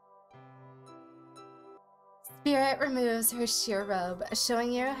 Spirit removes her sheer robe,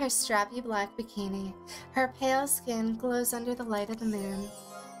 showing you her strappy black bikini. Her pale skin glows under the light of the moon.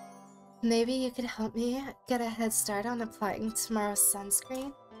 Maybe you could help me get a head start on applying tomorrow's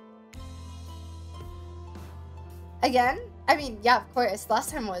sunscreen? Again? I mean, yeah, of course.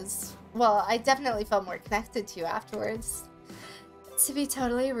 Last time was... well, I definitely felt more connected to you afterwards. To be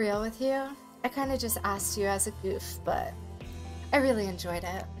totally real with you, I kind of just asked you as a goof, but I really enjoyed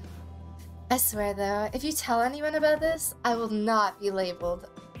it. I swear, though, if you tell anyone about this, I will not be labeled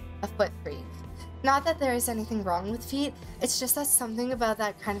a foot freak. Not that there is anything wrong with feet, it's just that something about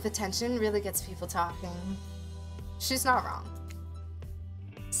that kind of attention really gets people talking. She's not wrong.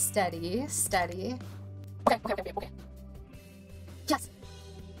 Steady, steady. Okay. Yes!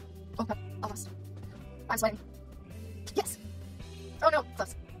 Okay, almost. I'm sweating. Yes! Oh no,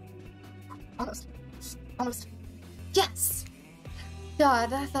 close. Almost. Yes!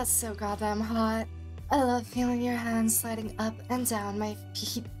 God, that's so goddamn hot. I love feeling your hands sliding up and down my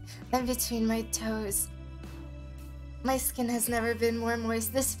feet and between my toes. My skin has never been more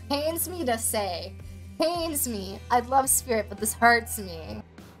moist. This pains me to say. Pains me. I love Spirit, but this hurts me.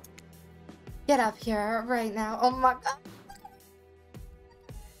 Get up here right now. Oh my god.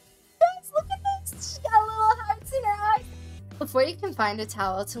 Guys, look at this. She got little hearts in her eyes. Before you can find a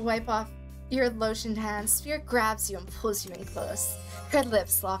towel to wipe off your lotioned hands, Spirit grabs you and pulls you in close. Her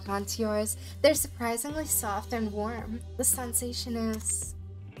lips lock onto yours. They're surprisingly soft and warm. The sensation is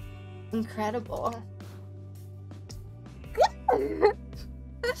incredible.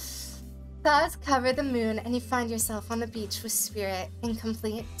 Clouds cover the moon and you find yourself on the beach with Spirit in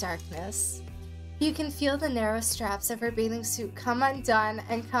complete darkness. You can feel the narrow straps of her bathing suit come undone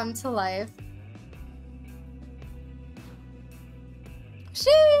and come to life.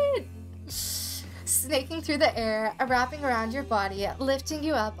 Shit! Snaking through the air, wrapping around your body, lifting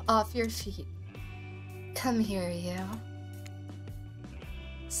you up off your feet. Come here, you.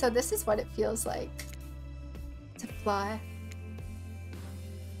 So this is what it feels like to fly.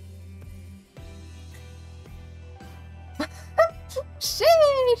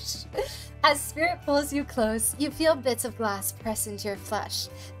 Sheesh! As Spirit pulls you close, you feel bits of glass press into your flesh.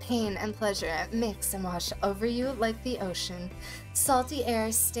 Pain and pleasure mix and wash over you like the ocean. Salty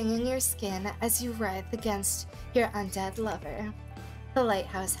air stinging your skin as you writhe against your undead lover. The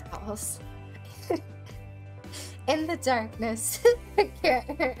lighthouse howls. In the darkness,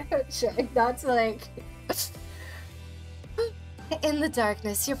 that's like... In the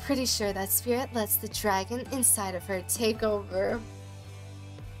darkness, you're pretty sure that Spirit lets the dragon inside of her take over.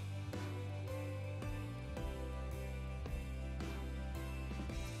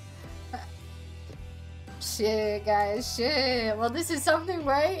 Shit, guys, shit. Well, this is something,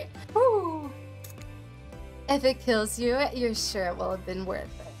 right? Woo. If it kills you, you're sure it will have been worth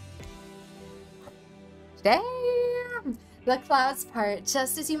it. Damn! The clouds part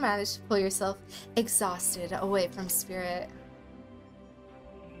just as you manage to pull yourself exhausted away from Spirit.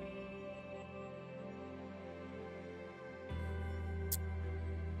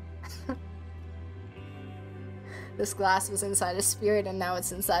 This glass was inside a Spirit and now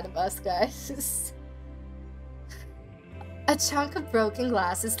it's inside of us, guys. A chunk of broken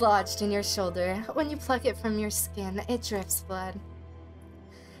glass is lodged in your shoulder. When you pluck it from your skin, it drips blood.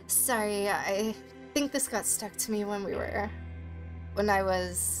 Sorry, I think this got stuck to me you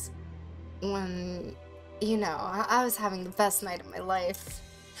know, I was having the best night of my life.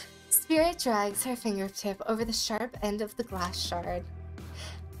 Spirit drags her fingertip over the sharp end of the glass shard.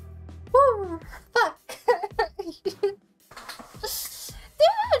 Woo! Fuck! Dude,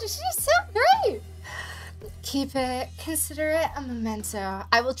 she's so great! Keep it. Consider it a memento.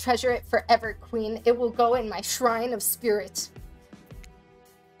 I will treasure it forever, Queen. It will go in my shrine of spirit.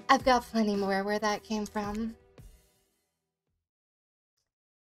 I've got plenty more where that came from.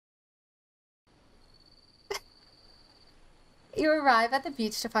 You arrive at the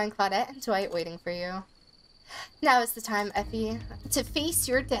beach to find Claudette and Dwight waiting for you. Now is the time, Ephie, to face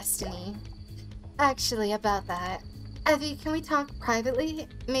your destiny. Actually, about that. Ephie, can we talk privately?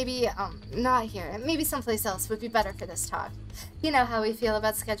 Maybe, not here. Maybe someplace else would be better for this talk. You know how we feel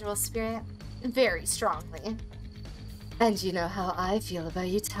about Schedule Spirit? Very strongly. And you know how I feel about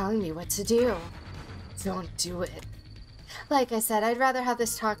you telling me what to do. Don't do it. Like I said, I'd rather have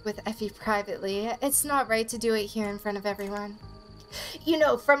this talk with Ephie privately. It's not right to do it here in front of everyone. You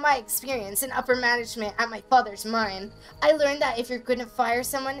know, from my experience in upper management at my father's mine, I learned that if you're going to fire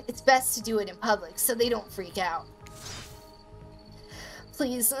someone, it's best to do it in public so they don't freak out.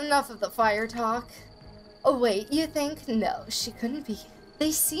 Please, enough of the fire talk. Oh wait, you think? No, she couldn't be.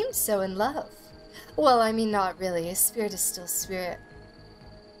 They seemed so in love. Well, I mean, not really. Spirit is still Spirit.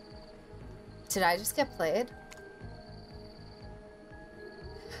 Did I just get played?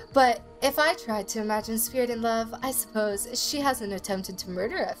 But if I tried to imagine Spirit in love, I suppose she hasn't attempted to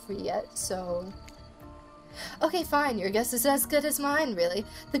murder Ephie yet, so... Okay, fine, your guess is as good as mine, really.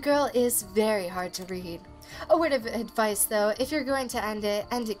 The girl is very hard to read. A word of advice, though, if you're going to end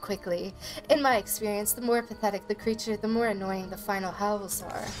it quickly. In my experience, the more pathetic the creature, the more annoying the final howls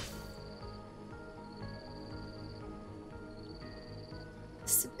are.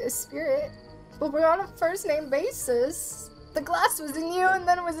 Spirit, but we're on a first-name basis. The glass was in you, and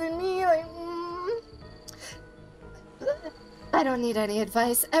then it was in me, like, I don't need any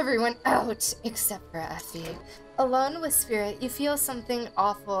advice. Everyone out, except for Ephie. Alone with Spirit, you feel something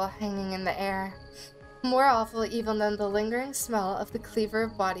awful hanging in the air. More awful even than the lingering smell of the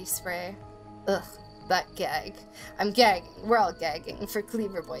ʟɪᴅɪռ body spray. Ugh, that gag. I'm gagging. We're all gagging for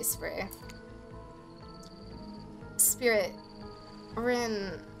ʟɪᴅɪռ boy spray. Spirit,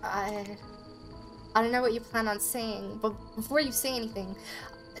 Rin, I don't know what you plan on saying, but before you say anything,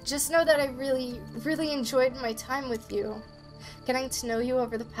 just know that I really enjoyed my time with you. Getting to know you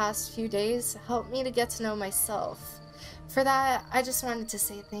over the past few days helped me to get to know myself. For that, I just wanted to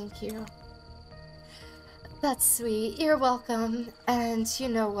say thank you. That's sweet. You're welcome. And you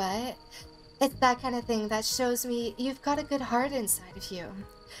know what? It's that kind of thing that shows me you've got a good heart inside of you.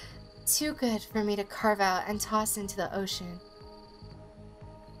 Too good for me to carve out and toss into the ocean.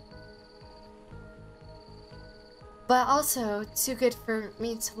 But also too good for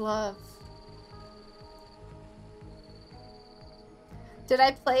me to love. Did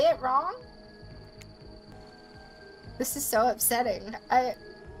I play it wrong? This is so upsetting. I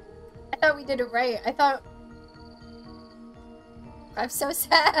thought we did it right. I'm so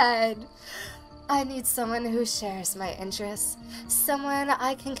sad. I need someone who shares my interests. Someone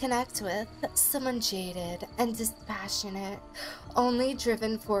I can connect with. Someone jaded and dispassionate. Only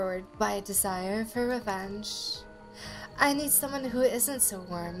driven forward by a desire for revenge. I need someone who isn't so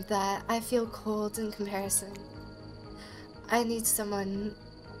warm that I feel cold in comparison. I need someone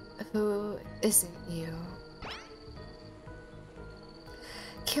who isn't you.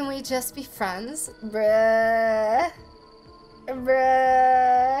 Can we just be friends? Bruh.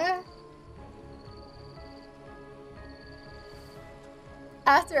 Bruh.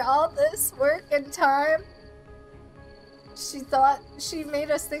 After all this work and time, she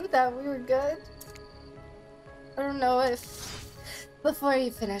made us think that we were good. I don't know if... Before you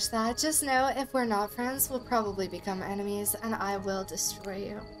finish that, just know if we're not friends, we'll probably become enemies and I will destroy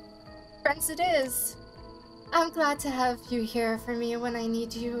you. Friends it is! I'm glad to have you here for me when I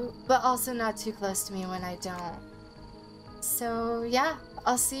need you, but also not too close to me when I don't. So yeah,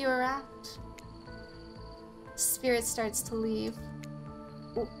 I'll see you around. Spirit starts to leave.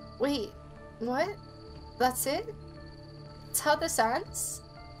 Wait, what? That's it? That's how this ends?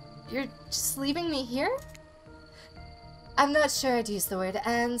 You're just leaving me here? I'm not sure I'd use the word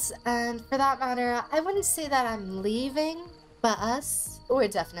ends, and for that matter, I wouldn't say that I'm leaving, but us, we're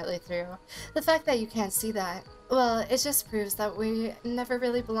definitely through. The fact that you can't see that, well, it just proves that we never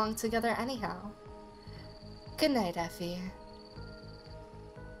really belonged together anyhow. Good night, Ephie.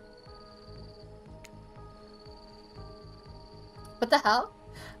 What the hell?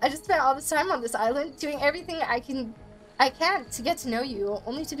 I just spent all this time on this island doing everything I can to get to know you,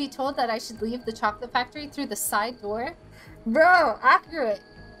 only to be told that I should leave the chocolate factory through the side door? Bro, accurate!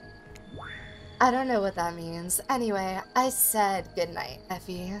 I don't know what that means. Anyway, I said goodnight,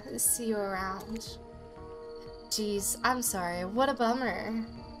 Ephie. See you around. Jeez, I'm sorry. What a bummer.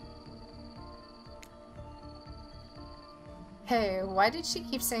 Hey, why did she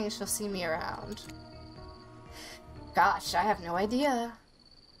keep saying she'll see me around? Gosh, I have no idea.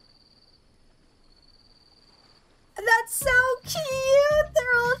 That's so cute!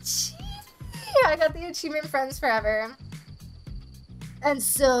 They're all cheesy! I got the achievement Friends Forever. And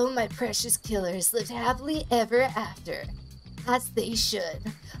so, my precious killers lived happily ever after. As they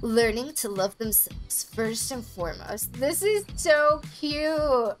should. Learning to love themselves first and foremost. This is so cute!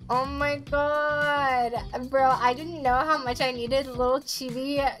 Oh my god! Bro, I didn't know how much I needed little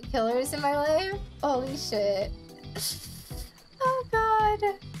chibi killers in my life. Holy shit. Oh god.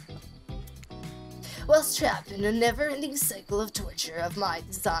 Whilst trapped in a never-ending cycle of torture of my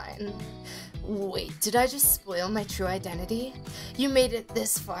design. Wait, did I just spoil my true identity? You made it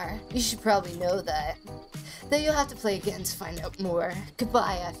this far. You should probably know that. Though you'll have to play again to find out more.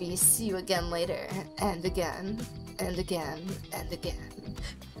 Goodbye, Ephie. See you again later. And again. And again. And again.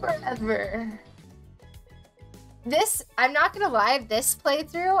 Forever. This, I'm not gonna lie, this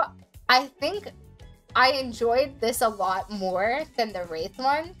playthrough, I think I enjoyed this a lot more than the Wraith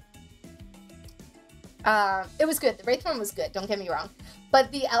one. It was good. The Wraith one was good, don't get me wrong.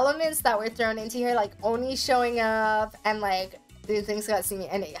 But the elements that were thrown into here, like Oni showing up and like the things got see me,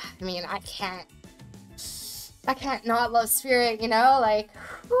 and I mean, I can't not love Spirit, you know? Like,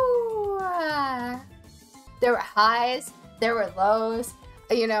 whew, there were highs, there were lows,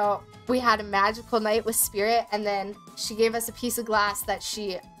 you know. We had a magical night with Spirit, and then she gave us a piece of glass that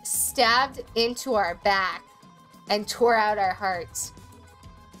she stabbed into our back and tore out our hearts.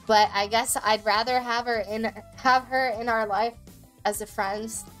 But I guess I'd rather have her in our life as a friend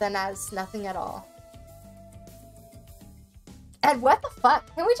than as nothing at all. And what the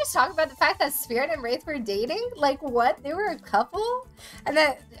fuck? Can we just talk about the fact that Spirit and Wraith were dating? Like, what? They were a couple? And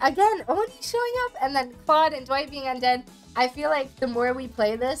then, again, Oni showing up, and then Claude and Dwight being undead. I feel like the more we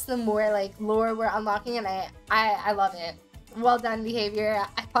play this, the more, like, lore we're unlocking, and I love it. Well done, behavior.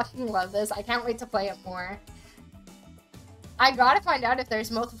 I fucking love this. I can't wait to play it more. I gotta find out if there's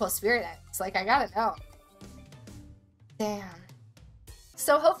multiple Spirit ends. Like, I gotta know. Damn.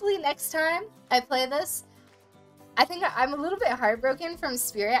 So hopefully next time I play this, I think I'm a little bit heartbroken from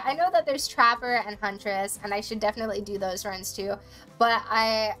Spirit. I know that there's Trapper and Huntress, and I should definitely do those runs too. But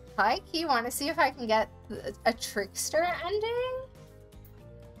I high-key want to see if I can get a Trickster ending.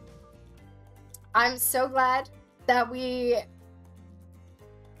 I'm so glad that we...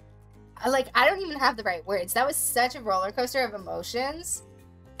 Like, I don't even have the right words. That was such a roller coaster of emotions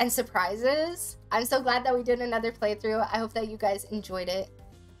and surprises. I'm so glad that we did another playthrough. I hope that you guys enjoyed it.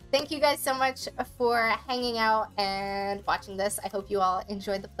 Thank you guys so much for hanging out and watching this. I hope you all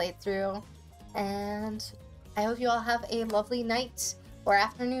enjoyed the playthrough. And I hope you all have a lovely night or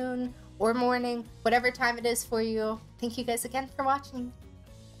afternoon or morning, whatever time it is for you. Thank you guys again for watching.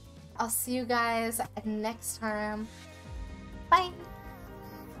 I'll see you guys next time. Bye!